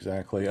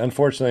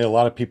 Unfortunately, a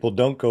lot of people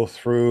don't go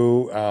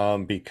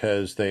through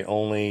because they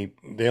only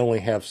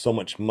have so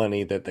much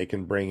money that they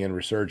can bring in.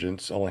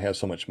 Resurgence only has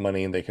so much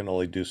money and they can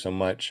only do so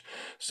much.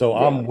 So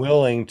I'm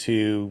willing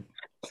to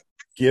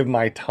give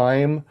my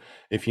time.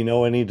 If you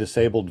know any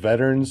disabled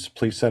veterans,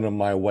 please send them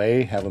my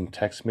way. Have them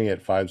text me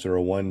at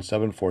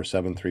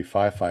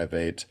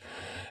 501-747-3558.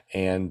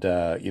 And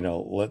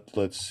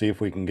let's see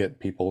if we can get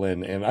people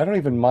in. And I don't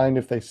even mind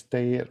if they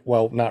stay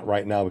not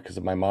right now because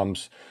of my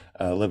mom's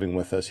living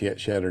with us. She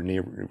had her knee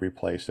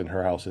replaced, and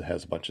her house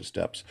has a bunch of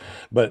steps.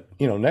 But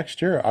next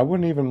year I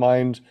wouldn't even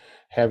mind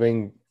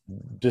having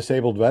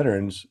disabled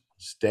veterans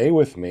stay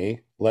with me,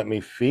 let me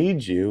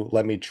feed you,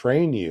 let me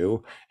train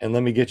you, and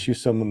let me get you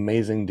some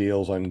amazing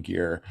deals on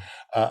gear.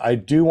 I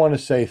do want to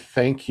say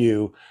thank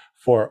you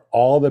for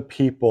all the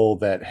people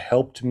that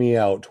helped me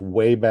out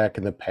way back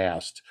in the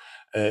past.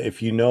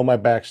 If you know my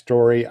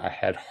backstory, I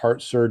had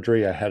heart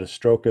surgery. I had a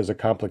stroke as a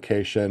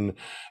complication,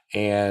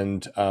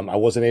 and I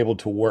wasn't able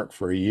to work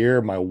for a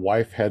year. My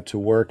wife had to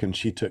work, and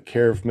she took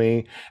care of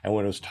me. And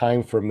when it was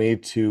time for me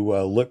to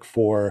look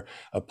for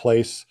a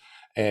place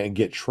and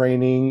get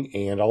training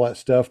and all that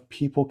stuff,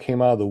 people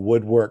came out of the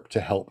woodwork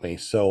to help me.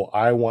 So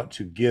I want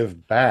to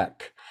give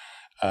back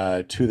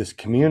to this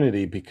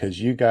community because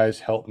you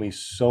guys helped me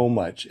so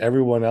much.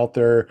 Everyone out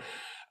there,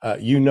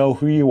 you know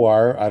who you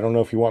are. I don't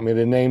know if you want me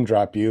to name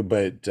drop you,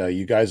 but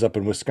you guys up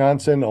in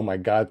Wisconsin, oh my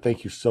God,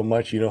 thank you so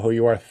much. You know who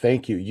you are.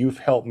 Thank you. You've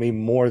helped me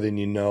more than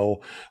you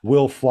know.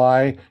 Will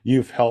Fly,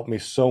 you've helped me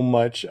so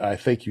much. I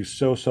thank you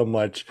so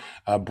much.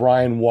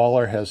 Brian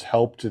Waller has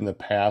helped in the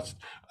past.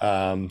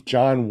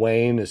 John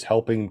Wayne is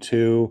helping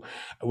too.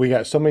 We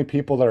got so many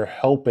people that are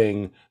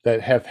helping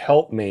that have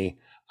helped me.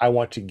 I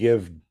want to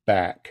give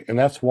back. And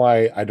that's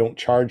why I don't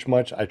charge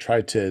much. I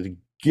try to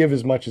give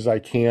as much as I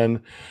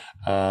can.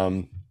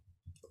 I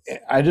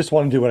just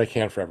want to do what I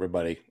can for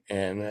everybody.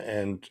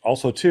 And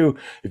also too,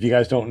 if you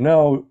guys don't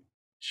know,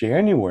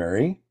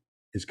 January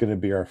is going to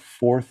be our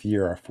fourth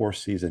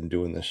season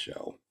doing this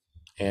show.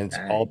 And it's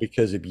all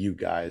because of you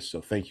guys.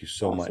 So thank you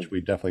so much.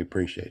 We definitely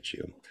appreciate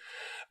you.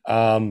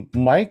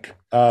 Mike,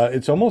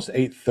 it's almost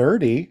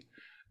 8:30.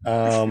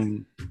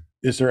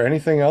 Is there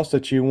anything else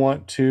that you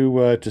want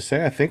to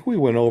say? I think we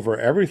went over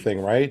everything,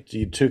 right?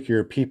 You took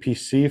your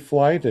PPC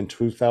flight in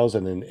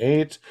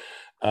 2008.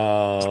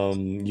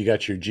 You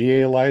got your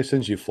GA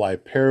license. You fly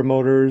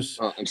paramotors.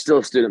 I'm still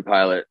a student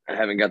pilot. I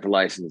haven't got the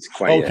license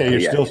quite yet. Okay,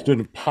 you're still a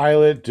student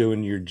pilot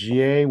doing your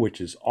GA,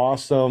 which is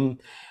awesome.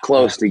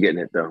 Close to getting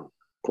it though.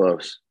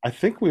 Close. I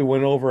think we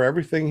went over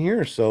everything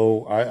here,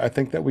 so I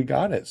think that we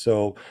got it.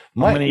 So,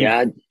 Mike, how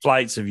many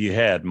flights have you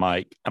had,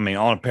 Mike? I mean,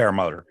 on a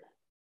paramotor.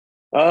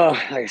 Oh,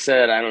 like I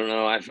said, I don't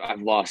know.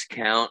 I've lost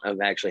count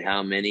of actually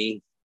how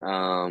many.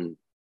 If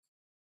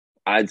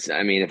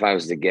I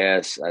was to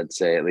guess, I'd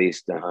say at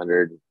least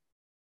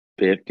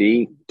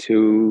 150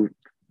 to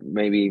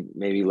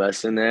maybe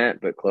less than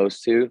that, but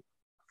close to.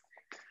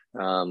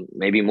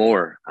 Maybe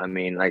more. I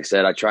mean, like I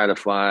said, I try to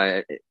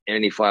fly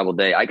any flyable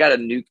day. I got a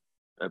nuke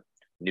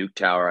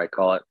tower, I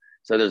call it.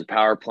 So there's a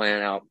power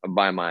plant out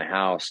by my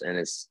house, and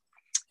it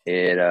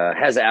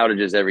has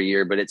outages every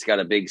year, but it's got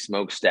a big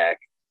smokestack,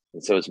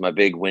 and so it's my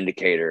big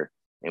windicator.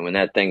 And when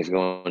that thing's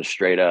going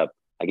straight up,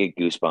 I get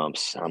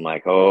goosebumps. I'm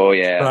like, oh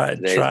yeah.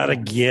 Try to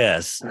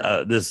guess.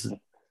 This,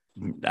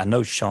 I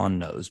know Sean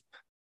knows.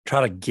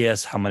 Try to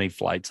guess how many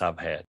flights I've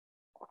had.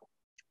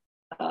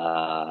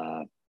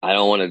 I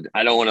don't want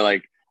to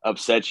like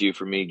upset you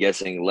for me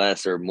guessing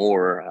less or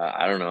more.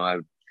 I don't know. I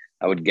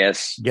would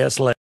guess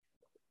less.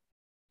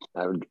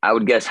 I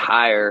would guess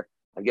higher.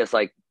 I guess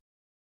like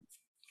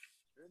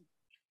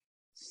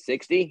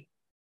 60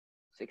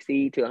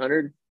 to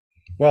 100.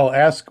 Well,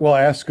 ask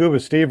Scuba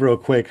Steve real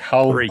quick.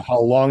 How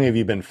long have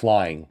you been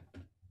flying?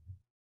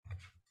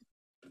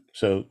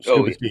 So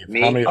Scuba Steve,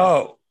 me? how many?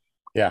 Oh,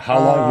 yeah. How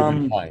long have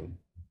you been flying?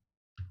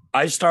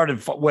 I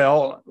started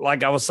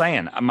like I was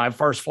saying, my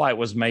first flight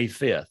was May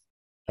 5th.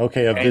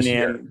 Okay, of this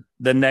year.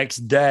 The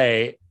next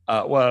day,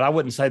 I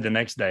wouldn't say the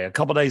next day. A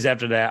couple of days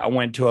after that, I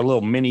went to a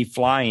little mini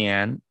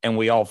fly-in, and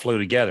we all flew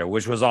together,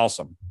 which was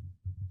awesome.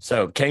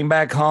 So came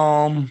back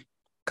home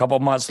a couple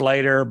of months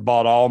later,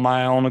 bought all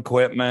my own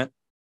equipment,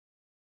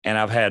 and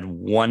I've had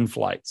one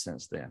flight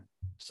since then.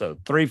 So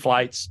 3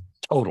 flights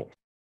total.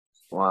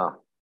 Wow.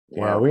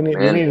 Yeah, we need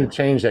to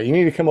change that. You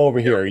need to come over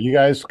here. You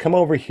guys come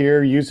over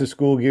here, use the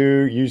school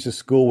gear, use the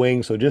school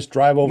wing. So just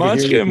drive over here.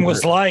 Munchkin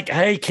was like,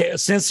 hey,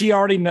 since he's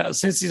already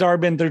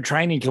been through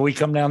training, can we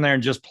come down there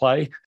and just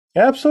play?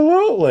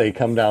 Absolutely.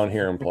 Come down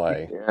here and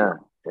play. Yeah.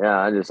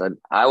 I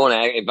want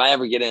to, if I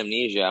ever get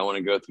amnesia, I want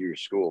to go through your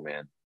school,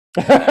 man.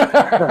 One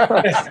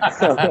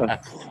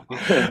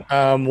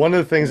of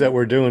the things that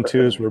we're doing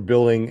too is we're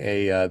building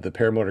the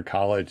Paramotor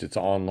College. It's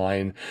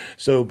online.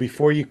 So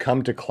before you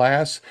come to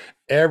class,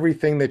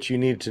 everything that you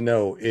need to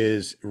know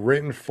is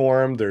written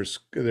form. There's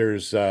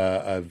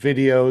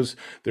videos.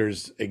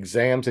 There's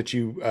exams that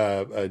you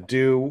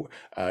do.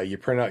 You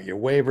print out your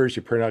waivers.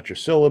 You print out your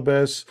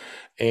syllabus,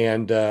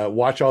 and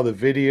watch all the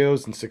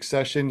videos in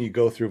succession. You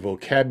go through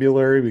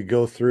vocabulary. We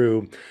go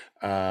through.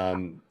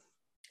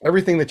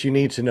 Everything that you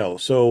need to know.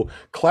 So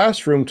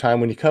classroom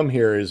time when you come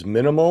here is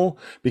minimal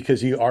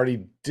because you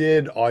already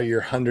did all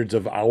your hundreds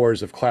of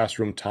hours of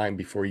classroom time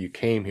before you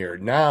came here.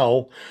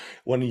 Now,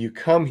 when you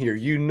come here,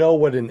 you know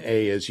what an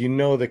A is, you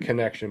know the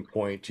connection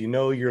point, you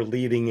know your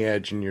leading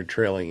edge and your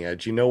trailing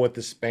edge, you know what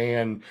the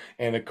span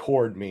and a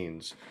chord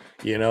means.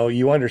 You know,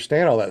 you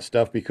understand all that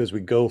stuff because we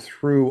go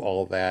through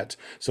all that.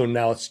 So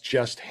now it's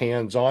just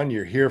hands-on.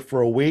 You're here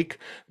for a week.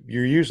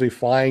 You're usually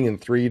flying in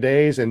 3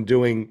 days and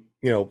doing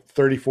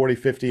 30, 40,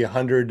 50,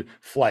 100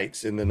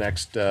 flights in the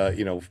next, 4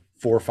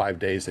 or 5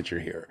 days that you're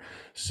here.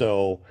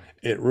 So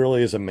it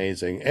really is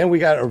amazing. And we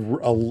got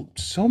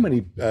so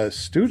many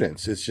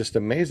students. It's just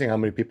amazing how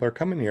many people are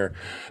coming here.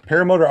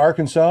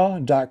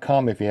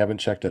 Paramotorarkansas.com if you haven't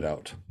checked it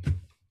out.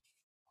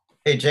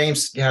 Hey,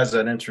 James has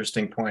an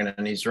interesting point,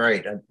 and he's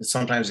right. It's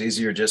sometimes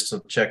easier just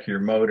to check your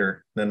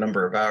motor, the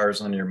number of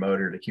hours on your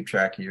motor to keep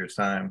track of your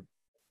time.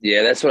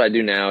 Yeah, that's what I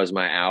do now is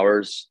my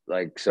hours.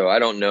 Like, so I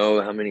don't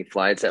know how many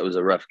flights. That was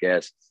a rough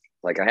guess.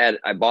 Like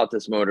I bought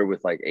this motor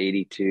with like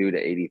 82 to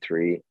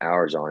 83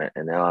 hours on it.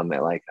 And now I'm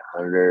at like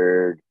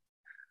 100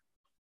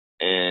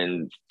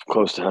 and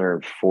close to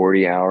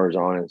 140 hours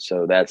on it.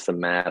 So that's the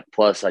math.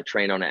 Plus I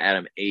trained on an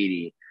Atom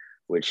 80,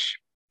 which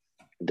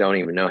don't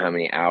even know how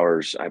many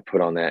hours I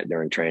put on that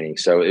during training.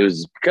 So it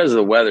was because of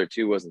the weather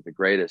too, wasn't the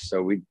greatest.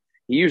 So he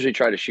usually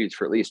try to shoot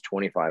for at least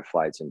 25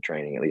 flights in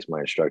training. At least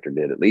my instructor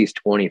did at least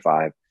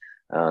 25.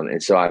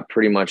 And so I'm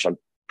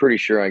pretty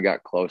sure I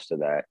got close to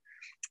that.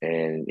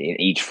 And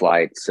in each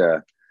flight,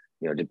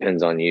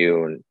 depends on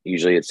you. And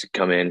usually it's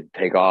come in,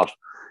 take off,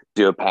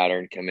 do a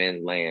pattern, come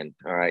in, land.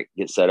 All right,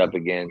 get set up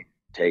again,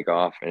 take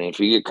off. And if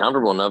you get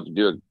comfortable enough to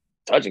do a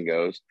touch and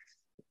goes,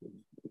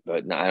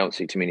 but no, I don't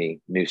see too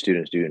many new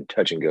students doing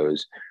touch and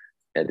goes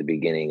at the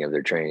beginning of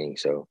their training.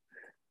 So,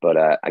 but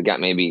I got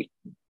maybe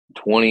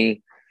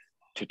 20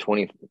 to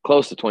 20,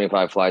 close to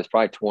 25 flights,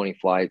 probably 20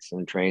 flights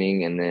in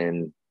training. And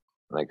then,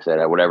 like I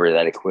said, whatever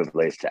that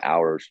equates to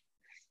hours.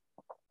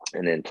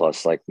 And then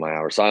plus like my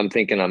hours. So I'm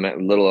thinking I'm at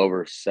a little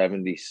over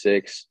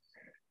 76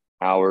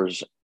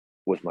 hours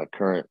with my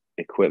current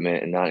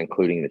equipment and not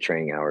including the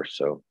training hours.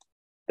 So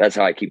that's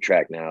how I keep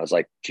track now. It's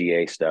like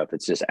GA stuff.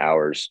 It's just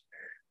hours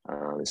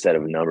instead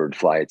of numbered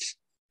flights.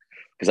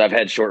 Because I've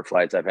had short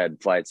flights. I've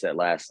had flights that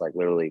last like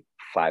literally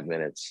 5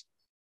 minutes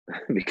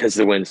because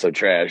the wind's so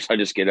trash. I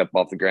just get up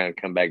off the ground,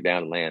 come back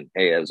down and land.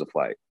 Hey, that was a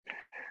flight.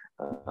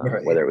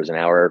 Right. Whether it was an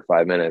hour or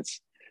 5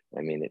 minutes.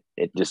 I mean,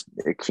 it just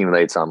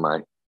accumulates on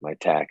my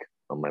tack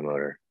on my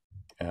motor.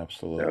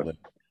 Absolutely. So.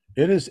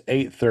 It is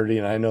 8:30,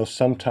 and I know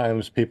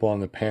sometimes people on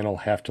the panel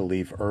have to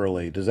leave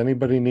early. Does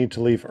anybody need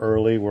to leave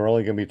early? We're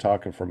only going to be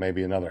talking for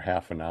maybe another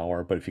half an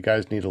hour, but if you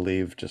guys need to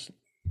leave, just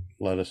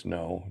let us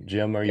know.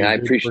 Jim, are you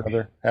good for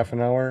another half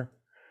an hour?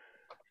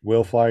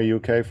 Will Fly, are you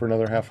okay for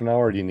another half an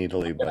hour, or do you need to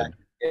leave, bud?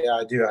 Yeah,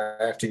 I do.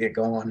 I have to get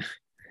going.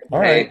 All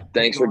right.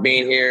 Thanks for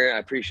being here. I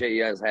appreciate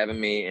you guys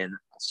having me, and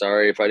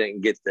sorry if I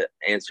didn't get the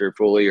answer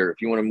fully, or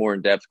if you want a more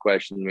in-depth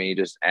question to me,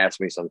 just ask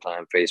me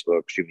sometime,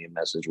 Facebook, shoot me a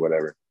message,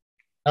 whatever.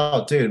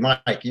 Oh, dude,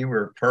 Mike, you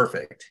were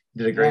perfect.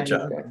 You did a great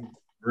job.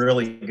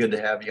 Really good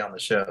to have you on the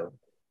show.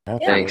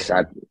 Thanks.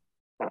 It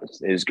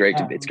was great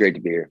it's great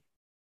to be here.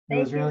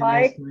 Thank you,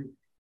 Mike.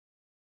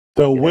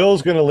 So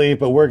Will's going to leave,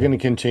 but we're going to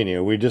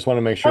continue. We just want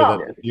to make sure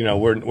that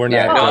we're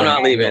not. No, I'm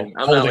not leaving.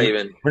 I'm not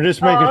leaving. We're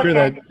just making sure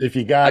that if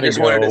you got to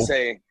go, wanted to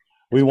say.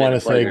 We want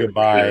to say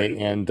goodbye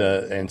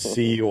and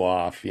see you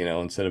off,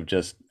 instead of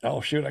just,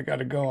 oh shoot, I got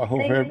to go. I hope.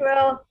 Thank you,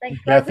 Will.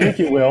 Thanks thank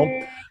you,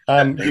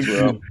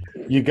 Will.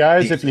 You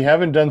guys, if you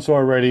haven't done so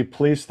already,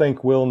 please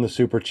thank Will in the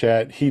super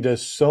chat. He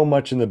does so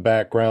much in the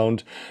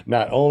background.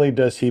 Not only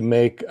does he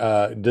make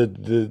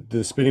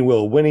the spinning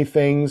wheel Winnie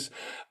things,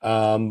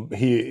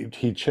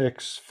 he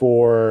checks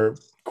for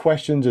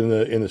questions in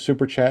the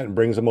super chat and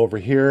brings them over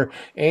here,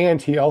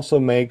 and he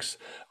also makes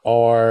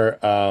our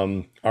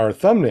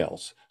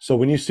thumbnails. So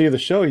when you see the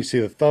show, you see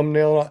the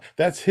thumbnail.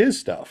 That's his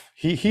stuff.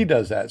 He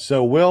does that.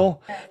 So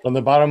Will, from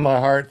the bottom of my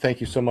heart,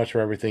 thank you so much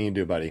for everything you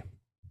do, buddy.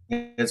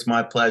 It's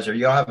my pleasure.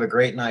 Y'all have a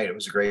great night. It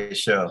was a great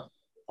show.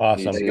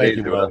 Awesome. Thank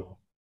you, Will.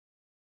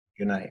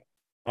 Good night.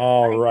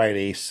 All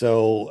righty.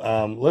 So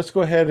let's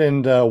go ahead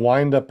and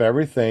wind up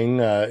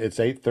everything. It's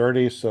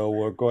 8:30, so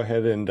we'll go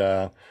ahead and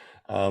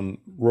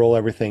roll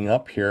everything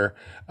up here.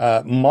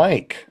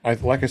 Mike,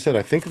 like I said,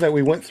 I think that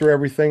we went through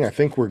everything. I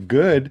think we're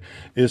good.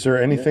 Is there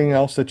anything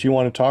else that you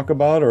want to talk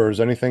about, or is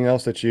there anything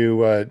else that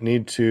you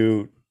need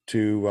to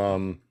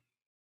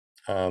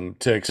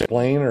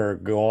explain or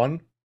go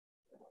on?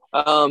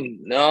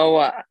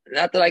 No,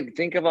 not that I can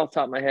think of off the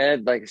top of my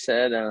head. Like I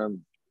said,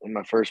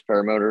 my first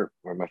paramotor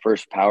or my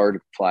first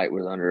powered flight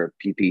was under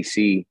a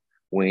PPC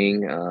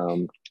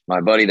wing.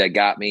 My buddy that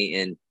got me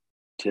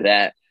into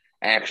that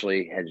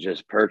actually had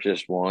just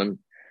purchased one,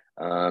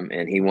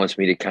 and he wants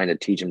me to kind of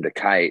teach him to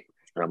kite.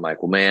 And I'm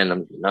like, well, man,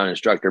 I'm not an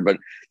instructor, but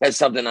that's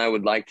something I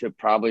would like to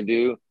probably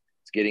do.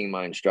 It's getting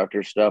my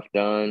instructor stuff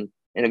done.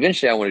 And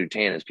eventually I want to do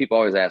tandems. People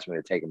always ask me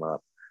to take them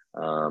up.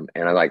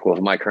 And I like, well,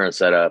 with my current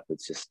setup,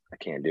 it's just, I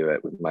can't do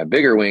it. With my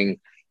bigger wing,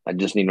 I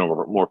just need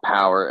more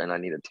power, and I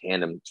need a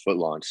tandem foot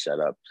launch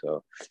setup.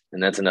 So,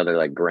 and that's another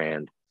like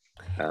grand.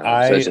 So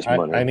it's just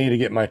money. I need to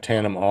get my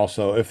tandem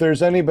also. If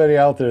there's anybody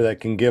out there that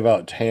can give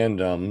out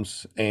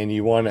tandems and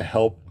you want to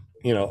help,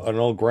 an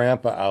old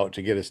grandpa out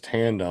to get his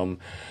tandem,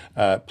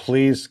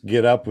 please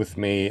get up with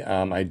me.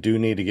 I do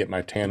need to get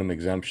my tandem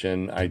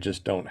exemption. I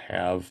just don't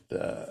have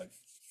the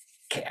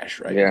cash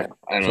right now.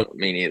 I don't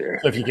mean either.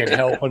 So if you can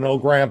help an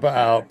old grandpa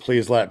out,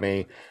 please let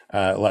me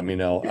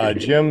know.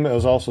 Jim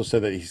has also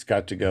said that he's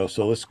got to go.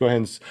 So let's go ahead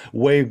and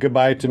wave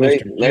goodbye to Mr.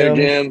 Jim. Later,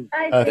 Jim.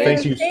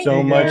 Thank you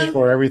so much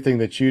for everything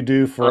that you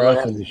do for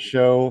us in the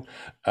show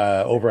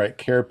over at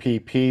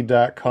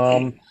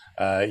carepp.com.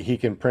 He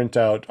can print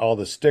out all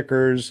the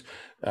stickers,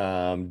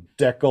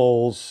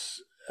 decals,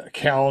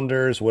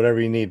 calendars,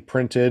 whatever you need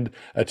printed.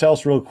 Tell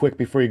us real quick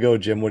before you go,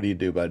 Jim, what do you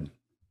do, bud?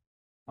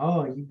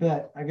 Oh, you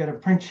bet. I got a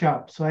print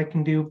shop, so I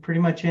can do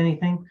pretty much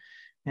anything.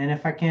 And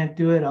if I can't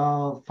do it,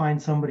 I'll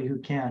find somebody who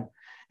can,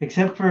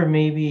 except for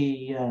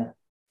maybe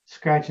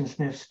scratch and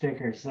sniff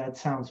stickers. That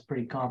sounds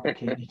pretty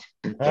complicated.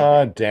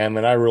 Damn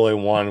it. I really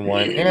wanted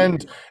one.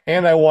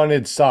 And I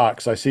wanted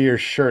socks. I see your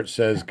shirt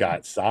says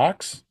got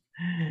socks.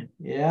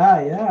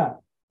 Yeah.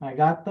 I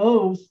got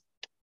those.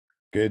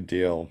 Good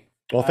deal.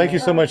 Well, thank you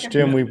so much,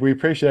 Jim. We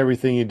appreciate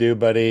everything you do,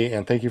 buddy,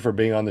 and thank you for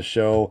being on the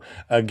show.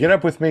 Get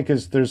up with me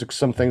because there's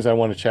some things I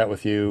want to chat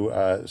with you.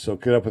 So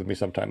get up with me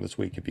sometime this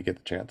week if you get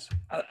the chance.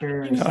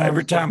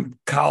 Every time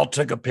Kyle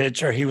took a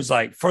picture, he was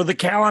like, for the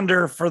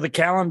calendar.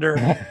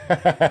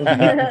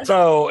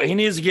 So he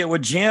needs to get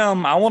with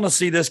Jim. I want to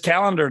see this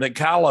calendar that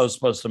Kylo's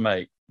supposed to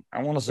make.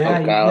 I want to see.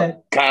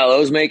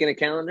 Kylo's making a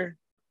calendar?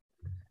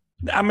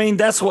 I mean,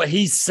 that's what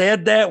he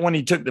said that when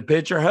he took the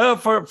picture.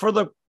 For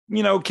the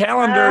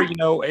calendar,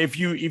 if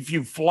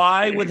you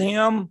fly with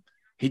him,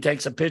 he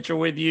takes a picture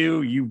with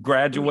you, you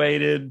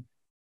graduated.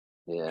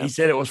 Yeah. He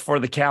said it was for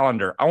the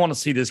calendar. I want to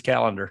see this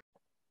calendar.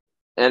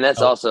 And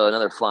that's also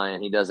another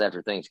flying he does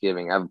after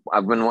Thanksgiving.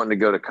 I've been wanting to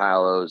go to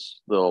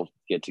Kylo's little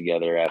get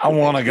together. I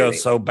want to go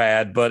so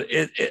bad, but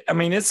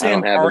it's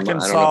in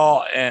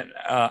Arkansas and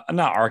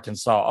not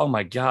Arkansas. Oh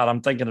my God.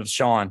 I'm thinking of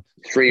Sean.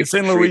 It's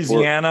in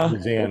Louisiana.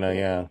 Louisiana.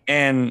 Yeah.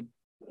 And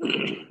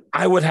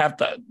I would have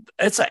to,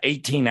 it's an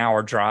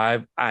 18-hour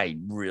drive. I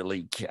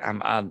really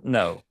can't.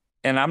 No.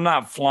 And I'm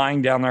not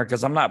flying down there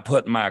because I'm not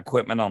putting my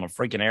equipment on a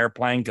freaking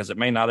airplane because it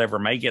may not ever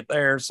make it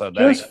there. So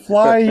just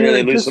fly.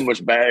 They lose so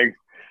much baggage.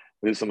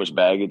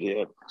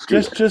 Yeah.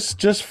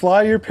 Just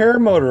fly your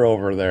paramotor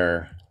over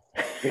there.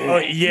 Oh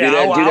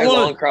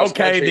yeah.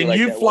 Okay, then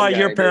you fly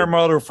your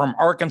paramotor from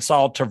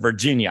Arkansas to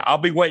Virginia. I'll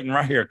be waiting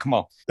right here. Come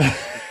on.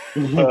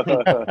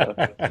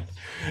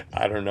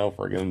 I don't know if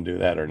we're going to do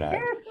that or not.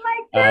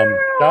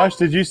 Josh,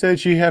 did you say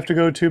that you have to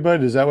go too,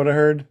 bud? Is that what I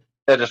heard?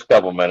 Yeah, just a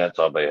couple minutes.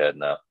 I'll be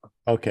heading out.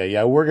 Okay,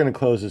 yeah, we're going to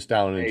close this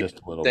down in just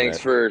a little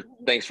bit.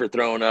 Thanks for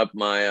throwing up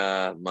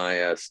my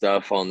my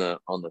stuff on the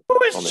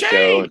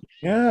show.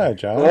 Yeah,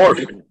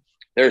 Josh.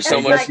 There's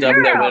so much stuff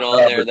that went on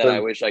there that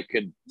I wish I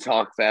could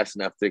talk fast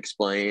enough to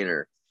explain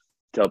or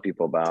tell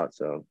people about.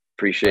 So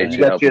appreciate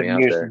you helping me out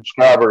there.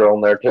 Subscriber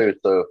on there too,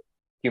 so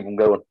keep them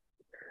going.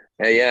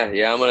 Hey,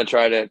 yeah, I'm gonna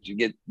try to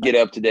get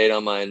up to date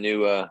on my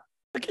new.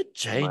 Look at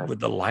Jade with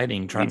the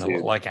lighting, trying to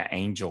look like an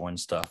angel and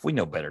stuff. We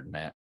know better than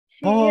that.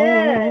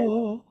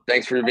 Oh.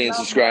 Thanks for being a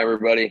subscriber,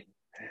 buddy.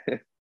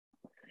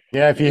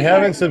 Yeah, if you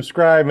haven't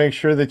subscribed, make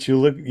sure that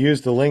you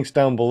use the links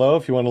down below.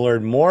 If you want to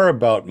learn more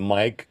about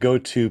Mike, go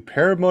to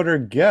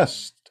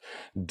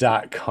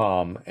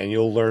paramotorguest.com and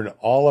you'll learn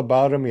all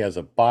about him. He has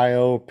a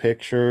bio,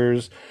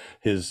 pictures,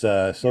 his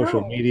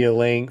social media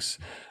links,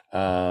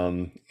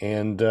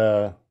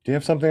 do you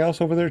have something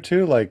else over there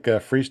too, like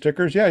free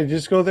stickers? Yeah, you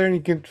just go there and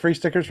you get free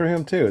stickers for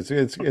him too.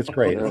 It's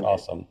great. It's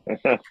awesome.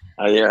 Yeah,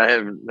 I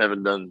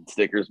haven't done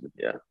stickers, but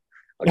yeah,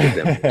 I'll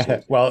get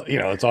them. Well,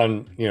 it's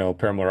on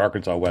Paramotor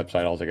Arkansas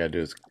website. All I gotta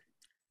do is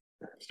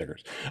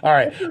stickers. All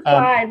right. This is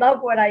why I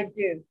love what I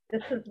do.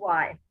 This is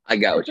why. I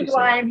got what you said. This is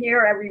why I'm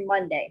here every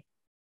Monday,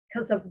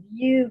 because of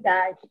you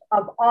guys,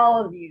 of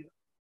all of you.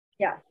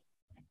 Yes.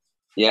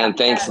 Yeah, and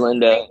thanks,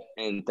 Linda,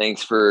 and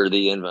thanks for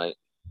the invite.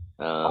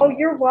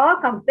 You're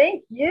welcome.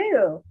 Thank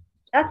you.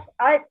 That's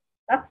what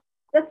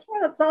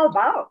it's all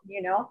about,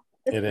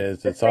 It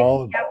is. It's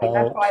all about.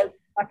 That's why,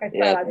 like I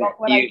said, I love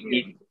what I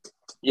do.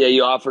 Yeah,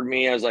 you offered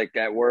me. I was like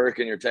at work,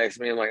 and you're texting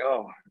me. I'm like,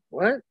 oh,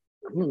 what?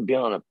 I'm gonna be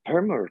on a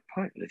paramotor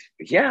punt.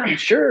 Yeah,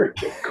 sure,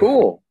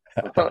 cool.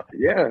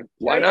 Yeah,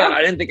 why not?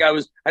 I didn't think I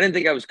was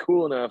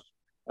cool enough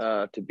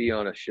to be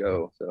on a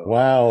show. So.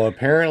 Wow,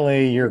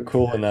 apparently you're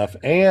cool enough.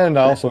 And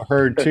I also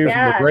heard too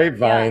from the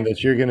grapevine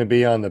that you're going to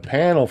be on the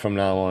panel from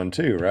now on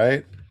too,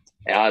 right?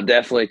 I'll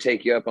definitely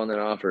take you up on that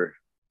offer.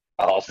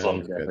 Awesome. I'll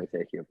definitely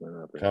take you up on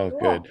that offer. Sounds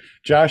Cool. good.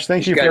 Josh,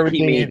 thank Just you for gotta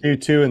keep everything you me- do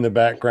too in the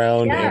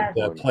background Yeah.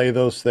 and play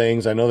those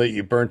things. I know that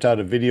you burnt out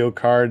a video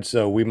card,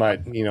 so we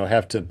might,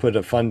 have to put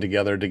a fund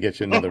together to get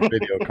you another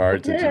video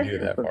card since you do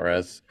that for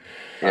us.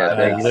 Yeah,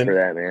 thanks Lin- for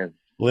that, man.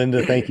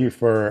 Linda, thank you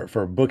for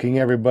booking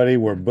everybody.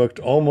 We're booked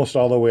almost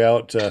all the way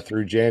out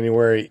through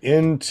January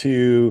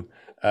into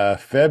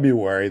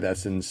February.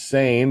 That's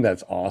insane.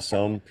 That's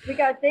awesome. We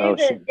got Oh,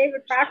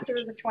 David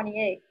Proctor the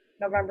 28th,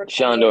 November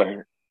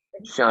 28th.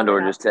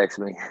 Shondor just texted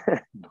me.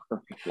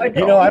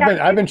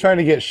 I've been trying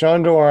to get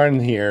Shondor on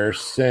here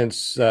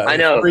since I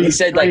know. He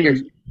said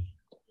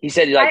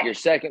your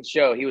second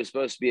show, he was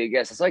supposed to be a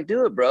guest. It's like,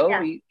 do it, bro.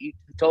 Yeah. He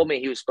told me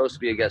he was supposed to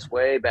be a guest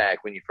way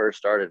back when you first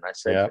started. And I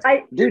said,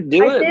 Yeah. dude,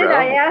 do it, bro.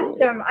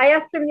 I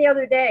asked him the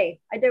other day.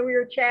 We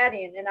were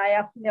chatting and I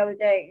asked him the other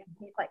day and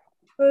he's like,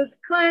 it was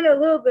kind of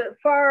a little bit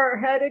far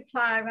ahead of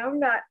time. I'm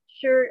not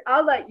sure.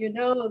 I'll let you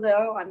know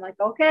though. I'm like,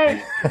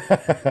 okay.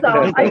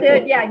 So I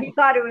did. Yeah. He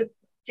thought it was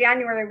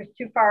January was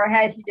too far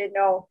ahead. He didn't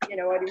know, what he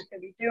was going to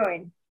be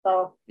doing.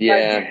 So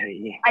yeah,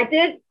 I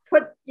did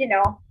put,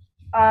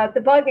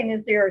 the bug in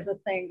his ear as this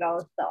thing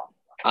goes. So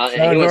he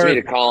wants me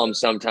to call him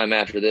sometime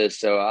after this.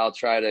 So I'll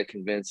try to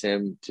convince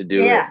him to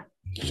do it.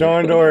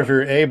 Shondor, if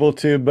you're able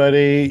to,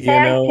 buddy,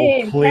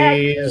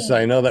 please. Team.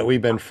 I know that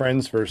we've been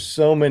friends for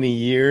so many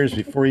years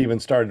before you even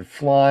started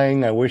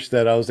flying. I wish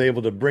that I was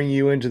able to bring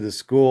you into the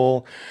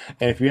school.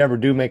 And if you ever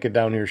do make it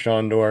down here,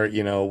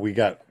 Shondor, we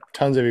got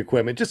tons of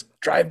equipment. Just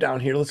drive down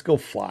here. Let's go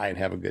fly and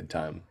have a good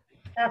time.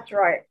 That's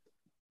right.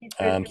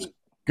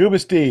 Scuba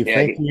Steve,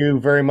 thank you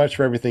very much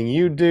for everything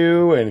you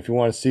do. And if you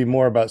want to see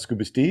more about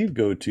Scuba Steve,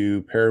 go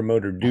to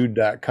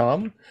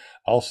paramotordude.com.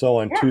 Also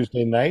on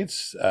Tuesday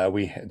nights,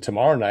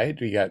 tomorrow night,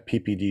 we got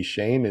PPD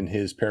Shane and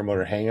his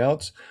Paramotor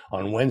Hangouts.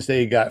 On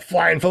Wednesday, you got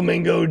Flying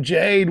Flamingo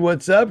Jade.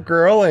 What's up,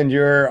 girl? And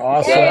your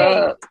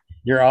awesome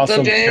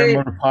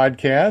Paramotor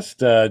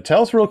podcast.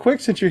 Tell us real quick,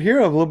 since you're here,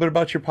 a little bit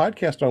about your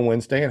podcast on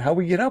Wednesday and how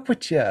we get up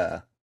with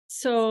you.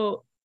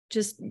 So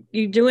just,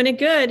 you're doing it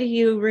good.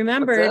 You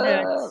remember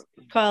that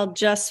it's called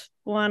Just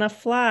Wanna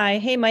Fly.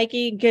 Hey,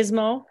 Mikey,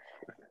 Gizmo.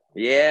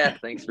 Yeah,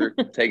 thanks for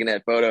taking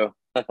that photo.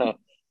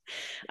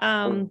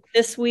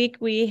 This week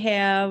we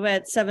have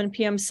at 7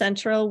 p.m.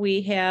 Central,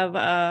 we have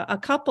a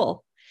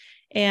couple.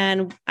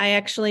 And I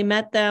actually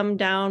met them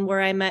down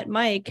where I met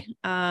Mike,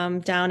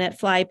 down at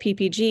Fly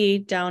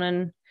PPG down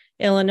in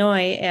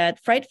Illinois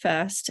at Fright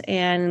Fest.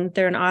 And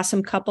they're an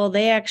awesome couple.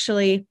 They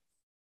actually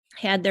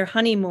had their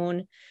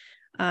honeymoon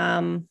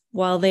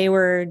while they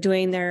were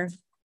doing their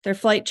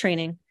flight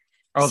training.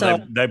 Oh,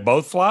 so they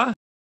both fly?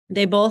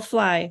 They both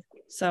fly.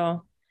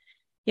 So,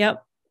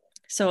 yep.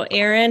 So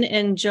Aaron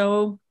and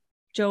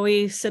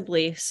Joey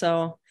Sibley.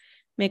 So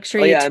make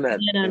sure you tune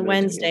in on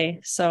Wednesday.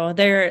 So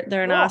they're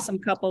an awesome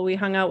couple. We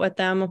hung out with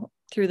them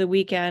through the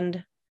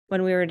weekend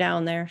when we were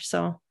down there.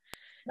 So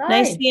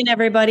nice seeing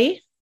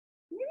everybody.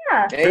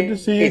 Yeah. Good to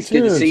see you. It's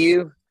good to see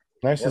you.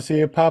 Nice to see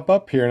you pop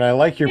up here. And I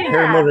like your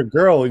Paramotor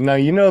Girl. Now,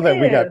 you know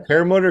that we got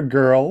Paramotor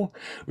Girl,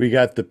 we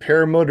got the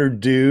Paramotor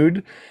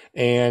Dude,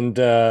 and,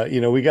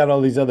 we got all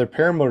these other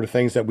paramotor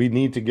things that we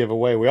need to give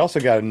away. We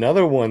also got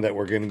another one that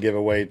we're going to give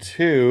away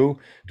too.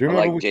 Do you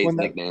remember which one?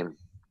 Nickname.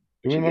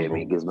 She gave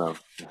me Gizmo.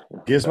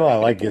 Gizmo, I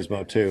like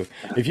Gizmo too.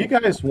 If you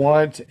guys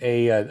want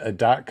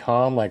a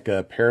 .com, like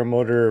a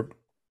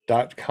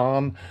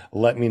paramotor.com,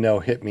 let me know,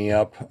 hit me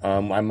up.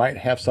 I might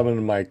have some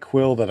in my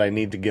quill that I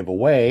need to give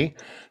away,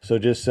 so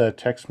just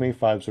text me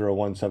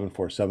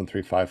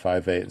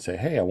 501-747-3558 and say,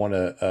 hey, I want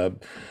a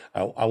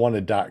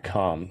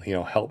 .com,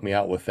 help me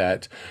out with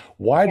that.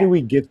 Why do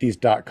we get these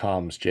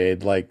 .coms,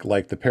 Jade, like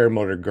the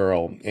Paramotor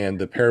Girl and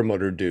the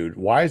Paramotor Dude?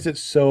 Why is it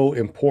so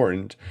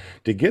important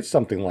to get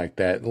something like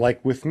that?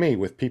 Like with me,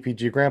 with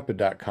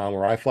ppggrandpa.com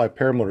or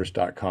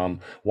iflyparamotors.com,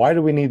 why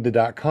do we need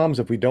the .coms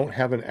if we don't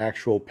have an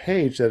actual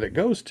page that it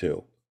goes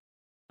to?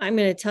 I'm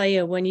going to tell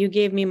you, when you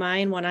gave me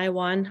mine, when I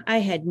won, I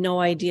had no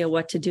idea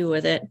what to do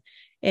with it.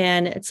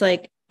 And it's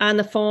like on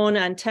the phone,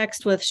 on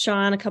text with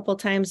Sean a couple of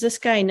times, this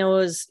guy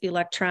knows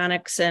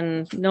electronics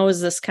and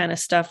knows this kind of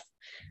stuff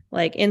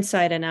like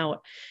inside and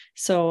out.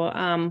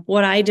 So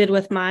what I did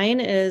with mine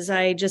is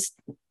I just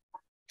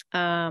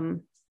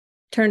turned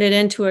it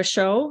into a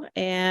show,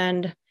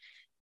 and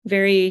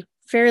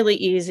fairly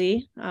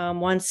easy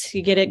once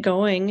you get it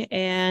going.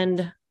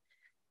 And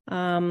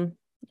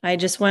I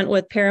just went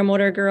with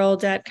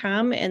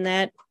paramotorgirl.com, and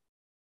that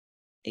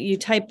you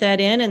type that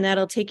in and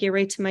that'll take you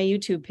right to my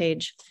YouTube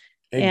page.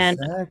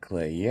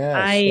 Exactly. Yeah.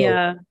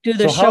 I do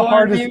the show.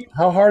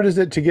 How hard is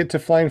it to get to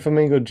Flying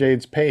Flamingo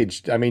Jade's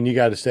page? I mean, you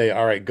got to say,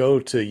 all right, go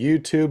to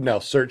YouTube now,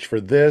 search for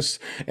this,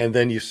 and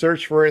then you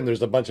search for it, and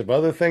there's a bunch of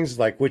other things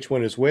like which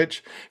one is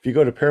which. If you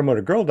go to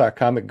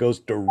paramotorgirl.com, it goes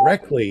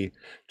directly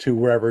to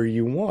wherever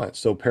you want.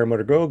 So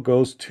Paramotor Girl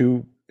goes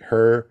to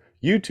her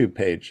YouTube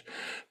page.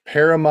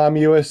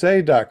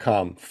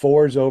 Paramomusa.com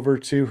forwards over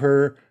to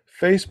her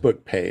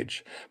Facebook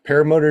page.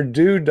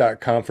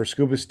 ParamotorDude.com for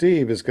Scuba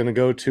Steve is going to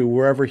go to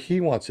wherever he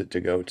wants it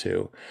to go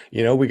to.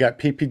 You know, we got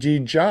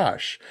PPG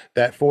Josh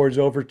that forwards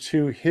over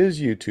to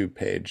his YouTube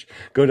page.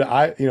 Go to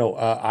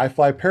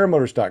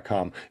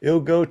iFlyParamotors.com. It'll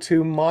go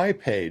to my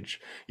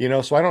page. You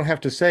know, so I don't have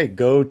to say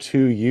go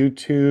to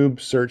YouTube,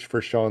 search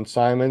for Sean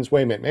Simons.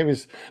 Wait a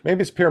minute,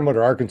 maybe it's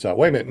Paramotor Arkansas.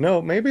 Wait a minute,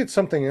 no, maybe it's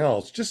something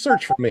else. Just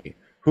search for me.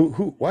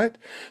 Who, what?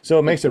 So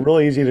it makes it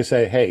really easy to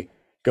say, hey,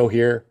 go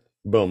here,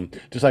 boom.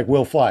 Just like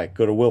Will Fly,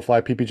 go to Will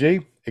Fly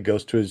PPG, it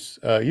goes to his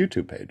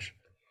YouTube page.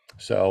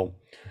 So,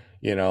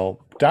 you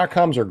know,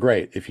 .coms are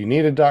great. If you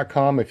need a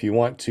 .com, if you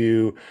want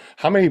to,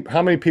 how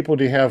many people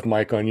do you have,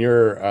 Mike, on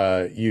your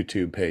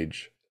YouTube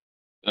page?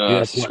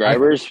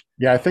 Subscribers?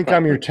 I think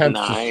I'm your 10th.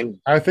 9.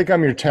 I think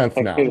I'm your 10th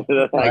now.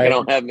 I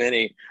don't have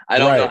many. I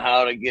don't know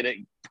how to get it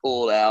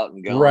pulled out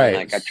and going. Right.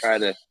 Like I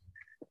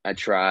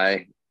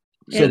try.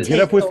 So get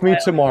up with me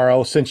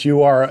tomorrow, since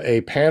you are a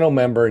panel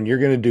member and you're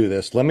going to do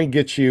this. Let me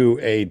get you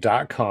a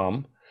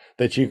 .com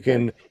that you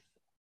can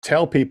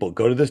tell people,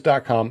 go to this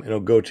 .com and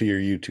it'll go to your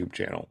YouTube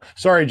channel.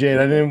 Sorry, Jade,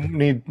 I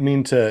didn't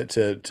mean to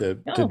do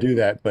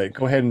that, but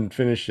go ahead and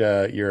finish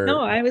your.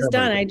 No, I was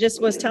done. I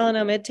just was telling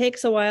them it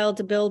takes a while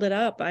to build it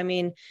up. I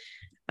mean,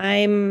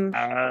 I'm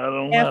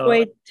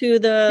halfway to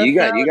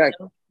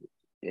the.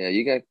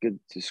 You got good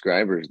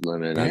subscribers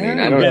limit. Yeah, I mean,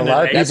 I don't know. a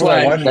lot of That's people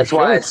that watch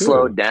why your I show, too.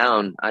 slowed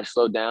down. I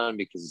slowed down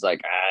because it's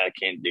like I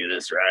can't do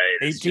this right.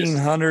 It's just-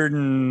 1,800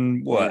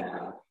 and what?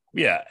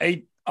 Yeah,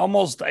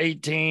 almost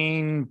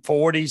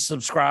 1,840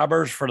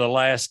 subscribers for the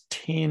last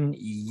 10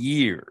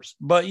 years.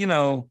 But you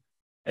know,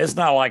 it's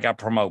not like I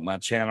promote my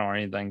channel or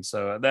anything.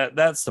 So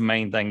that's the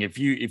main thing. If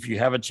you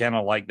have a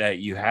channel like that,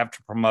 you have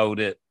to promote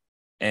it,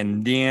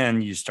 and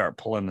then you start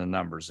pulling the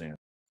numbers in.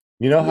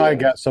 You know how I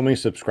got so many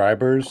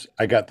subscribers?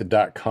 I got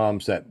the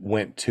 .coms that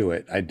went to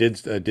it. I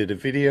did a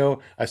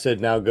video. I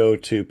said, now go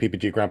to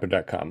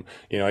ppggrandpa.com.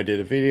 You know, I did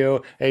a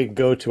video. Hey,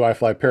 go to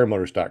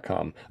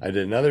iFlyParamotors.com. I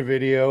did another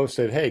video.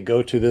 Said, hey,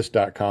 go to this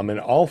 .com, and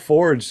all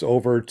forwards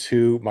over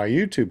to my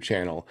YouTube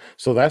channel.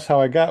 So that's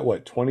how I got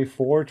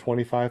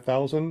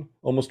 25,000,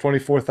 almost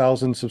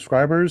 24,000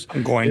 subscribers.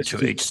 I'm going to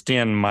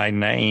extend my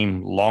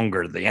name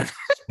longer then.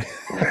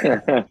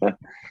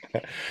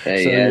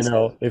 You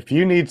know, if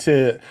you need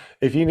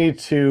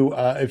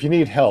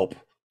help,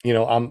 you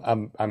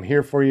know, I'm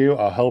here for you.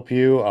 I'll help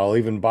you. I'll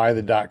even buy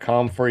the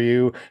 .com for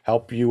you,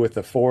 help you with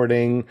the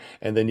forwarding,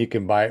 and then you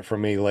can buy it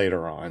from me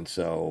later on.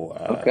 So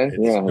I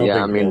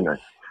mean,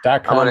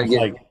 .com is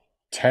like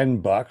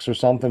 $10 or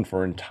something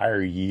for an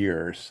entire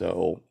year.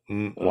 So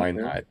why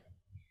not?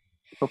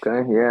 Okay,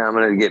 yeah, I'm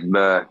gonna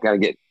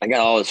I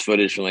got all this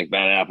footage from like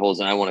Bad Apples,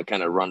 and I want to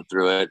kind of run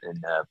through it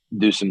and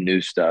do some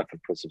new stuff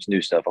and put some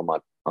new stuff on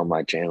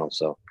my channel.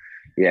 So,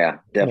 yeah,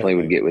 definitely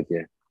would get with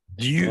you.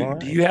 Do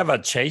you have a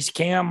chase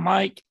cam,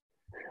 Mike?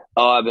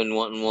 Oh, I've been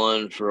wanting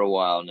one for a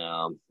while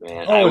now,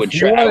 man. Oh, I would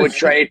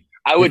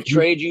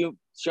trade you,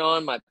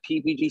 Sean, my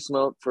PPG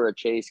smoke for a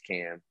chase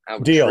cam. I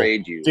would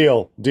trade you.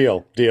 Deal.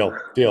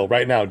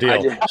 Right now,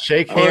 deal.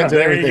 Shake hands and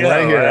there you everything go.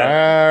 right here. All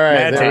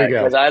right, there you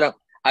go. Because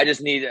I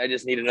just need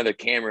another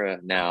camera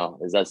now.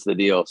 That's the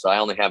deal. So I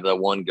only have the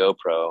one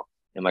GoPro,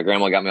 and my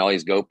grandma got me all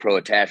these GoPro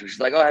attachments.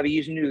 She's like, "Oh, have you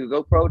used new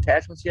GoPro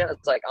attachments yet?"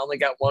 It's like I only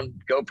got one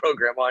GoPro,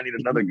 Grandma. I need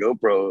another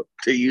GoPro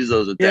to use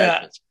those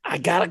attachments. Yeah, I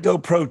got a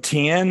GoPro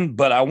 10,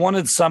 but I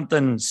wanted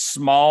something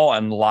small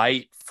and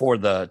light for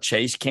the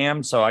chase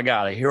cam, so I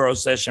got a Hero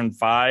Session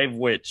 5,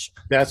 which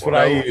that's what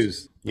I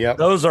use. Yep.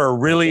 Those are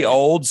really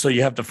old, so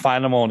you have to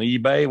find them on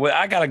eBay. Well,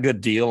 I got a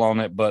good deal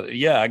on it, but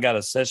yeah, I got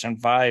a Session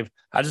 5.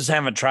 I just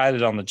haven't tried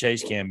it on the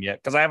chase cam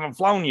yet because I haven't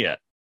flown yet.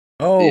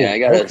 Oh, yeah, I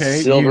got a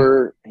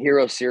silver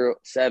Hero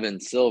 7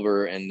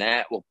 silver, and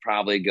that will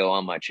probably go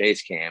on my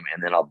chase cam,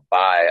 and then I'll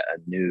buy a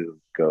new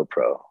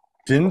GoPro.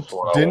 Didn't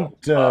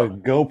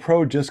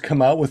GoPro just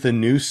come out with a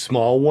new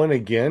small one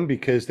again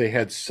because they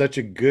had such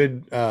a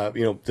good,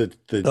 the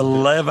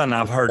 11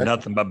 I've heard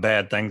nothing but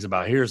bad things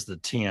about. Here's the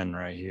 10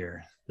 right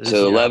here.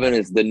 So 11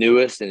 is the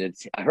newest, and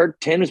I heard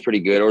 10 is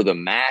pretty good, or the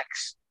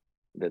Max,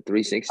 the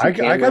 360. I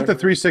got the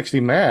 360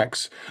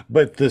 Max,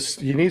 but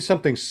you need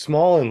something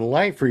small and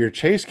light for your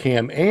chase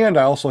cam, and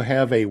I also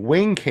have a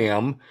wing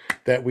cam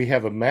that we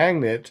have a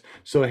magnet,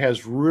 so it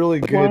has really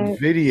good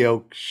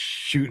video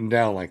shooting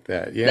down like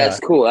that. Yeah, that's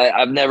cool.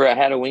 I've never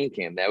had a wing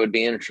cam. That would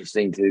be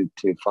interesting to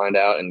find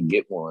out and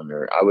get one,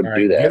 or I would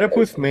do that. Get up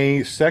with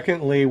me.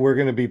 Secondly, we're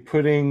going to be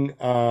putting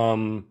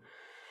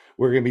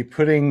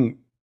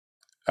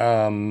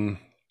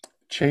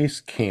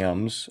chase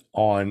cams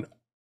on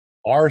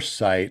our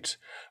site,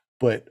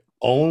 but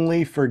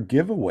only for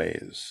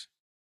giveaways.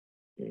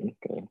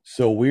 Okay.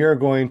 So we are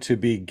going to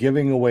be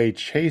giving away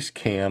chase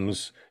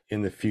cams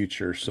in the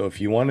future. So if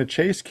you want a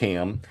chase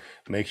cam,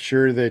 make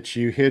sure that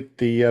you hit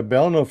the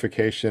bell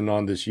notification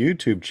on this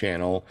YouTube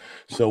channel.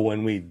 So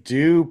when we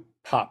do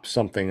pop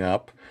something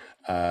up,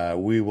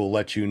 we will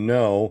let you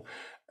know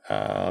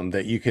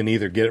that you can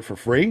either get it for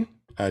free,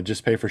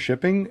 just pay for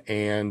shipping,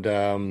 and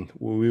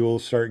we will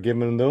start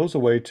giving those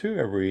away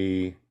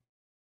too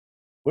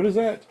what is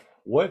that?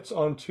 What's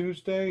on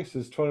Tuesday?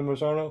 Says Tony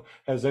Marzano.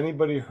 Has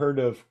anybody heard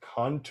of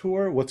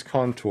Contour? What's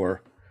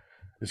Contour?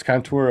 Is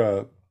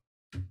Contour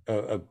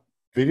a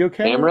video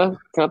camera? Camera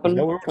company? Is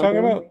that what we're talking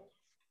about?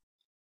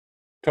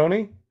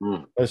 Tony?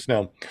 Mm. Let us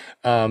know.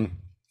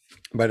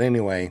 But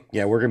anyway,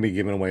 yeah, we're going to be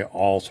giving away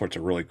all sorts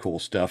of really cool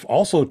stuff.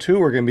 Also, too,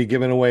 we're going to be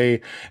giving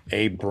away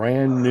a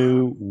brand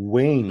new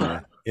wing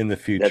in the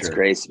future. That's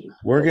crazy.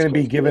 We're That's going to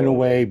be crazy. giving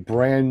away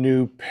brand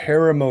new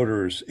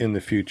paramotors in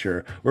the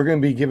future. We're going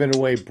to be giving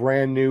away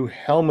brand new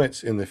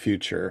helmets in the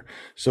future.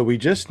 So we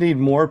just need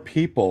more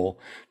people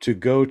to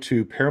go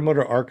to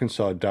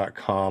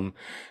paramotorarkansas.com,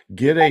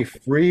 get a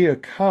free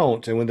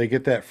account. And when they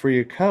get that free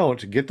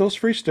account, get those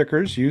free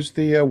stickers. Use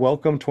the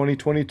Welcome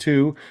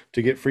 2022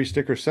 to get free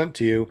stickers sent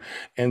to you.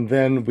 And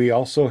then we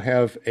also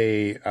have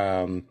a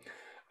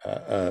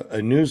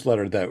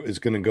newsletter that is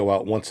going to go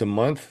out once a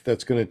month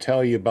that's going to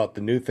tell you about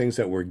the new things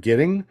that we're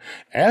getting.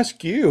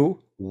 Ask you,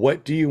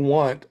 what do you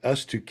want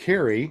us to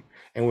carry?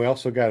 And we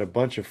also got a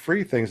bunch of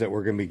free things that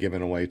we're going to be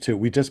giving away too.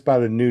 We just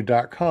bought a new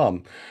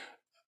 .com,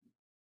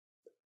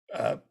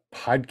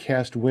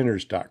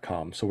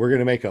 podcastwinners.com. So we're going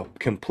to make a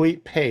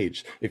complete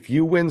page. If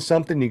you win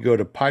something, you go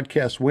to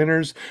Podcast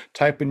Winners,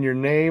 type in your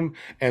name,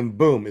 and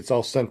boom, it's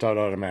all sent out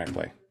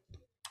automatically.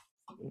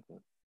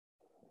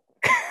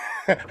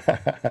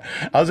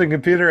 I was a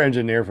computer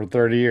engineer for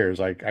 30 years.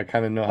 I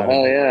kind of know how to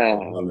Oh do yeah,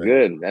 all of it.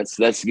 good.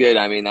 That's good.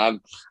 I mean,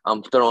 I'm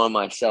throwing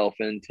myself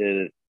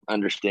into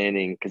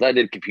understanding because I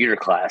did computer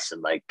class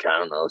in like, I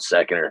don't know,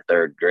 second or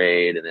third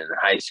grade, and then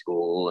high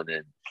school, and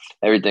then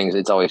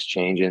it's always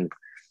changing,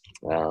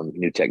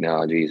 new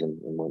technologies and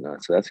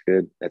whatnot. So that's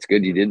good. That's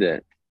good you did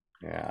that.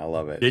 Yeah, I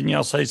love it. Didn't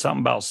y'all say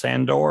something about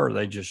Sandor, or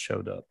they just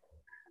showed up?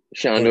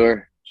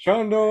 Shandor.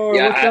 Shandor,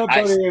 Yeah, what's up,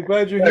 buddy? I'm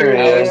glad you're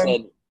here.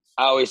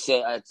 I always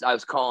said I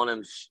was calling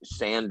him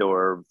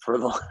Sandor for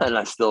the, and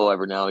I still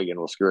every now and again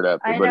will screw it up.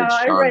 I but know it's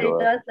everybody Shandor.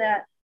 does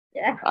that.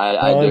 Yeah. I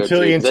Well, do it too,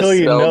 'cause until it's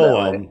you spelled know that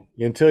way. him,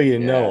 until you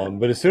know Yeah. him.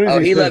 But as soon as Oh,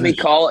 he says let me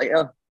it's- call it.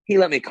 He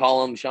let me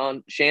call him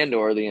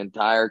Shandor the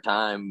entire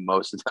time.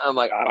 Most of the time, I'm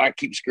like, I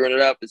keep screwing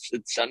it up.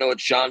 I know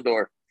it's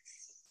Shandor.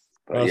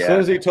 But Well, yeah, as soon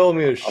as he told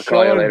me it's I'll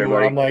call you later, Shandor,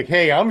 buddy. I'm like,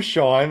 hey, I'm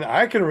Sean.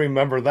 I can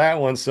remember that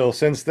one. So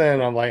since then,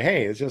 I'm like,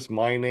 hey, it's just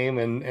my name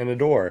and a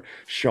door,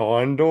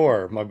 Sean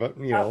Door.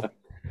 Yeah.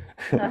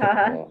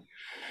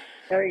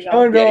 There you go.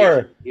 Sean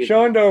Door, Yeah,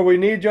 Sean Door, we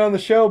need you on the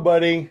show,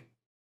 buddy.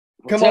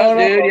 What's Come up, on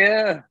dude? up.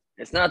 Yeah,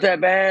 it's not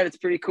that bad. It's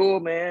pretty cool,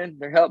 man.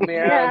 They're helping me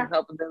out. Yeah. I'm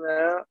helping them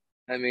out.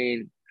 I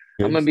mean,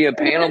 I'm gonna be a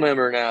panel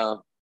member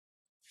now.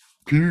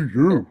 Cool.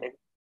 Cool.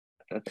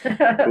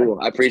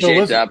 I appreciate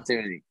let's- the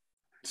opportunity.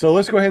 So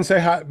let's go ahead and say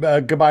hi,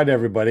 goodbye to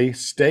everybody.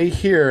 Stay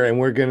here, and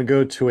we're going to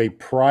go to a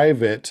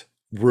private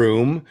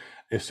room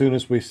as soon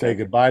as we say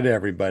goodbye to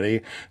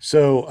everybody.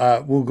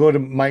 So we'll go to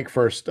Mike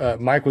first.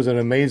 Mike was an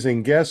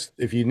amazing guest.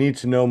 If you need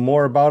to know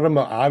more about him,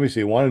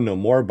 obviously you want to know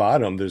more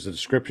about him, there's a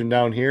description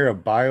down here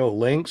of bio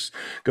links.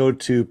 Go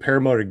to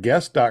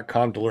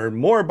paramotorguest.com to learn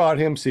more about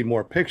him, see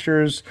more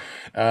pictures.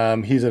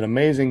 He's an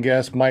amazing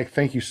guest. Mike,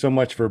 thank you so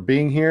much for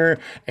being here.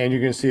 And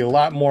you're going to see a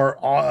lot more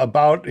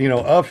about,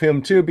 of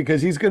him too,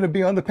 because he's going to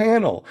be on the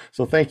panel.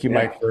 So thank you,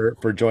 Mike,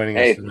 for joining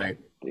us tonight.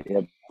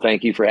 Yeah,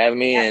 thank you for having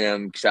me, and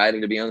I'm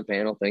excited to be on the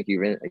panel. Thank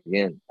you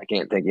again. I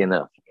can't thank you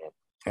enough.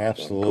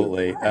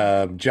 Absolutely.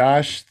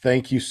 Josh,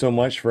 thank you so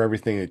much for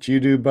everything that you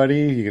do,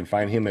 buddy. You can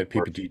find him at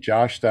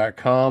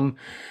ppgjosh.com.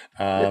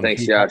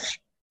 Thanks, Josh.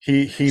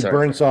 He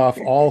burns off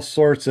all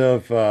sorts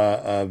of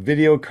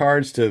video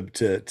cards to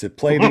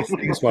play these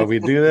things while we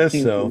do this.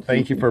 So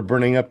thank you for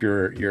burning up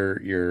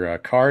your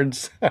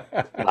cards.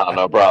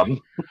 No problem.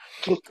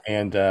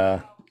 And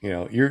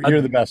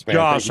you're the best man.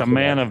 Josh, a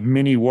man of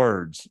many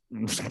words.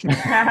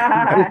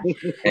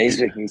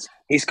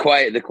 He's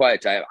quiet, the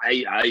quiet type.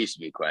 I used to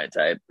be a quiet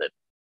type, but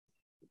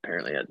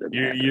apparently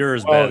you're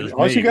as bad as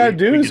all me. you gotta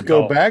do is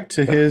go talk. back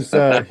to his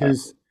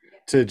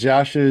to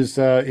Josh's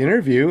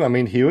interview. I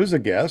mean, he was a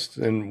guest,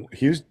 and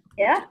he was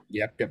Yeah.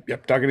 yep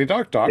talkity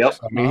talk. Yep.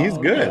 I mean, he's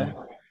good. Okay.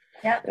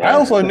 Yep. I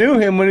also knew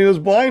him when he was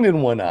blind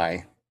in one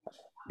eye.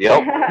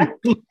 Yep.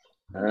 Yep.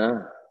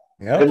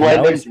 His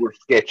lenses were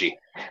sketchy.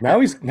 Now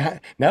he's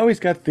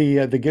got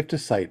the gift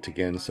of sight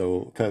again.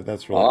 So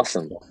that's really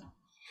awesome. Cool.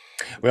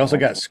 We also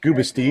got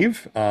Scuba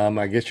Steve.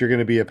 I guess you're going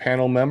to be a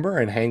panel member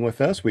and hang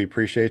with us. We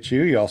appreciate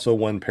you. You also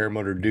won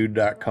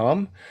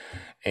paramotordude.com.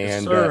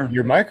 And Yes,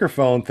 your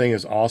microphone thing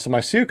is awesome.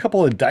 I see a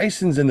couple of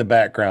Dysons in the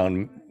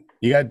background.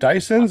 You got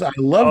Dysons? I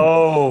love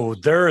Oh,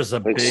 there is a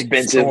big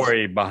Expensive.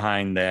 story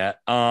behind that.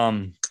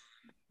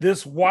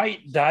 This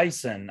white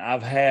Dyson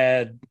I've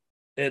had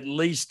at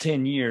least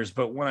 10 years,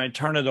 but when I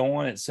turn it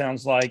on, it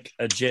sounds like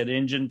a jet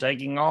engine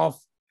taking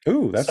off.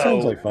 Ooh, that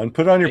sounds like fun.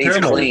 Put it on your He's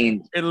paramotor.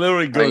 clean. It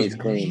literally goes He's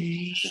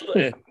clean.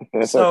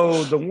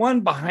 So the one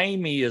behind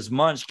me is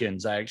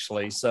Munchkins,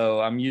 actually. So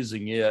I'm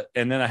using it.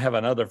 And then I have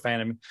another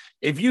Phantom.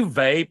 If you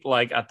vape,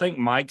 like I think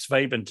Mike's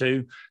vaping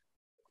too,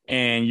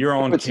 and you're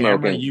on Quit camera,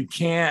 smoking. you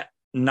can't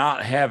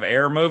not have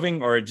air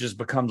moving or it just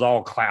becomes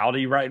all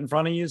cloudy right in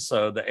front of you.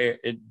 So the air,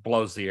 it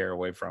blows the air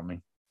away from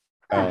me.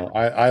 Oh,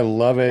 I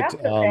love it. That's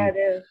what that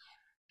is.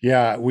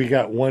 Yeah, we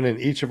got one in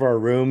each of our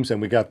rooms, and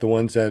we got the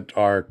ones that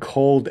are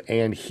cold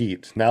and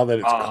heat. Now that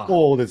it's Ah.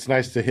 cold, it's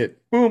nice to hit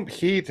boom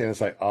heat, and it's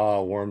like,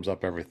 warms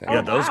up everything. Yeah,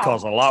 Oh, those wow.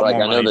 cost a lot So, like,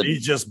 more I know money. that-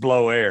 These just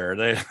blow air.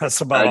 That's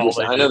about all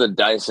they I know do. the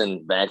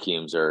Dyson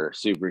vacuums are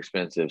super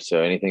expensive.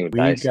 So anything with We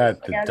Dyson.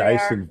 got the Yeah, they are.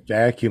 Dyson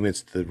vacuum.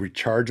 It's the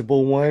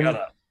rechargeable one. Got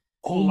a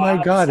Oh my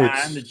live God, sign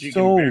that it's you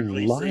so can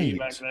barely see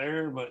back light.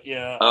 there, but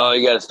yeah. Oh,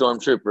 you got a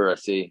stormtrooper, I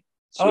see.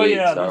 Oh Sweet,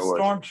 yeah, Star the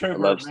Wars. stormtrooper. I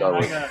love Star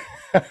man,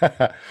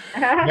 Wars.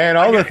 Man,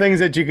 all the things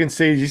that you can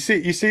see. You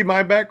see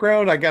my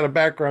background? I got a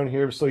background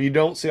here, so you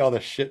don't see all the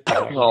shit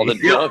behind All the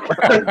me. junk.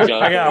 all the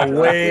junk I got in it.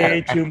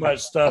 way too much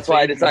stuff. That's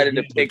why I that decided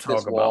to you pick talk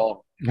this about.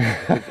 wall.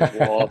 This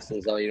wall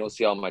says, "Oh, you don't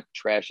see all my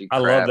trashy I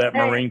crap." love that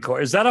Hey. Marine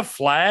Corps. Is that a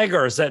flag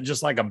or is that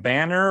just like a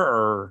banner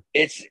or?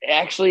 It's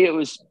actually it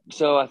was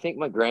so I think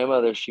my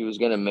grandmother she was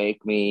gonna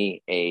make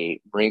me a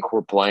Marine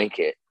Corps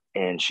blanket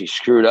and she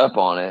screwed up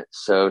on it.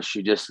 So it's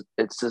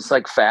just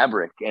like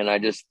fabric and I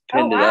just Oh,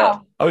 pinned it up.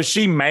 wow. Oh,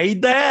 she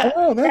made that?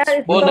 Oh, that's That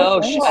is Well, so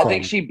no, cool. I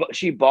think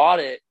she bought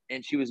it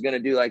and she was gonna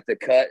do like the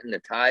cut and the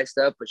tie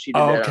stuff, but she did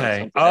that on Okay.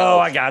 something Oh,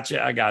 else.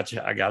 I got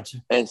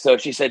you. And so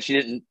she said she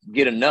didn't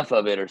get enough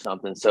of it or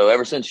something. So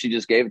ever since she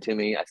just gave it to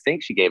me, I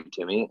think she gave it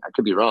to me. I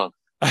could be wrong.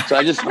 So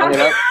I just hung it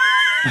up.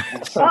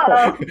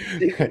 Uh-oh.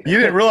 You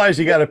didn't realize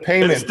you got a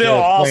payment It's still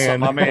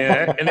awesome. plan. I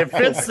mean, and it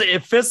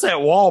fits that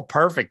wall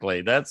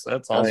perfectly. That's Oh,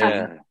 awesome.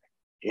 yeah.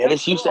 Yeah,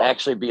 this used to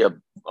actually be a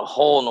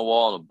hole in the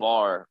wall in a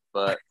bar,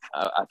 but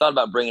I thought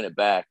about bringing it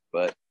back,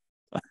 but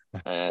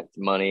it's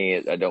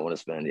money I don't want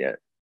to spend yet.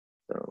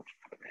 So,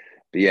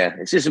 but yeah,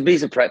 it's just a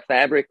piece of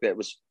fabric that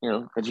was,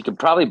 that you could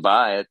probably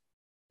buy at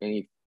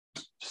any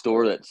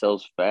store that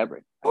sells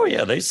fabric. Oh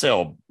yeah, they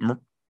sell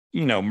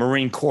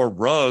Marine Corps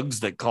rugs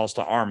that cost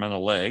an arm and a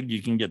leg.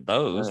 You can get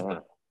those.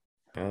 But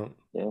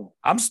Yeah.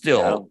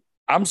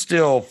 I'm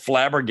still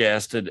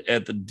flabbergasted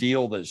at the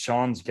deal that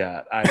Sean's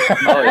got. Oh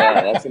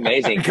yeah, that's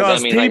amazing.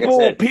 Because like I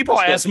said, people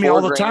I spent ask me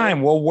all the $4,000.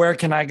 time, well, where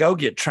can I go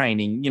get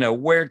training?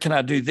 Where can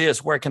I do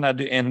this? Where can I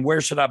do, and where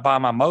should I buy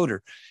my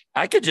motor?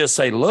 I could just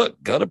say,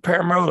 look, go to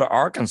Paramotor,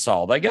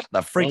 Arkansas. They got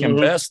the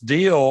freaking best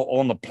deal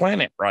on the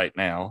planet right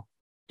now.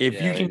 If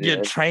you can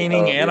get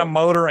training and a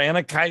motor and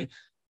a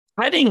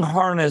kiting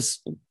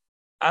harness,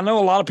 I know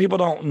a lot of people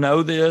don't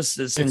know this.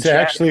 It's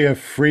actually a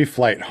free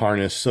flight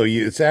harness, so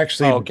it's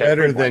actually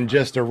better than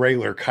just a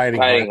regular kiting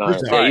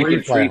harness. Yeah, you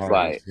can free harness.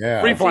 flight. Yeah,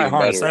 free flight even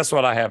harness. better. That's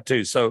what I have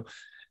too. So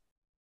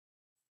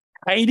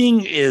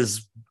kiting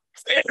is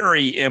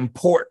very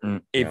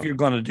important if you're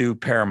going to do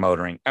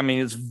paramotoring. I mean,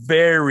 it's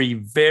very,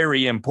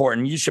 very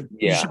important. You should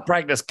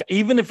practice,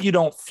 even if you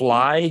don't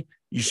fly.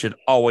 You should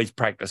always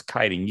practice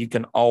kiting. You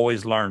can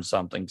always learn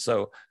something.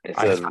 So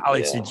I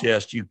highly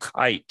suggest you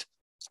kite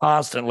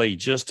constantly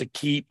just to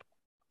keep.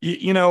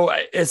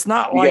 It's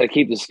not you got to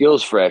keep the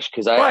skills fresh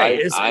because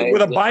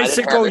with a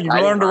bicycle you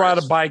learn to ride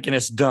a bike and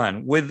it's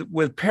done. With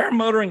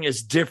paramotoring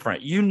it's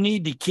different. You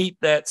need to keep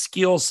that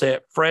skill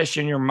set fresh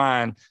in your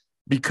mind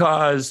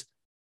because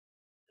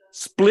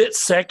split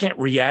second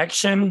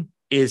reaction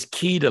is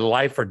key to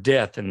life or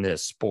death in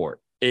this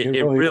sport.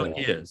 It really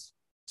is.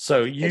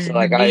 So you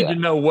need to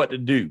know what to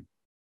do.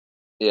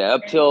 Yeah,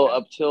 up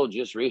till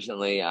just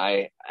recently,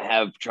 I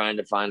have trying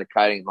to find a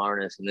kiting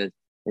harness, and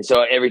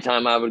so every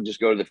time I would just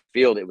go to the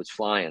field, it was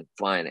flying,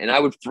 and I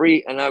would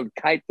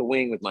kite the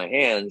wing with my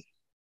hands,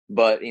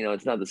 but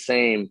it's not the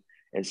same.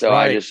 And so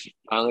I just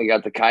finally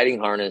got the kiting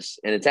harness,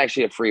 and it's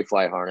actually a free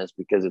fly harness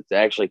because it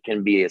actually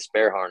can be a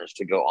spare harness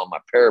to go on my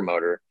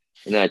paramotor,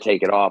 and then I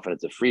take it off, and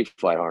it's a free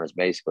fly harness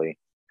basically.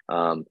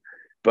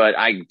 But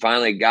I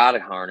finally got a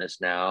harness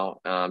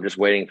now. I'm just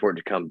waiting for it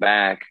to come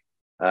back.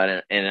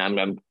 And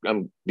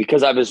I'm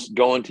because I was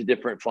going to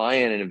different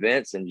fly-in and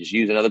events and just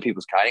using other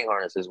people's kiting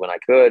harnesses when I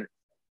could.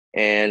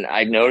 And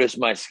I noticed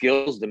my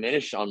skills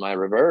diminish on my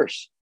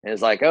reverse. And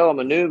it's like, oh, I'm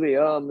a newbie.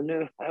 Oh, I'm a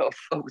new. Oh,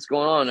 what's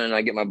going on? And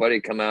I get my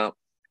buddy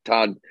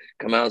Todd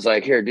come out. It's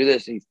like, here, do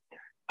this. He's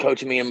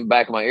coaching me in the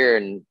back of my ear.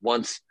 And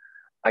once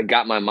I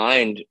got my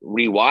mind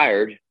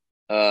rewired,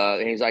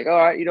 and he's like, all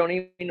right, you don't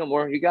need me no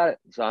more. You got it.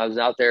 So I was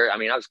out there. I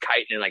mean, I was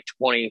kiting in like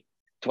 20,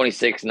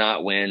 26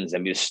 knot winds.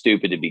 I'm just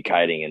stupid to be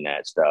kiting in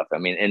that stuff. I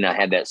mean, and I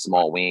had that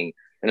small wing.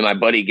 And then my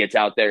buddy gets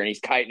out there and he's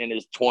kiting in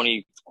his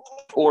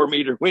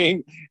 24-meter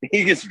wing.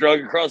 He gets drug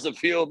across the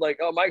field like,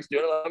 oh, Mike's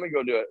doing it. Let me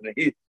go do it. And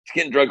he's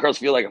getting drug across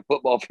the field like a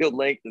football field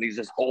length, and he's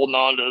just holding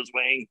on to his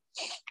wing.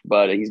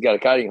 But he's got a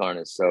kiting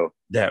harness. So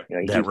that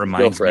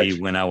reminds me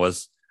when I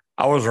was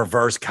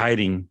reverse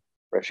kiting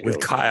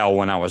with Kyle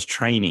when I was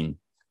training.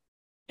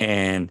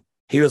 And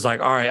he was like,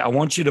 all right, I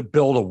want you to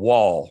build a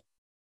wall.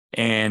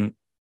 And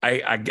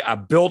I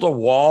built a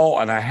wall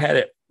and I had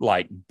it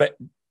like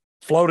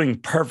floating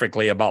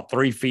perfectly about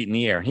 3 feet in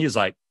the air. He was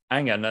like, I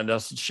ain't got nothing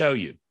else to show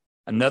you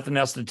and nothing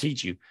else to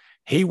teach you.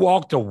 He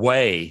walked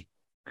away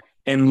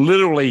and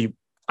literally,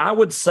 I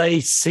would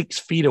say 6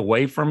 feet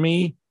away from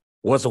me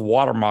was a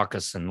water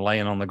moccasin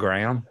laying on the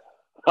ground.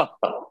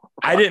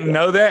 I didn't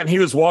know that. And he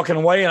was walking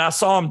away and I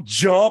saw him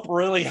jump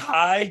really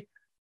high.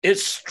 It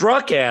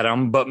struck at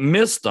him, but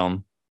missed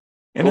him.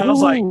 And I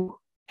was like,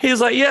 He's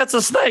like, yeah, it's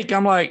a snake.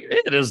 I'm like,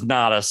 it is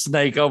not a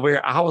snake over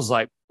here. I was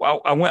like, well,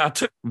 I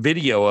took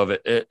video of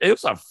it. It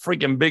was a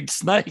freaking big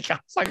snake. I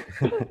was like,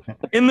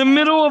 in the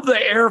middle of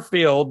the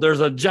airfield,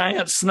 there's a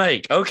giant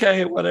snake.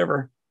 Okay,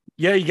 whatever.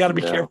 Yeah, you got to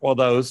be careful of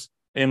those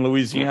in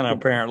Louisiana,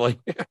 apparently.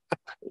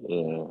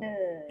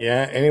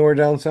 Yeah, anywhere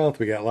down south,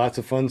 we got lots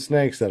of fun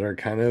snakes that are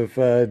kind of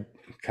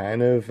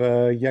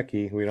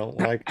yucky. We don't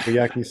like the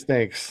yucky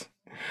snakes.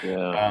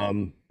 Yeah.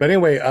 But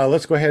anyway,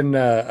 let's go ahead and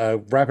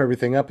wrap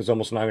everything up. It's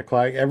almost 9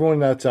 o'clock. Everyone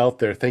that's out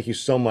there, thank you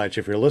so much.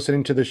 If you're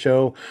listening to the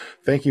show,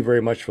 thank you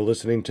very much for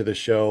listening to the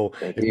show.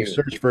 If you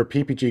search for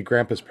PPG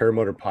Grandpa's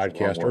Paramotor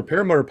Podcast or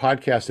Paramotor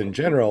Podcast in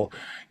general,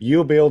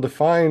 you'll be able to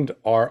find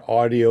our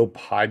audio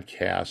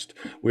podcast.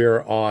 We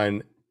are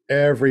on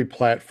every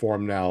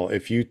platform now.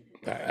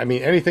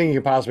 Anything you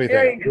can possibly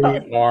think,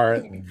 we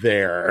are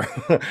there.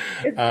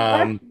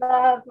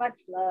 Much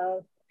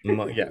love.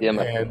 Yeah,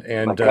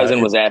 and my cousin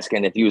was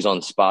asking if he was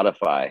on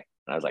Spotify, and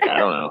I was like, I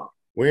don't know.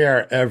 We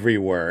are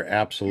everywhere,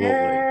 absolutely.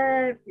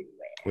 Everywhere.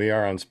 We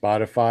are on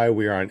Spotify.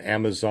 We are on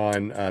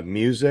Amazon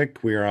Music.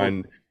 We're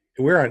on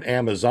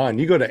Amazon.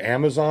 You go to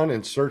Amazon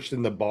and search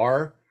in the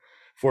bar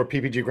for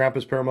PPG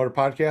Grandpa's Paramotor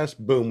Podcast.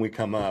 Boom, we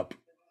come up.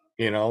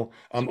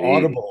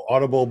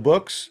 Audible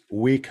Books,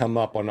 we come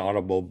up on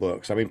Audible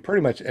Books. I mean,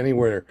 pretty much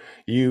anywhere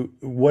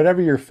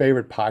whatever your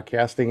favorite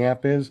podcasting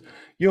app is,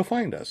 you'll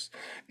find us.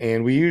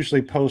 And we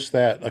usually post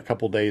that a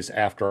couple days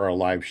after our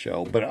live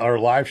show. But our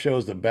live show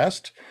is the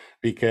best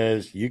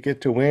because you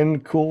get to win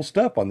cool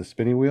stuff on the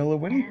spinning wheel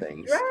of winning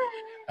things.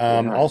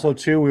 Also,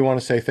 too, we want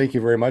to say thank you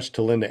very much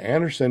to Linda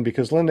Anderson,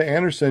 because Linda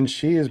Anderson,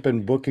 she has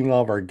been booking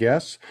all of our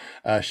guests.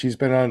 She's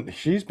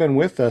been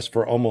with us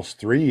for almost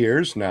 3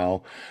 years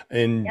now.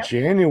 In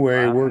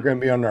January, we're going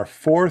to be on our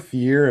 4th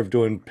year of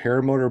doing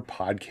paramotor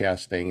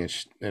podcasting,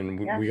 and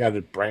we got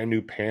a brand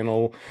new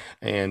panel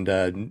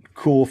and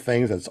cool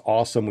things. That's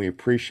awesome. We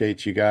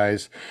appreciate you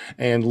guys.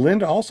 And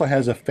Linda also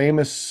has a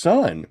famous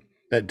son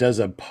that does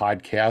a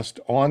podcast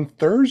on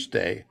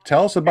Thursday.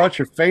 Tell us about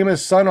your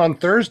famous son on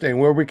Thursday and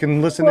where we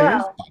can listen to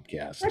his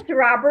podcast. That's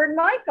Robert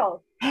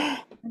Michaels.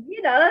 He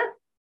does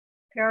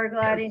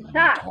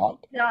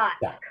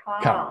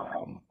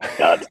paraglidingtalk.com.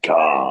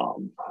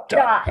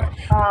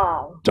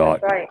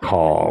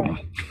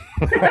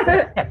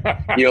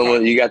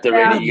 You got the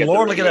radio.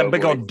 Lord, look at that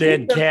big old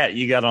dead cat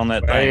you got on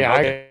that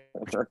thing.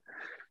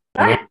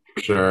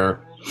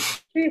 Sure.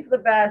 She's the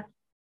best.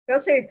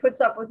 He'll say he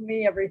puts up with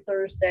me every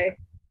Thursday.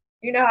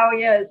 You know how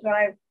he is.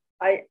 When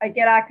I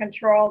get out of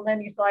control, and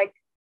then he's like,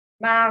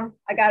 Mom,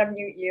 I got to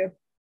mute you.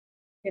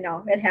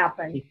 It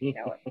happens.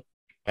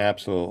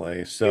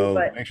 Absolutely. So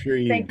make sure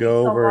you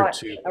go over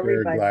to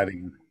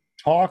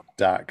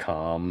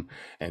paraglidingtalk.com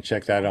and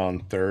check that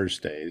on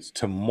Thursdays.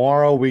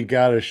 Tomorrow we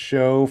got a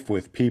show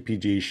with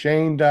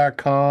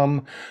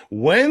ppgshane.com.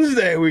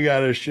 Wednesday we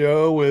got a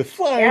show with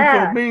Flying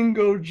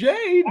Flamingo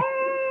Jade.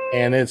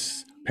 And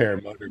it's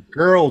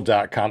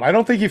paramotorgirl.com. I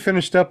don't think you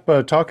finished up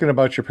talking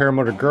about your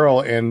Paramotor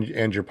Girl and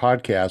your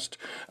podcast.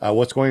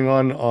 What's going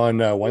on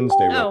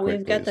Wednesday?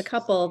 We've got the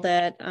couple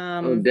that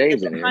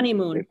Dave's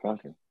honeymoon.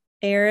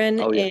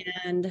 Aaron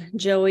and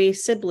Joey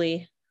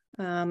Sibley.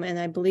 And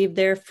I believe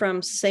they're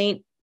from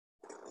St.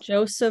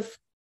 Joseph,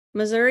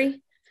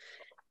 Missouri.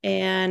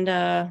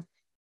 And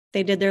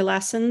they did their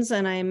lessons,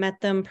 and I met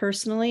them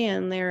personally,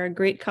 and they're a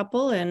great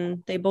couple,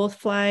 and they both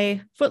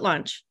fly foot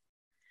launch.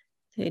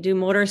 They do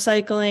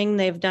motorcycling.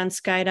 They've done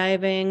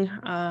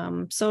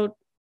skydiving. So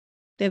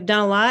they've done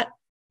a lot.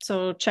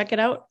 So check it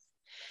out.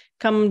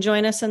 Come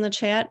join us in the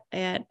chat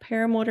at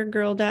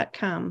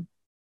paramotorgirl.com.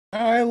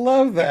 I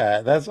love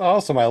that. That's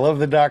awesome. I love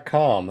the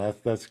 .com.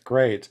 That's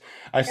great.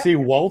 I see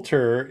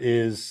Walter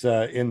is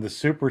in the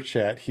super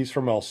chat. He's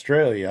from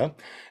Australia.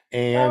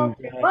 And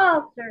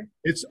Walter.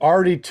 It's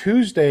already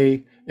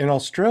Tuesday in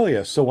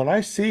Australia. So when I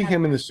see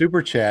him in the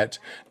super chat,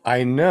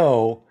 I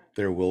know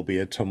there will be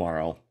a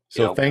tomorrow.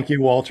 So thank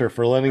you, Walter,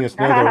 for letting us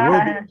know there will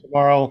be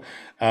tomorrow.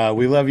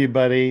 We love you,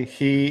 buddy.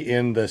 He,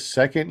 in the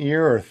 2nd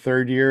year or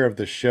 3rd year of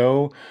the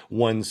show,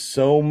 won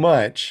so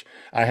much,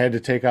 I had to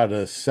take out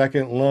a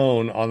second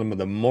loan on him with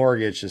a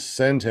mortgage to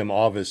send him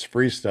all of his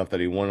free stuff that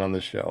he won on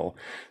the show.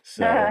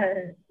 So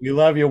we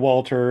love you,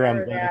 Walter.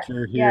 I'm glad that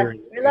you're here.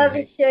 Yes, we love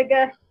you,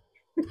 sugar.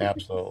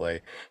 Absolutely.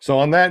 So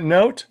on that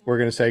note, we're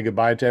going to say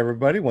goodbye to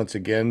everybody once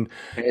again.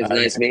 It's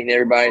nice meeting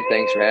everybody.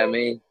 Thanks for having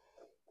me.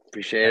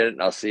 Appreciate it.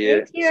 I'll see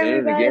you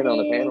soon again on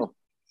the panel.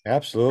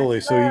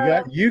 Absolutely.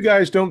 So you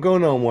guys don't go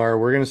nowhere.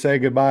 We're going to say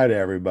goodbye to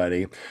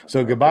everybody.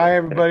 So goodbye,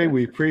 everybody.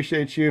 We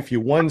appreciate you. If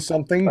you won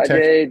something,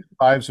 text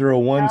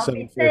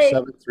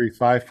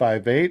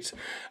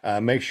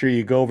 501-747-3558. Make sure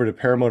you go over to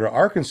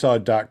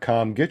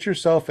paramotorarkansas.com, get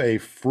yourself a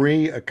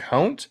free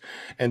account,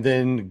 and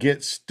then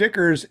get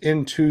stickers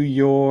into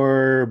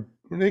your,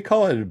 they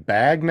call it a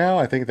bag now.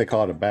 I think they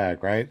call it a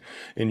bag, right?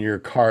 In your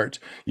cart.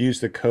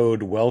 Use the code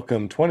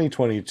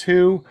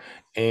WELCOME2022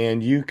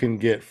 and you can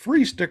get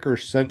free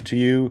stickers sent to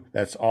you.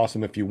 That's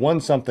awesome. If you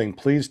won something,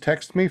 please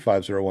text me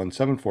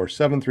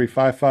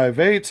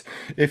 501-747-3558.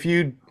 If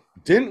you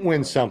didn't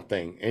win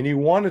something and you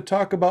want to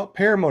talk about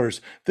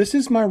paramotors, this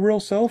is my real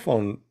cell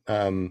phone,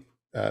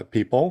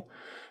 people.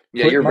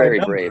 Yeah, Put you're my very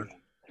number- brave.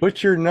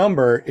 Put your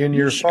number in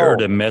your Sure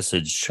to phone.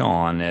 message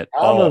Sean at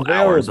I'm all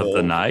hours of the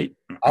available. night.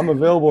 I'm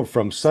available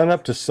from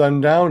sunup to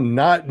sundown,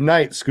 not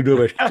night,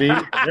 Scuba Steve.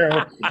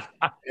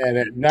 And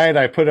at night,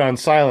 I put it on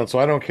silent. So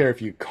I don't care if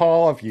you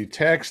call, if you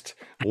text,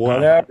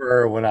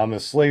 whatever. When I'm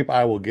asleep,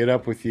 I will get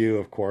up with you,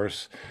 of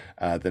course,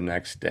 the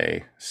next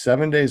day.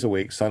 7 days a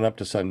week, sunup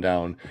to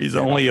sundown. He's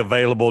only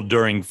available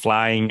during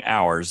flying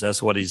hours.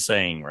 That's what he's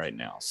saying right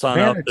now. Sun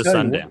Man, up to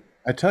sundown.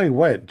 I tell you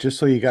what, just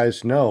so you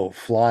guys know,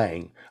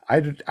 flying,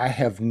 I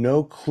have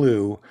no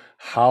clue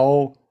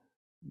how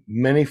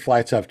many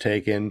flights I've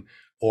taken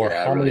or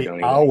Yeah, I how really many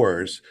don't either.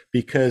 hours,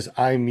 because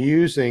I'm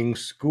using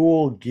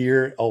school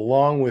gear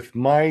along with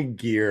my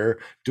gear,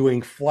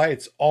 doing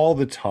flights all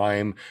the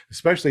time,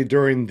 especially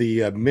during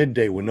the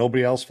midday when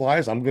nobody else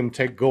flies. I'm going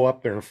to go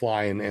up there and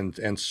fly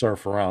and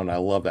surf around. I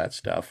love that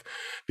stuff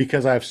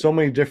because I have so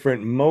many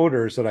different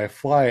motors that I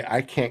fly.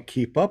 I can't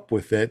keep up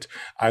with it.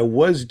 I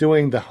was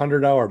doing the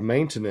 100-hour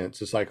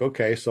maintenance. It's like,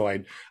 okay, so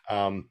I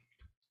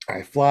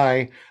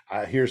fly,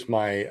 here's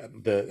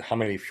how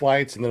many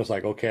flights, and then it's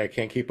like, okay, I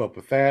can't keep up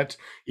with that,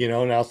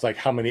 now it's like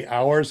how many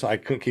hours, I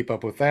couldn't keep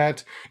up with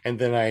that, and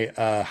then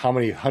how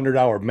many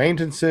 100-hour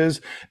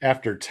maintenances,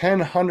 after 10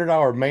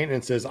 100-hour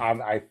maintenances,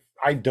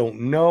 I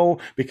don't know,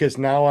 because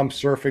now I'm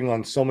surfing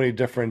on so many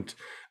different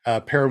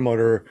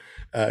paramotor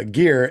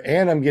gear,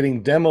 and I'm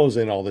getting demos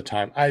in all the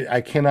time. I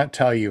cannot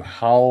tell you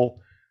how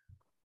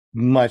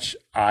much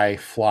I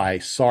fly.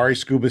 Sorry,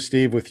 Scuba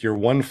Steve, with your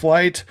one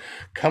flight.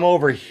 Come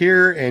over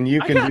here and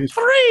you can do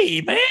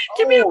 3, man.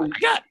 Give me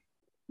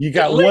you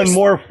got at one least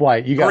more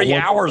flight. You got 3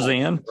 one hours flight.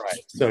 in.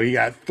 Right. So you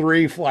got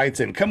 3 flights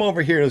in. Come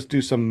over here. Let's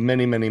do some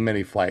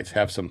many flights.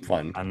 Have some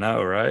fun. I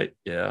know, right?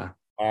 Yeah.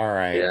 All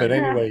right. Yeah. But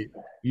anyway,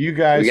 you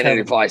guys We're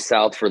gonna fly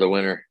south for the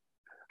winter.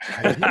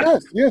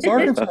 yes,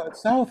 Arkansas.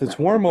 It's south. It's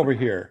warm over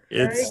here.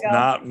 It's you go.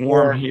 not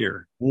warm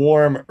here.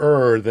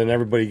 Warmer than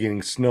everybody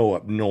getting snow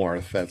up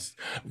north. That's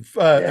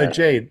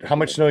Jade, how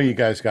much snow you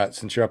guys got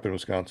since you're up in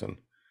Wisconsin?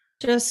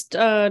 Just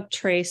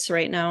trace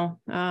right now.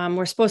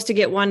 We're supposed to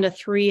get 1 to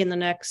 3 in the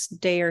next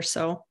day or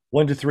so.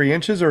 1 to 3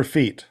 inches or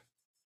feet?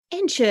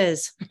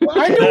 Inches. Well,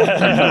 I don't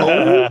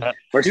know.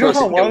 We're You know supposed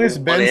how to long go it's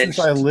been 1 since inch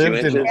I to 2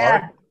 lived in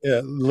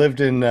inches. lived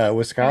in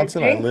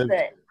Wisconsin? I jinxed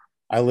it.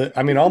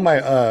 I mean, all my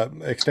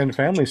extended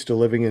family is still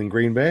living in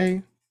Green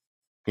Bay,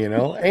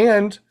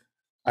 and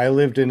I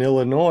lived in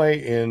Illinois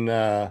in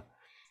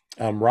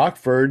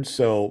Rockford.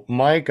 So,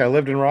 Mike, I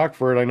lived in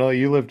Rockford. I know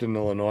you lived in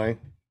Illinois.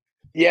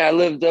 Yeah, I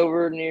lived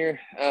over near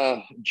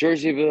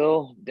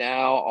Jerseyville,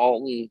 Dow,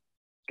 Alton,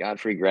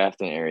 Godfrey,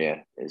 Grafton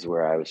area is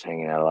where I was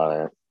hanging out a lot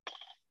at.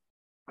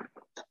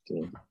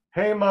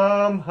 Hey,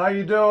 Mom, how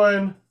you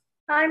doing?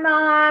 Hi,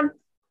 Mom.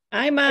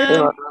 Hi,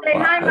 Mom. Say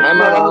hi, Hi, Mom.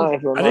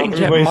 Mom. I didn't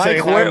catch Everybody Mike. say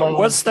hi, Mom.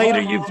 What state are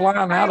you flying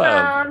out Hi,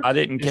 of? Mom. I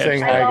didn't She's catch saying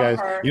that. hi, love guys.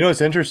 her. You know,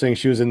 it's interesting.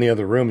 She was in the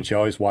other room and she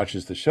always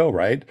watches the show,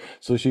 right?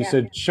 So she Yeah.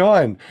 said,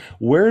 Sean,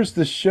 where's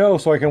the show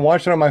so I can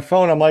watch it on my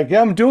phone? I'm like, yeah,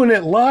 I'm doing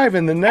it live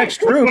in the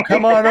next room.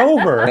 Come on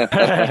over.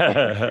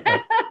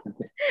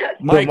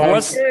 Mike,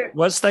 Mom-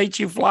 what state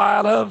you fly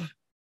out of?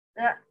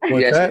 What's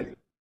Yes. that?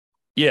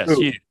 Yes,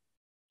 Who? you,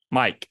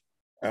 Mike.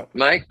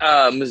 Mike,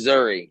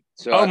 Missouri.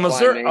 So Oh, I fly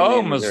Missouri. mainly Oh,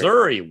 in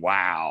Missouri.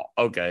 Wow.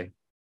 Okay.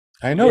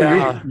 I know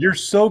Yeah. you're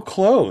so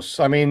close.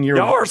 I mean, you're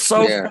Y'all are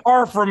so Yeah.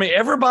 far from me.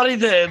 Everybody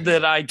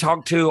that I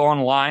talk to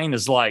online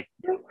is like,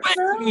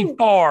 way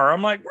far.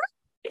 I'm like,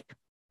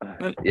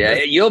 Yeah,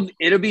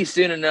 it'll be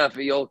soon enough.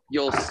 You'll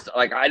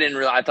like I didn't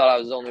realize. I thought I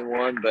was the only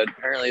one, but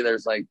apparently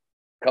there's like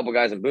a couple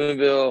guys in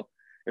Boonville.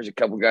 There's a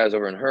couple guys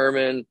over in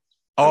Herman.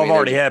 Oh, I I've mean,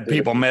 already there's- had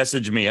people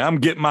message me. I'm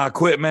getting my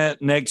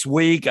equipment next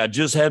week. I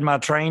just had my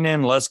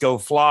training. Let's go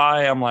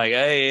fly. I'm like,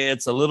 hey,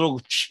 it's a little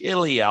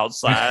chilly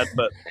outside,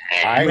 but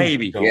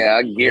maybe. Yeah,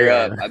 I gear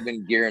care. up. I've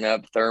been gearing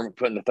up,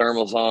 putting the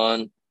thermals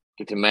on,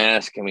 get the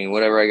mask. I mean,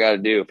 whatever I got to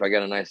do. If I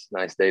got a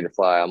nice day to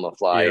fly, I'm gonna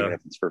fly, Yeah. even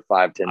if it's for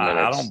 5-10 minutes.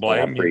 I don't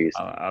blame you. Freeze.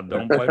 I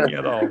don't blame you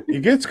at all.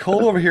 It gets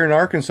cold over here in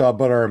Arkansas,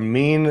 but our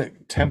mean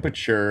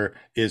temperature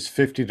is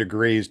 50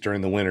 degrees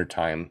during the winter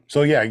time.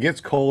 So yeah, it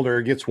gets colder,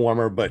 it gets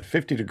warmer, but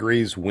 50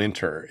 degrees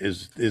winter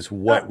is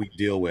what we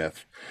deal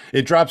with.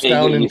 It drops Yeah, you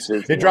down get in used to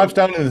it. it drops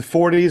down into the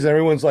 40s.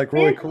 Everyone's like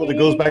really cool. It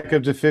goes back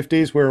up to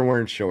 50s. We're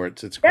wearing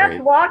shorts. It's That's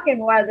great.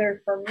 walking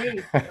weather for me.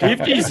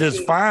 50s is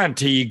fine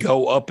till you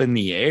go up in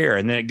the air,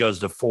 and then it goes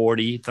to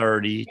 40,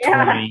 30,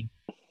 Yeah. 20.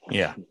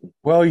 Yeah.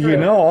 Well, you True.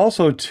 know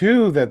also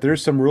too that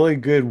there's some really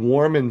good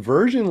warm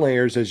inversion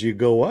layers as you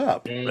go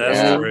up. That's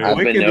Yeah, true. I've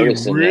It been can be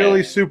noticing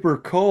really that. super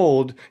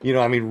cold,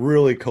 I mean,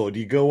 really cold.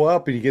 You go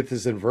up and you get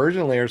this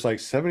inversion layer, it's like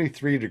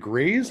 73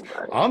 degrees.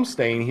 I'm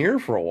staying here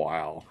for a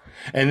while.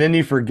 And then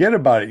you forget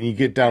about it and you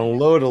get down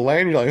low to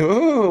land. You're like,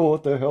 oh,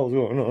 what the hell's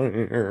going on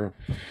here?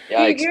 Yeah,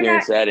 I You're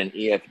experienced that in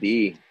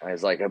EFD. I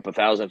was like up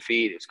 1,000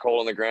 feet. It's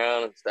cold on the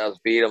ground. It's 1,000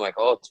 feet. I'm like,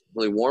 oh, it's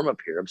really warm up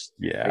here. I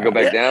Yeah. go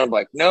back down. I'm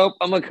like, nope,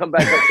 I'm gonna come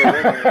back up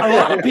there.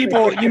 lot of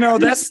people,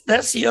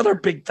 that's the other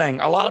big thing.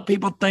 A lot of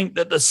people think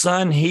that the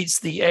sun heats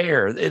the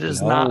air. It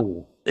is not.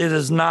 No. It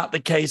is not the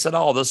case at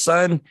all. The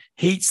sun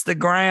heats the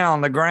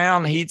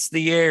ground heats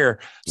the air.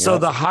 So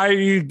Yep. the higher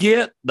you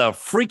get, the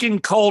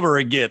freaking colder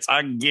it gets.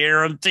 I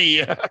guarantee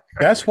you.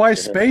 That's why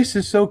space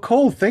is so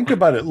cold. Think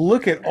about it.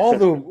 Look at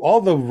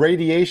all the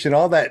radiation,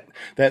 all that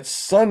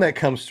sun that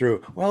comes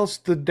through. Well, it's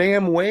the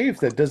damn wave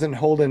that doesn't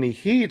hold any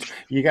heat.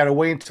 You got to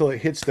wait until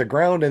it hits the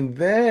ground and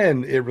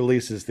then it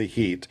releases the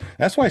heat.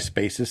 That's why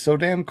space is so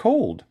damn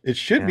cold. It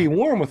should be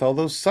warm with all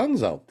those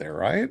suns out there,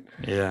 right?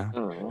 Yeah.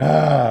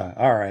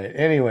 All right.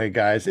 Anyway,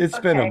 guys, it's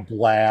been a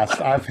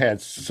blast. I've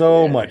had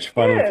so much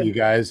fun with you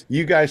guys.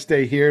 You guys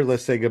stay here.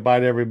 Let's say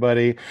goodbye to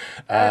everybody.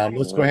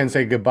 Let's go ahead and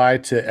say goodbye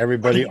to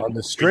everybody on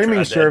the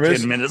streaming service.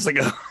 10 minutes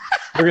ago.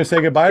 We're gonna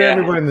say goodbye to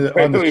everybody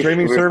on the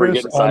streaming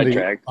service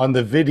on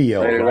the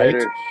video, right?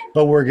 Later.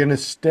 But we're gonna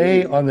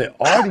stay on the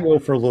audio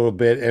for a little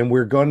bit, and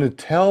we're going to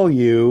tell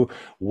you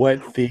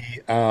what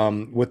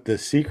the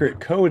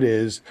secret code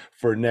is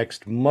for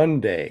next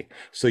Monday.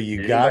 So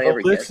you gotta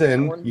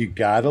listen. You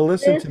gotta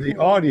listen to the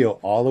audio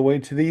all the way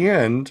to the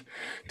end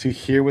to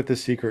hear what the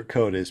secret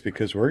code is,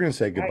 because we're gonna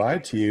say goodbye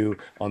to you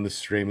on the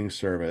streaming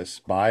service.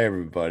 Bye,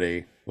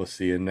 everybody. We'll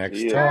see you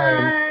next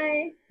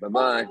time. Bye.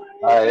 Bye-bye.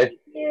 Bye. Thank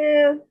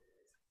you.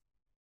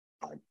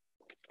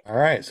 All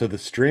right, so the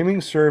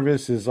streaming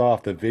service is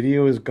off. The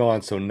video is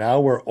gone. So now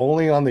we're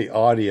only on the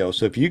audio.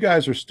 So if you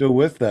guys are still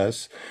with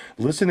us,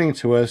 listening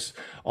to us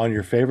on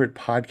your favorite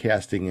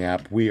podcasting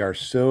app, we are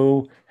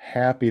so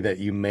happy that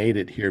you made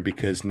it here,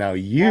 because now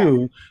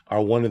you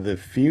are one of the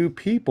few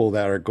people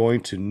that are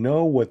going to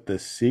know what the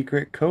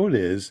secret code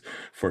is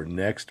for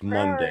next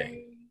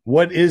Monday.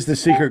 What is the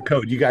secret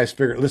code? You guys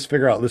let's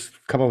figure out, let's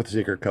come up with the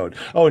secret code.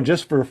 Oh, and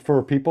just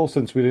for people,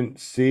 since we didn't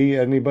see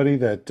anybody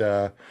that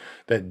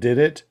did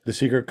it, the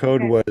secret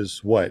code was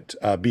what?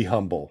 Be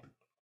humble.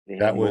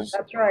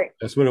 That's right.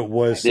 That's what it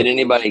was. Did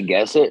anybody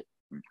guess it?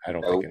 I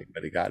don't think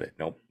anybody got it.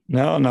 Nope.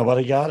 No,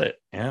 nobody got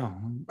it. Yeah.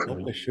 Nope,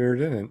 they sure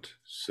didn't.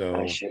 So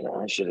I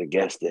should have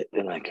guessed it.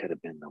 Then I could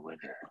have been the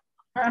winner.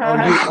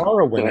 oh, you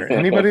are a winner.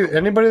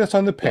 Anybody that's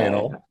on the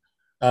panel,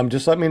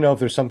 just let me know if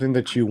there's something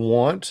that you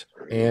want,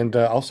 and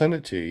I'll send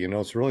it to you. You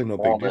know, it's really no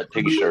big deal.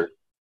 T-shirt.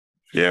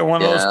 Yeah,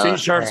 one of those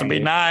T-shirts would be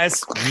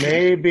nice.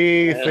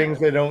 Maybe things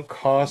that don't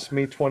cost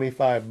me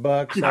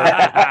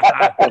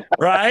 $25.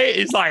 Right?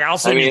 He's like, I'll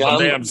send you some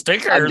damn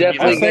stickers.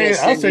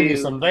 I'll send you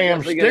some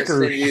damn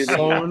stickers.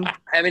 I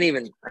haven't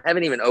even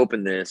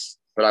opened this,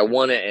 but I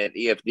won it at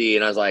EFD,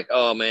 and I was like,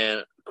 oh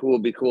man, cool,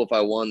 it'd be cool if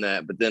I won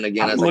that. But then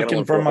again, I was like, I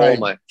don't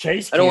want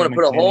to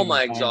put a hole in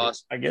my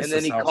exhaust. And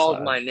then he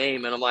called my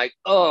name, and I'm like,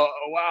 oh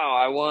wow,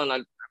 I won.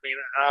 I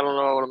don't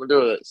know what I'm gonna do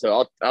with it.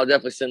 So I'll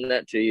definitely send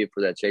that to you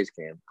for that chase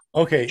cam.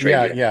 Okay,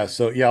 yeah.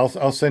 So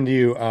I'll send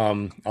you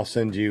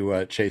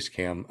Chase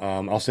Cam.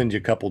 I'll send you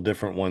a couple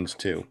different ones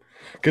too,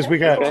 because we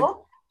got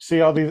see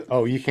all these.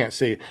 Oh, you can't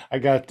see. I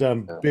got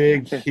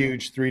big,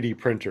 huge 3D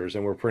printers,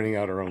 and we're printing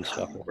out our own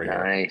stuff over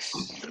here.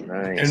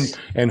 Nice.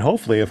 And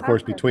hopefully, of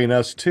course, between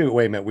us too.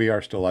 Wait a minute, we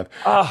are still live.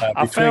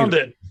 I found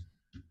it.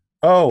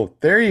 Oh,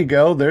 there you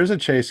go. There's a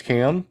Chase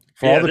Cam.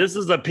 This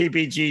is a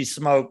PPG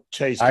Smoke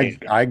Chase Cam.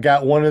 I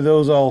got one of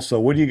those also.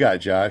 What do you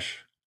got, Josh?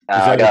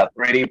 I got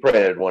 3D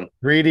printed one.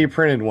 3D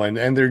printed one,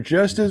 and they're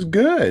just as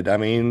good. I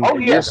mean,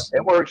 yes,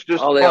 it works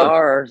just. All they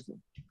are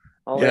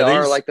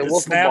like the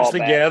Wolf snaps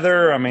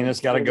together. I mean, it's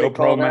got a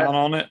GoPro mount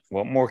on it.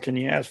 What more can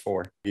you ask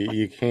for?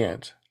 You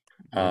can't.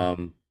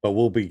 But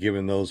we'll be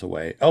giving those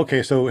away.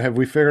 Okay, so have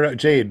we figured out,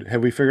 Jade?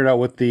 Have we figured out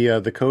what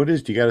the code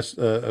is? Do you got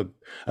a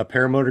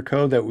paramotor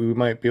code that we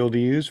might be able to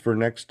use for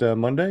next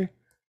Monday?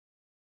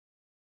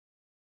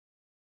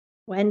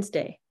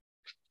 Wednesday.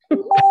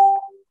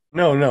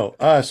 No,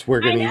 us.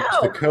 We're going to use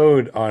the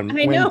code on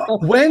Wednesday.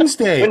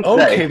 Wednesday.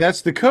 Okay,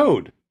 that's the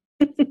code.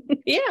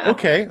 Yeah.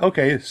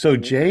 Okay. So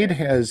Jade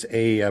has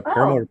a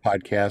paramotor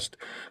podcast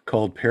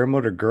called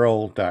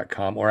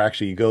paramotorgirl.com, or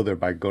actually you go there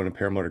by going to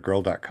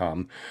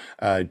paramotorgirl.com.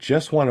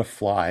 Just Want to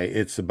Fly.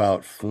 It's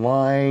about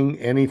flying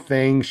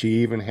anything. She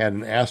even had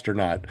an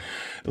astronaut.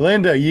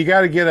 Linda, you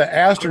got to get an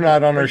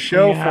astronaut on our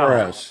show for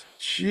us.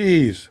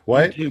 Jeez,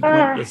 what?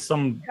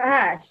 Some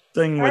Gosh.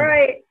 thing with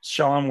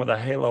Sean with a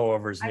halo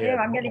over his head.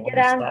 I'm gonna get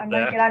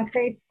on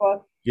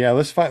Facebook. Yeah,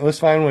 let's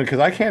find one, because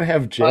I can't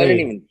have Jade. I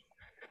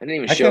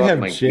didn't even show up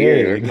my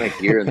gear. My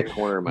gear in the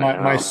corner of my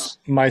house.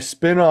 My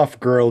spin-off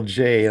girl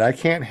Jade. I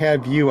can't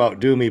have you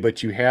outdo me,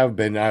 but you have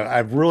been.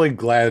 I'm really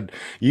glad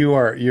you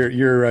are.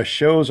 Your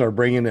shows are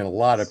bringing in a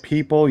lot of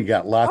people. You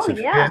got lots of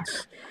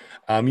hits.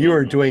 You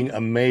are doing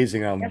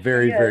amazing. I'm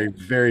very, very,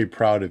 very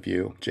proud of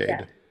you, Jade.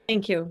 Yeah.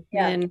 Thank you.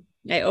 Yeah. And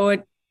I owe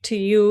it to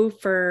you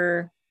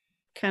for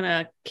kind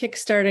of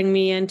kickstarting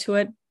me into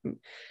it,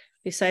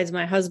 besides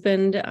my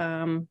husband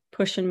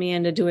pushing me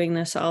into doing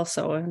this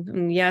also.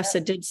 And yes,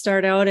 it did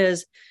start out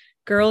as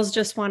Girls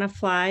Just Want to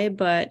Fly,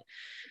 but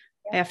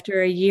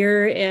after a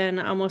year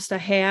and almost a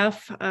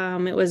half,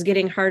 it was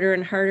getting harder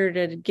and harder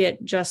to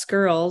get just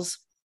girls,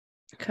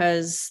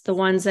 because the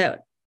ones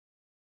that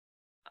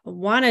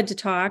wanted to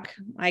talk,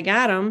 I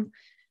got them,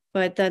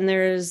 But then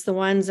there's the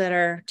ones that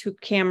are too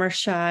camera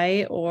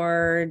shy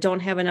or don't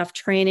have enough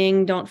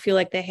training, don't feel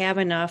like they have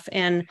enough.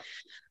 And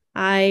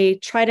I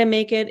try to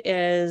make it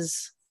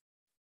as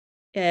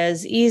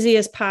easy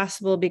as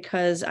possible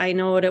because I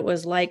know what it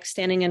was like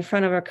standing in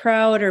front of a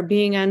crowd or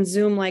being on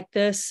Zoom like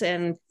this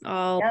and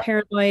all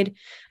paranoid.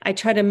 I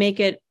try to make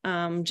it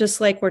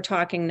just like we're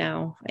talking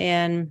now.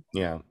 And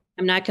Yeah,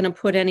 I'm not going to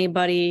put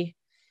anybody,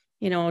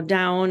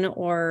 down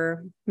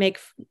or make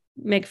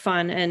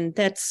fun. And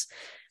that's,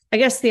 I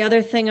guess, the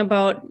other thing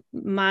about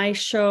my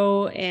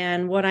show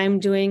and what I'm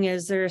doing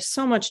is there's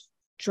so much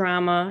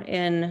drama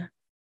in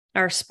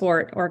our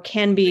sport, or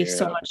can be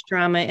so much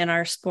drama in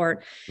our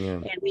sport,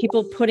 and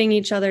people putting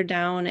each other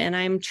down. And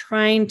I'm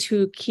trying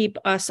to keep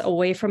us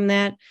away from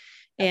that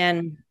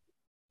and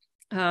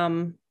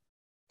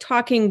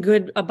talking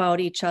good about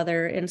each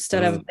other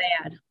instead of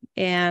bad.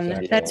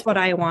 And that's what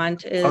I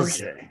want is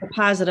the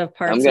positive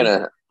parts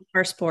of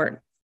our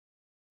sport.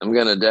 I'm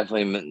gonna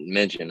definitely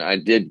mention. I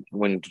did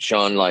when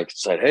Sean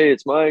said, "Hey,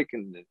 it's Mike,"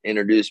 and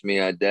introduced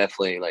me. I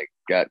definitely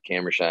got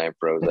camera shy and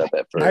froze up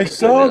at first. I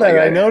saw that.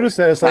 I noticed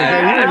that. It's like,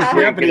 hey, you're just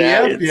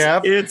yappity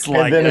yap. It's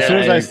like, and then as soon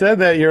as I said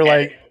that, you're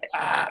like,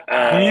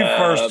 when you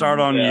first start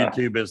on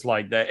YouTube, it's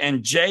like that.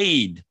 And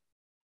Jade,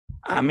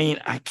 I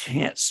mean, I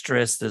can't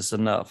stress this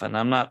enough, and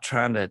I'm not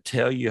trying to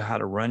tell you how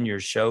to run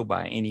your show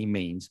by any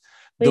means.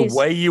 Please. The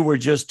way you were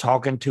just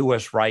talking to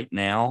us right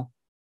now,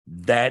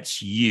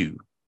 that's you.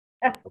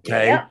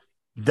 Okay.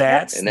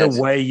 That's the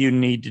way you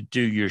need to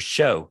do your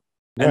show.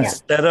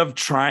 Instead of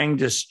trying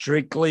to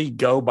strictly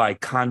go by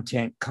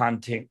content, have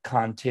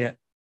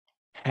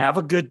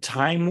a good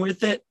time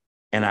with it.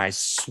 And I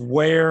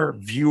swear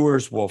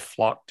viewers will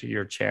flock to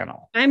your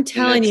channel. I'm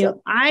telling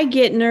you, I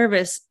get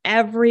nervous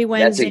every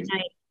Wednesday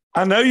night.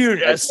 I know you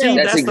see,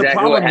 that's exactly the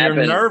problem.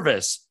 You're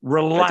nervous.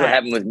 Relax. That's what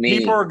happened with me.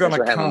 People are going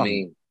to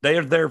come.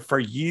 They're there for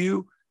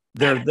you.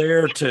 They're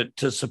there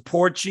to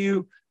support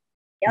you.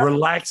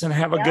 Relax and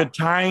have a good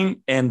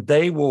time, and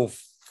they will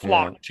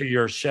flock to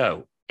your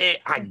show.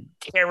 I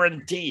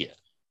guarantee it.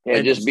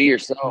 Yeah, just be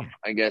yourself,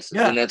 I guess.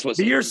 Yeah, and that's what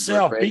be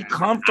yourself. Be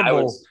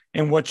comfortable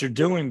in what you're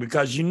doing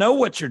because you know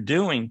what you're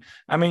doing.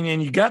 I mean,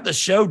 and you got the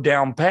show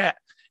down pat,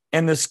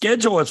 and the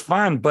schedule is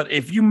fine. But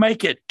if you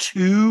make it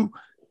too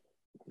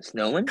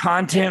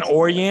content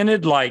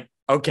oriented, like,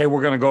 okay,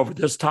 we're going to go over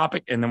this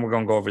topic, and then we're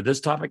going to go over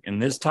this topic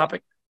and this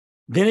topic,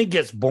 then it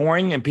gets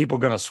boring, and people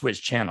are going to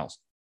switch channels.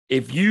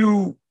 If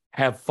you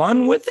have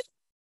fun with it,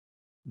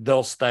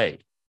 they'll stay.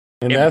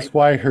 And that's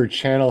why her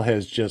channel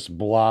has just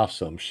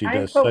blossomed. She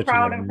does such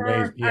an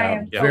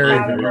amazing, very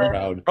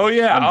proud. Oh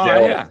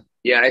yeah,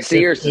 yeah. I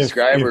see her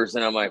subscribers,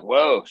 and I'm like,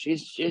 whoa,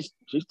 she's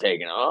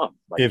taking off.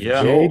 Like,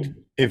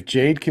 if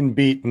Jade can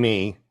beat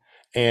me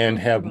and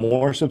have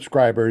more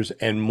subscribers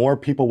and more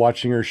people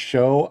watching her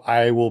show,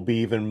 I will be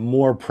even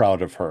more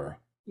proud of her.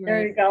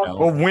 There you go.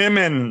 Well,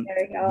 women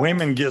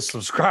get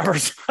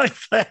subscribers like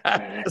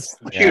that.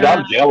 Shoot,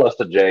 I'm jealous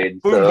of Jade.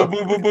 So. Boom,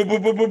 boom, boom, boom,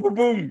 boom, boom, boom,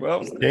 boom,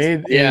 boom.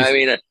 I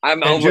mean,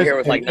 I'm over here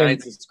with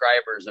 9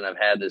 subscribers, and I've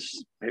had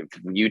this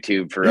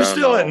YouTube for. You're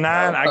still at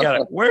 9. I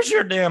got it. Where's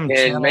your damn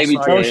channel? Maybe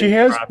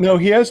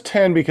he has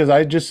 10 because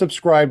I just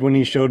subscribed when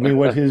he showed me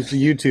what his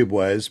YouTube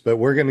was. But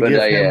we're gonna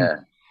give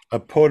him a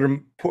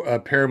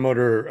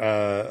paramotor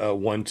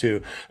one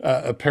too,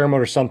 a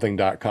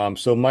paramotorsomething.com.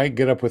 So Mike,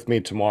 get up with me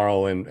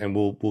tomorrow and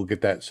we'll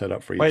get that set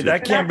up for you. Wait,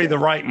 that can't be the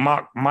right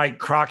Mike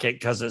Crockett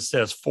because it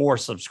says 4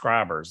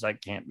 subscribers.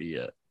 That can't be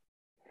it.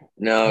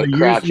 No,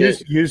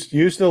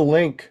 use the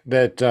link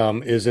that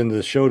is in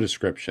the show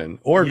description,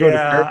 or go to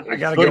I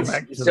gotta go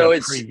back to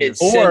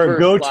it's or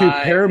go to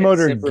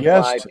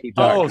paramotorguest.com.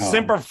 Oh,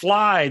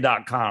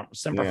 Semperfly.com.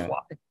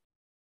 Semperfly.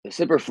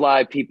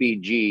 Semperfly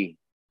PPG.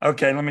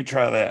 Okay, let me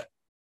try that.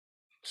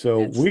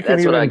 So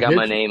that's what I got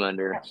my name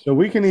under. So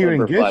we can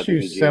even get you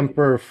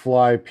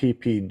Semperfly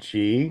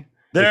PPG.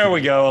 There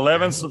we go.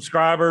 11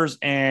 subscribers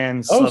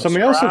and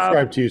somebody else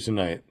subscribed to you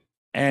tonight.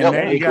 And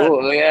there you got,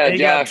 cool. Yeah,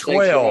 Josh,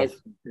 12.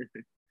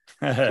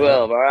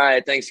 12. All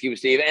right. Thanks, Scuba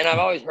Steve. And I've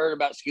always heard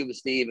about Scuba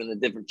Steve and the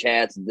different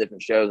chats and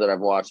different shows that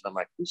I've watched. I'm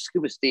like, who's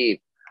Scuba Steve?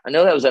 I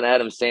know that was an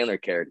Adam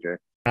Sandler character.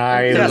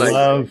 I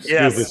love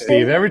Scuba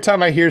Steve. Every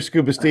time I hear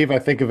Scuba Steve, I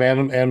think of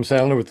Adam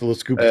Sandler with the little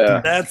Scuba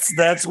Steve.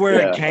 That's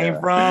where it came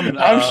from.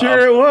 I'm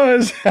sure it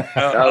was.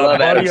 I love a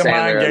buddy Adam of mine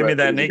Sandler. gave me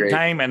that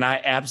nickname, and I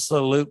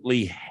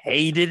absolutely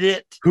hated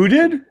it. Who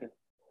did?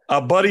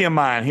 A buddy of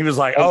mine. He was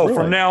like, really?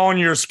 From now on,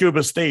 you're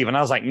Scuba Steve. And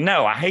I was like,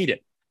 no, I hate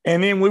it.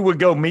 And then we would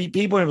go meet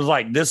people, and it was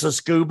like, this is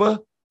Scuba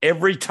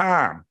every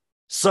time.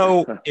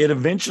 So it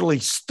eventually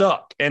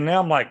stuck. And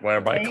now I'm like, well,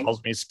 everybody calls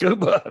me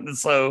Scuba. And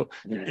so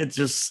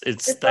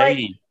it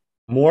stayed.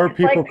 More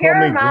people call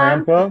me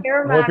Grandpa.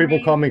 More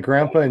people call me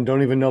Grandpa and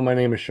don't even know my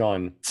name is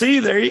Sean. See,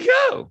 there you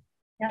go.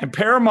 Yeah. And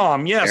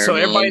Paramom, so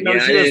everybody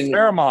knows you as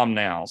Paramom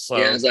now. So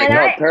it's like,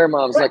 no,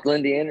 Paramom's like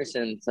Lindy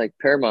Anderson. It's like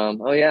Paramom.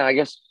 Oh yeah, I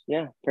guess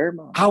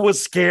Paramom. I was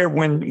scared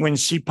when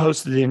she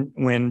posted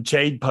when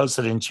Jade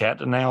posted in chat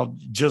to now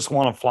just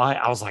want to fly.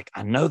 I was like,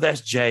 I know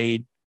that's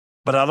Jade.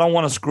 but I don't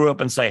want to screw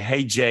up and say,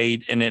 "Hey,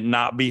 Jade," and it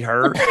not be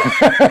her.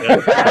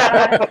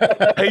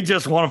 Hey,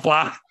 just want to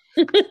fly.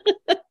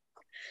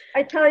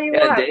 I tell you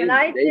Yeah, what, Dave, when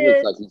I Dave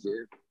did looks like he's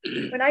here.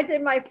 when I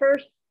did my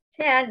first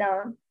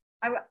tandem,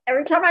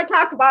 every time I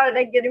talk about it,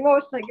 I get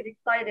emotional, I get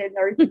excited and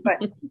everything.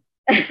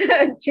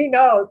 But she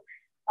knows.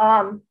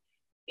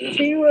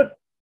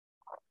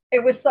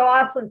 It was so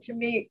awesome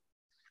to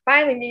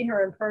finally meet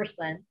her in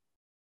person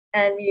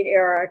and meet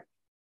Eric.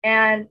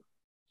 And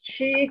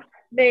she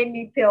made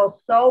me feel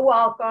so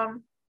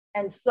welcome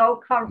and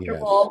so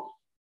comfortable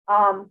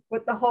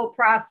with the whole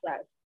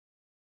process,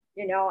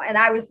 you know. And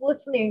I was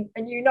listening,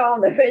 and you know,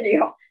 in the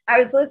video,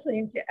 I was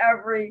listening to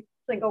every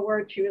single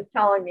word she was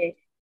telling me.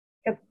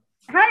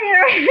 Hi,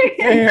 Eric.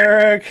 Hey,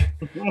 Eric.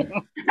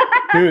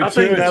 I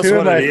think that's two what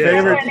of my it is.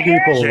 favorite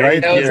people Jade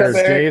right is there,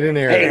 Jade and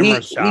Eric. Hey,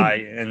 Camera shy,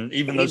 and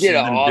even though He she's did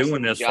an been awesome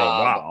doing this for a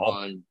job while,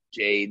 on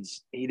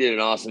Jade's. He did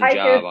an awesome I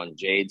job just- on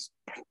Jade's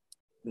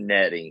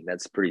netting.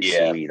 That's pretty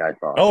Yeah. sweet, I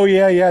thought. Oh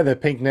yeah, the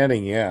pink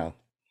netting, yeah.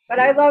 But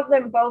I love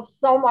them both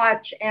so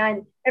much.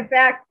 And in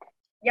fact,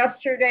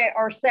 yesterday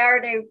or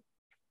Saturday,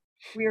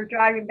 we were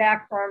driving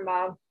back from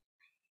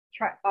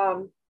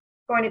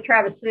going to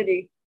Traverse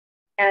City.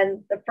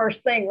 And the first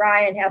thing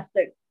Ryan has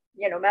to,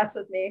 mess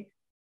with me.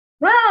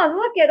 Mom,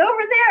 look at over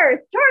there.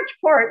 It's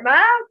Georgeport,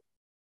 Mom.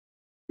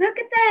 Look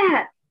at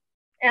that.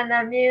 And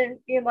then me and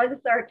Liza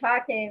started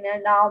talking.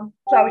 And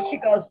so she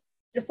goes,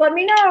 just let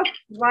me know if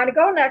you want to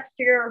go next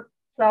year.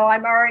 So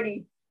I'm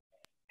already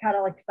kind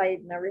of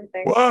excited and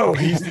everything. whoa,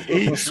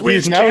 he's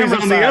switched Now he's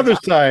camera on the sides. other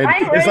side.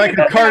 I'm It's ready like to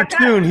go a back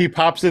cartoon. He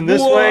pops in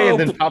this way and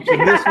then pops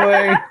in this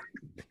way.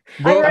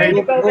 I'm ready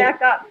to go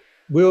back up.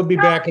 We'll be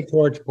back at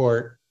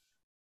Torchport.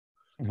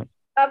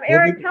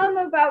 Eric, tell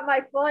them about my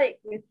flight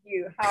with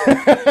you. How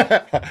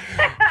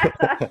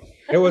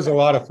It was a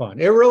lot of fun.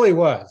 It really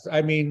was.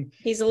 I mean,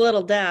 He's a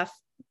little deaf.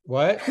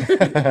 what?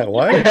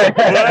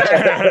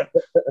 What?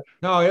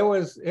 No, it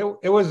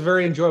was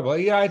very enjoyable.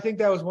 Yeah, I think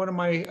that was one of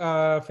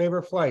my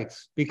favorite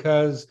flights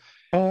because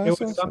Oh, it that's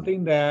was awesome.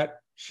 something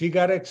that she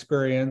got to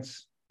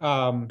experience,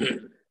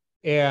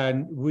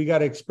 and we got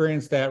to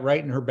experience that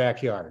right in her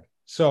backyard.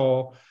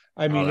 So,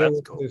 I mean, it that's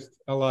was cool. just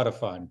a lot of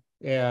fun,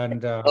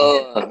 and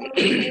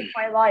changed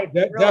my life.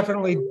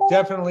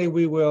 definitely,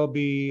 we will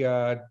be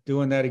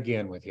doing that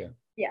again with you.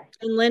 Yeah.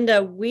 And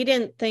Linda, we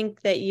didn't think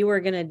that you were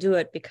going to do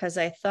it because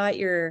I thought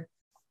your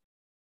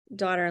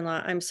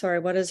daughter-in-law, I'm sorry,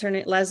 what is her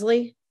name?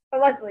 Leslie? Oh,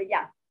 Leslie,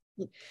 yeah.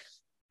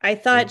 I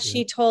thought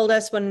she told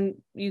us when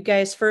you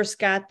guys first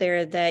got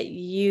there that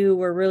you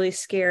were really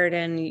scared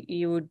and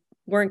you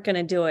weren't going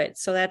to do it.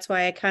 So that's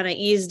why I kind of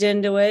eased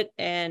into it.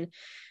 And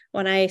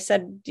when I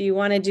said, do you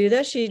want to do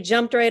this? She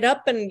jumped right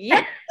up and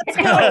let's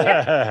go.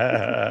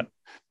 Yeah.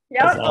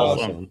 That's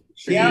awesome.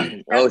 Yeah.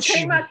 Oh, That's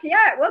pretty much,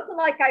 yeah. It wasn't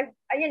like I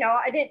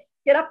didn't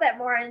get up that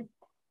morning and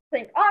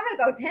think, oh, I'm going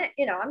to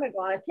go, I'm going to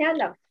go on a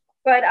tandem.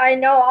 But I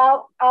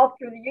know all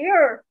through the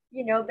year,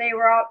 they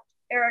were out,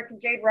 Eric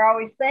and Jade were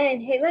always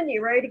saying, hey, Linda,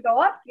 you ready to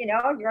go up? You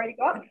ready to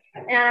go up?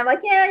 And I'm like,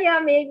 yeah,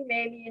 maybe,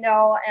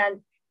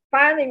 and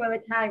finally when the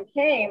time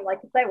came, like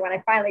I said, when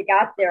I finally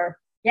got there,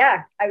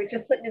 yeah, I was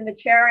just sitting in the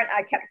chair and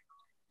I kept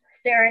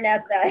staring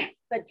at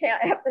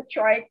the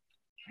trike.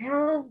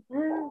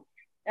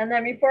 And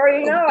then before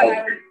you know it,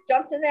 I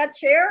jumped in that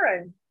chair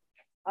and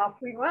off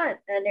we went.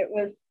 And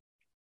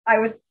I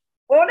was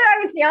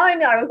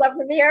yelling, I was up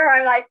in the air.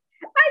 I'm like,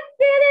 I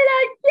did it.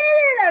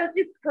 I was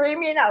just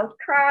screaming. I was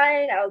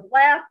crying. I was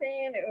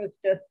laughing. It was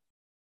just,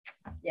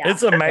 yeah.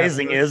 It's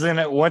amazing, isn't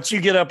it? Once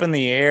you get up in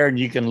the air and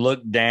you can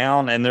look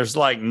down and there's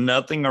like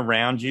nothing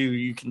around you,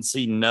 you can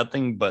see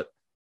nothing but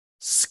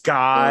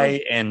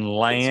sky and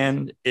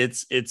land.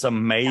 It's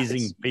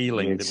amazing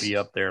feeling to be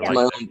up there. It's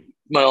Like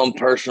my own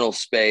personal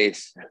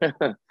space.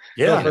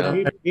 yeah.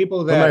 For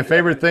people One of my that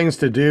favorite things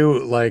to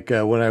do, like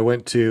when I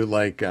went to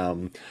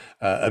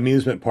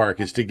amusement park,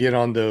 is to get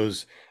on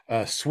those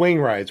swing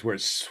rides where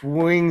it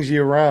swings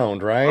you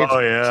around, right? Oh,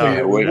 yeah. So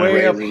you're Way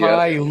way up crazy,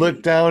 high, yeah. you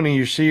look down and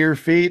you see your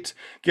feet.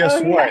 Guess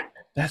Oh, yeah. what?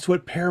 That's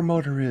what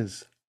paramotor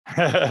is.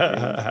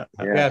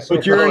 yeah, so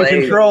But you're in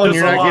hey, control and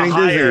just you're a not lot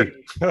getting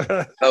dizzy.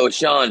 higher. Oh,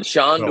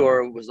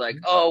 Shondor was like,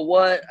 oh,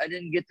 what? I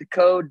didn't get the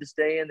code to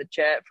stay in the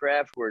chat for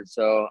afterwards.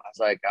 So I was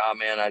like, oh,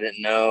 man, I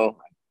didn't know.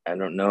 I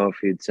don't know if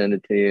he'd send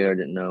it to you. I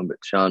didn't know, but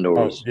Shondor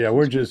Oh, was. yeah,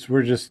 we're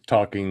just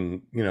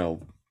talking,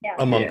 Yeah.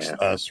 amongst Yeah.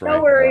 us right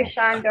No worries,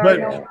 now. Shondor. But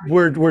No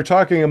worries. we're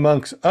talking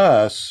amongst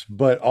us,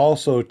 but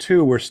also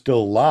too, we're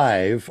still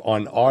live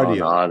on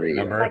audio. On audio.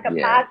 Remember? Like a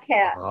Yeah.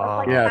 podcast. It's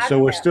like a Yeah, so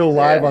we're podcast. still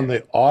live Yeah. on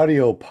the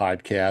audio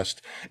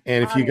podcast.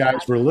 And if you Audio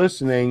guys were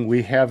listening,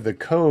 we have the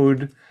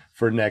code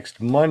for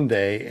next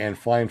Monday, and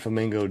Flying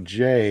Flamingo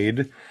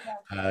Jade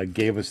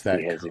gave us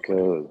that He has a code.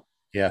 code.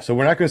 Yeah, so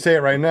we're not going to say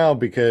it right now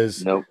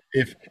because Nope.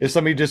 if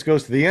somebody just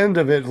goes to the end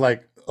of it,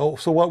 like, oh,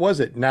 so what was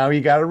it? Now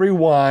you got to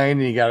rewind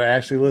and you got to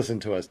actually listen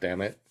to us,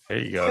 damn it. There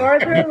you go.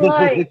 Northern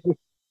Lights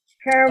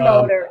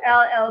Paramotor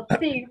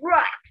LLC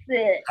rocks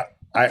it.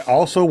 I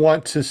also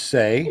want to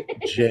say,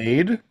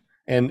 Jade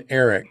and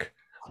Eric,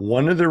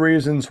 one of the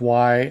reasons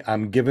why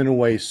I'm giving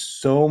away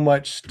so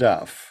much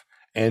stuff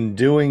and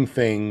doing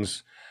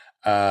things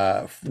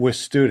with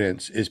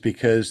students is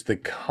because the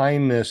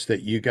kindness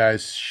that you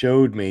guys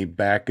showed me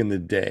back in the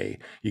day.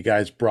 You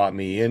guys brought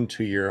me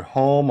into your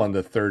home on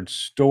the 3rd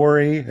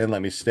story and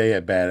let me stay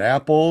at Bad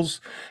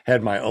Apples.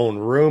 Had my own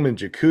room and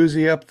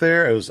jacuzzi up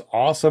there. It was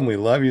awesome. We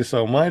love you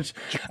so much.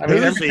 I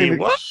mean, everything.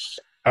 What?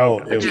 Oh,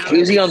 it was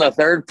Jacuzzi on the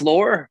 3rd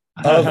floor.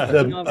 of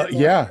the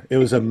yeah, it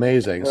was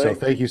amazing. So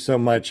thank you so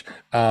much.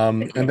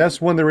 And that's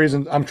one of the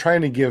reasons I'm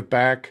trying to give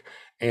back.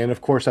 And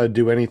of course, I'd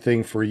do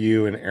anything for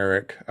you and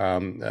Eric.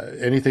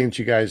 Anything that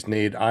you guys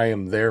need, I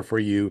am there for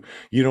you.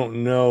 You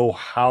don't know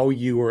how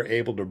you were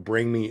able to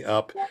bring me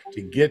up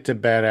to get to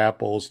Bad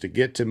Apples, to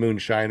get to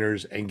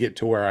Moonshiners, and get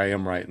to where I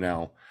am right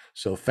now.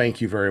 So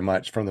thank you very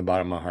much from the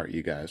bottom of my heart,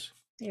 you guys.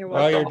 You're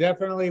Well, welcome. you're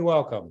definitely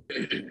welcome.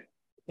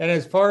 And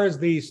as far as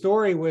the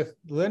story with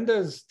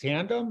Linda's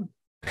tandem,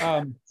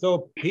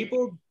 so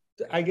people,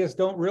 I guess,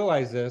 don't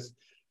realize this.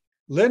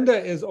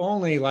 Linda is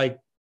only like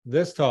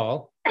this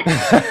tall.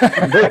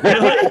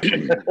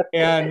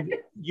 And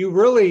you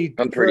really,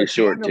 I'm pretty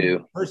short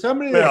too. For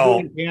somebody that's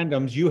doing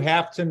tandems, you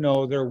have to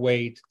know their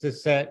weight to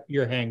set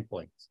your hang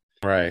points.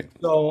 Right.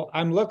 So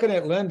I'm looking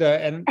at Linda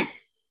and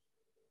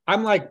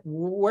I'm like,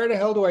 where the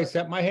hell do I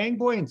set my hang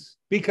points?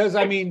 Because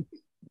I mean,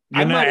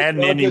 You're not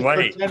adding any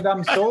weight. Pretend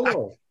I'm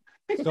solo.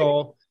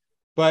 So,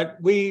 but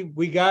we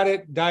got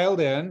it dialed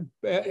in,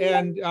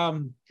 and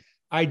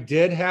I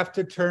did have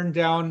to turn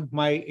down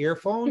my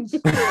earphones.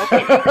 He's too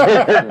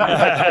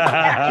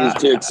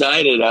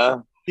excited,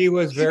 huh? She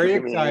was very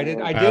excited.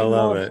 I didn't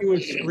know if she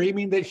was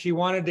screaming that she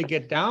wanted to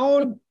get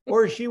down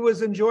or she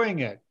was enjoying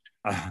it.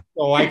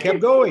 So I kept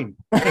going.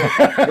 But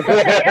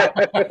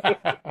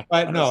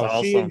no,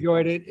 That's she awesome.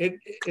 enjoyed it.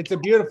 It's a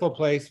beautiful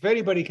place. If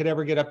anybody could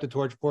ever get up to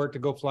Torchport to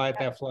go fly at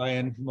that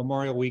fly-in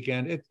Memorial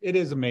Weekend, it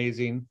is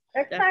amazing.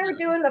 Next time we're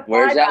doing the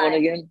Where's that one flyby.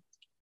 again?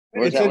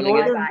 Where's It's that in one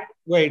again? northern.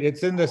 Wait,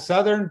 it's in the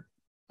southern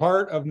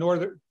part of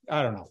northern.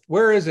 I don't know.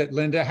 Where is it,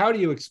 Linda? How do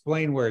you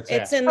explain where it's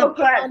It's at? in the Oh,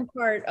 good. palm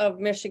part of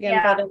Michigan,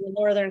 Yeah. but in the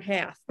northern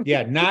half.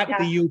 Yeah, not Yeah.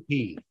 the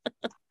UP.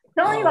 It's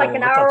only like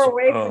an I thought hour you-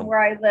 away oh. from where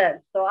I live.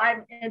 So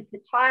I'm in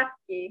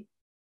Petoskey.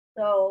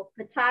 So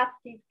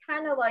Petoskey's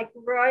kind of like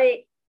right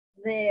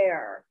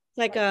there. It's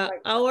like a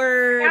Like-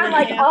 hour Kind of and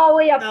like a half. all the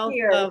way up south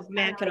here. of Kinda like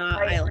Mackinac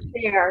right Island.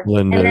 There.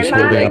 Linda's And then Mom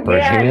holding and up her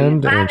Dad-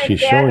 hand Mom and and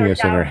she's Dad showing are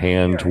us in her down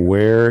hand here.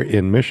 where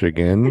in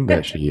Michigan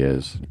that she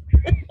is.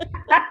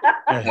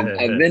 I've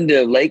been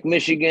to Lake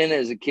Michigan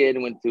as a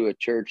kid. Went to a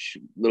church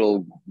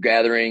little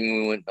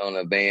gathering. We went on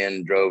a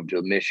van, drove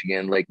to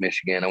Michigan, Lake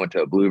Michigan. I went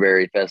to a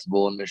blueberry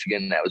festival in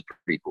Michigan. That was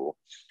pretty cool.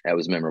 That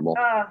was memorable.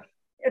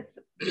 It's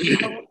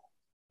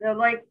the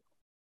lake.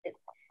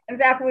 In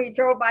fact, when we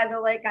drove by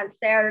the lake on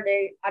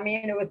Saturday, I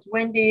mean, it was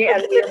windy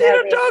and we were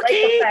having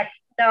lake effect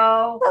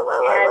snow,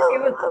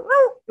 and it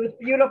was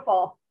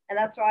beautiful. And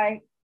that's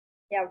why,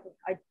 yeah,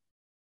 I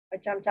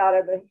jumped out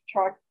of the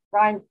truck.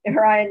 Ryan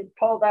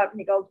pulled up and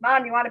he goes,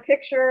 "Mom, you want a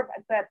picture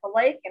at the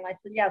lake?" And I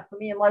said, "Yes, for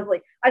me and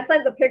Leslie." I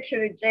sent the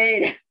picture to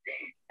Jade,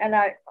 and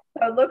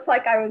so it looks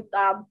like I was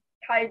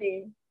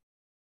kiting,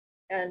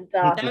 and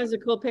That was a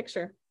cool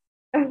picture.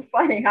 it was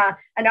funny, huh?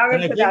 And I And I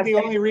went to think that. the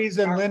only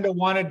reason Linda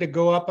wanted to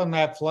go up on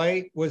that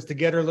flight was to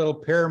get her little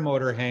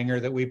paramotor hanger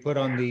that we put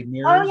on the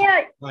mirrors. Oh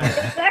yeah,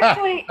 it's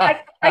actually I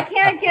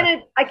can't get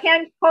it. I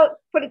can't put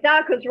it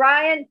down because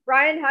Ryan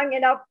hung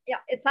it up. Yeah,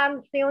 it's on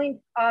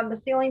the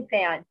ceiling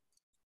fan.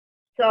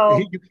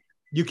 So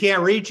You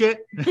can't reach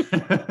it.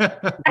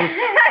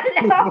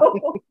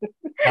 no.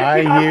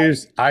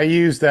 I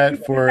use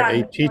that for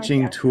a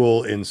teaching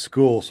tool in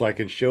school so I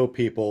can show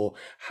people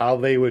how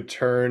they would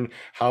turn,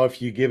 how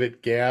if you give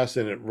it gas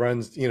and it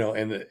runs,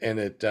 and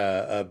it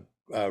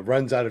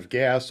runs out of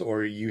gas,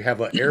 or you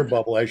have an air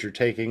bubble as you're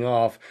taking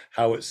off,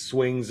 how it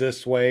swings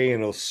this way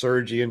and it'll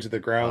surge you into the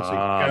ground. So you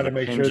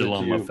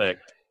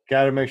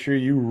got to make sure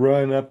you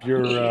run up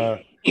your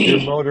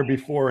motor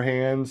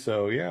beforehand.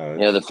 So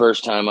Yeah, the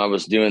first time I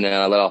was doing that,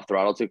 I let off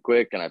throttle too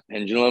quick and I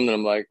pendulum, and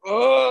I'm like,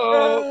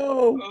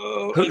 oh.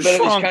 Who But it was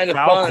shrunk kind of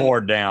fun.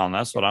 Falcor down?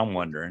 That's what I'm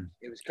wondering.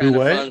 It was kind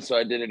Who of what? fun, so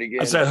I did it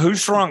again. I said, who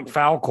shrunk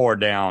Falcor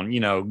down?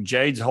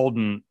 Jade's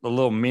holding the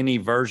little mini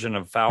version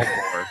of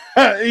Falcor.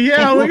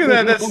 yeah, look at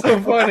that. That's so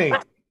funny.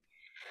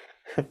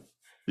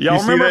 Y'all You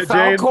see remember that,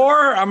 Jade?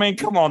 Falcor? I mean,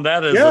 come on,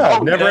 that is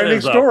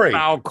Never-ending story.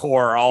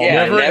 Falcor all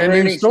Yeah, over.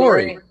 Never-ending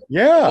story.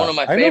 Yeah, One of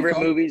my I know favorite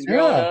Fal- movies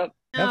growing yeah. up.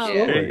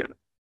 Absolutely.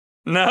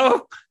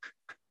 No,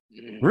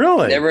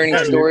 Really? Never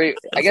ending story.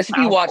 I guess if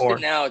you watched Falcor.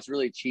 it now, it's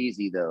really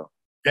cheesy though.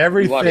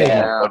 Everything,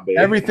 Yeah.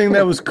 everything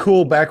that was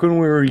cool back when we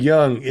were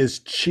young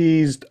is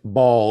cheesed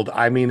bald.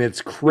 I mean, it's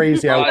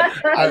crazy.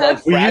 I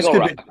love we used Fraggle to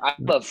Rock. be- I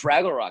love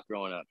Fraggle Rock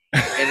growing up.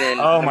 And then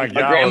Oh my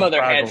God,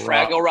 grandmother had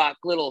Fraggle Rock.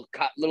 Fraggle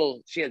Rock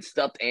little. She had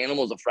stuffed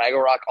animals of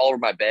Fraggle Rock all over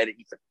my bed. It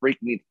used to freak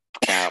me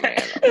out,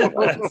 man. I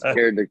was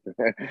scared to.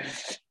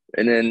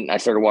 And then I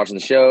started watching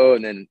the show.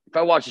 And then if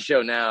I watch the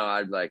show now,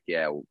 I'd be like,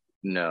 yeah,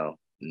 no,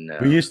 No.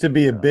 We used to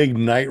be a big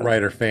Knight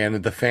Rider fan,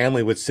 and the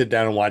family would sit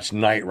down and watch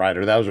Knight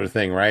Rider. That was our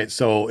thing, right?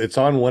 So it's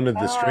on one of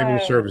the streaming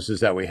Oh. services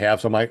that we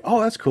have. So I'm like,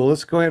 oh, that's cool.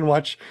 Let's go ahead and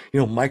watch,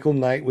 Michael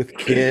Knight with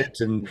kids.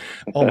 And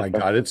oh my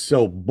God, it's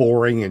so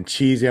boring and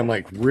cheesy. I'm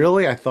like,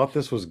 really? I thought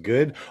this was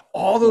good.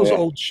 All those Yeah.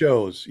 old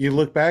shows, you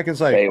look back,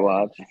 it's like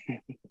Baywatch.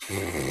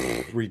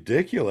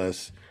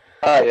 ridiculous.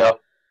 Yeah,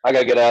 I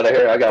gotta get out of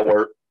here. I got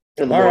work.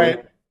 In the All morning.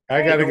 right.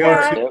 I got to go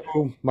Alright.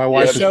 to my The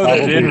wife. is show that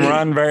probably- didn't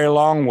run very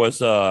long was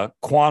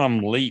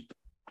Quantum Leap.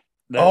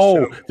 That Oh,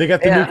 show. they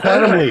got the Yeah. new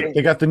Quantum Leap.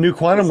 They got the new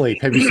Quantum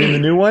Leap. Have you seen the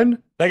new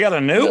one? They got a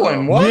new No.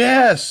 one. What?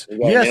 Yes. They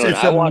got a Yes, new one.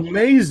 it's I watched it.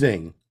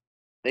 amazing.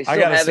 They still I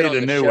got to have see it on the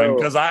the new show. one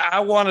because I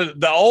wanted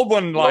the old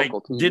one, like,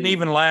 Local TV. didn't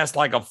even last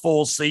like a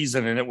full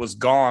season and it was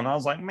gone. I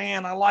was like,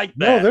 man, I like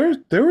No,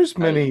 that. there was I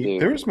many do.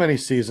 there was many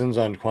seasons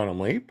on Quantum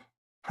Leap.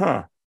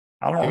 Huh.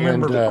 I don't And,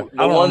 remember. uh, I The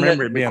don't one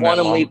remember that it the being that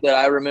Quantum long. Leap that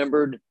I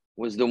remembered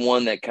was the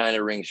one that kind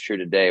of rings true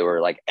today,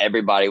 where like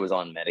everybody was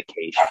on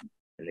medication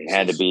and they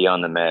had to be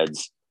on the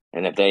meds.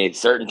 And if they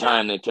certain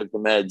time they took the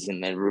meds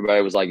and then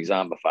everybody was like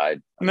zombified. I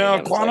mean, No, it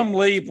was Quantum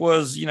like- Leap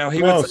was, he No,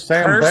 would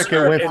Sam cursor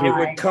Beckett went and through-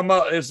 it would come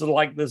up. It's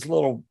like this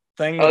little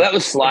thing. Oh, that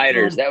was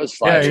Sliders. That was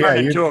Sliders. Yeah,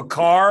 Turn you- into a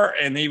car,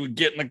 and he would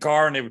get in the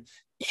car, and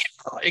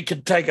it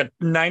could take a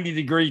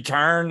 90-degree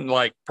turn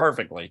like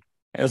perfectly.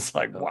 It's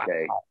like wow.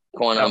 Okay.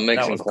 Quantum That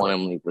mixing was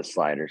Quantum Leap with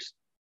Sliders.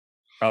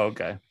 Oh,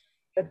 okay.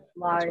 It's That's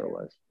what live. it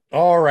was.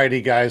 All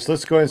righty, guys.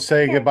 Let's go and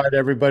say goodbye to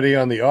everybody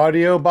on the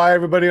audio. Bye,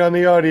 everybody on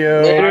the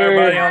audio. Later.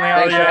 Everybody on the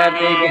Thanks for audio.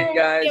 having me again,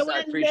 guys. Yeah, I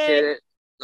Wednesday. appreciate it.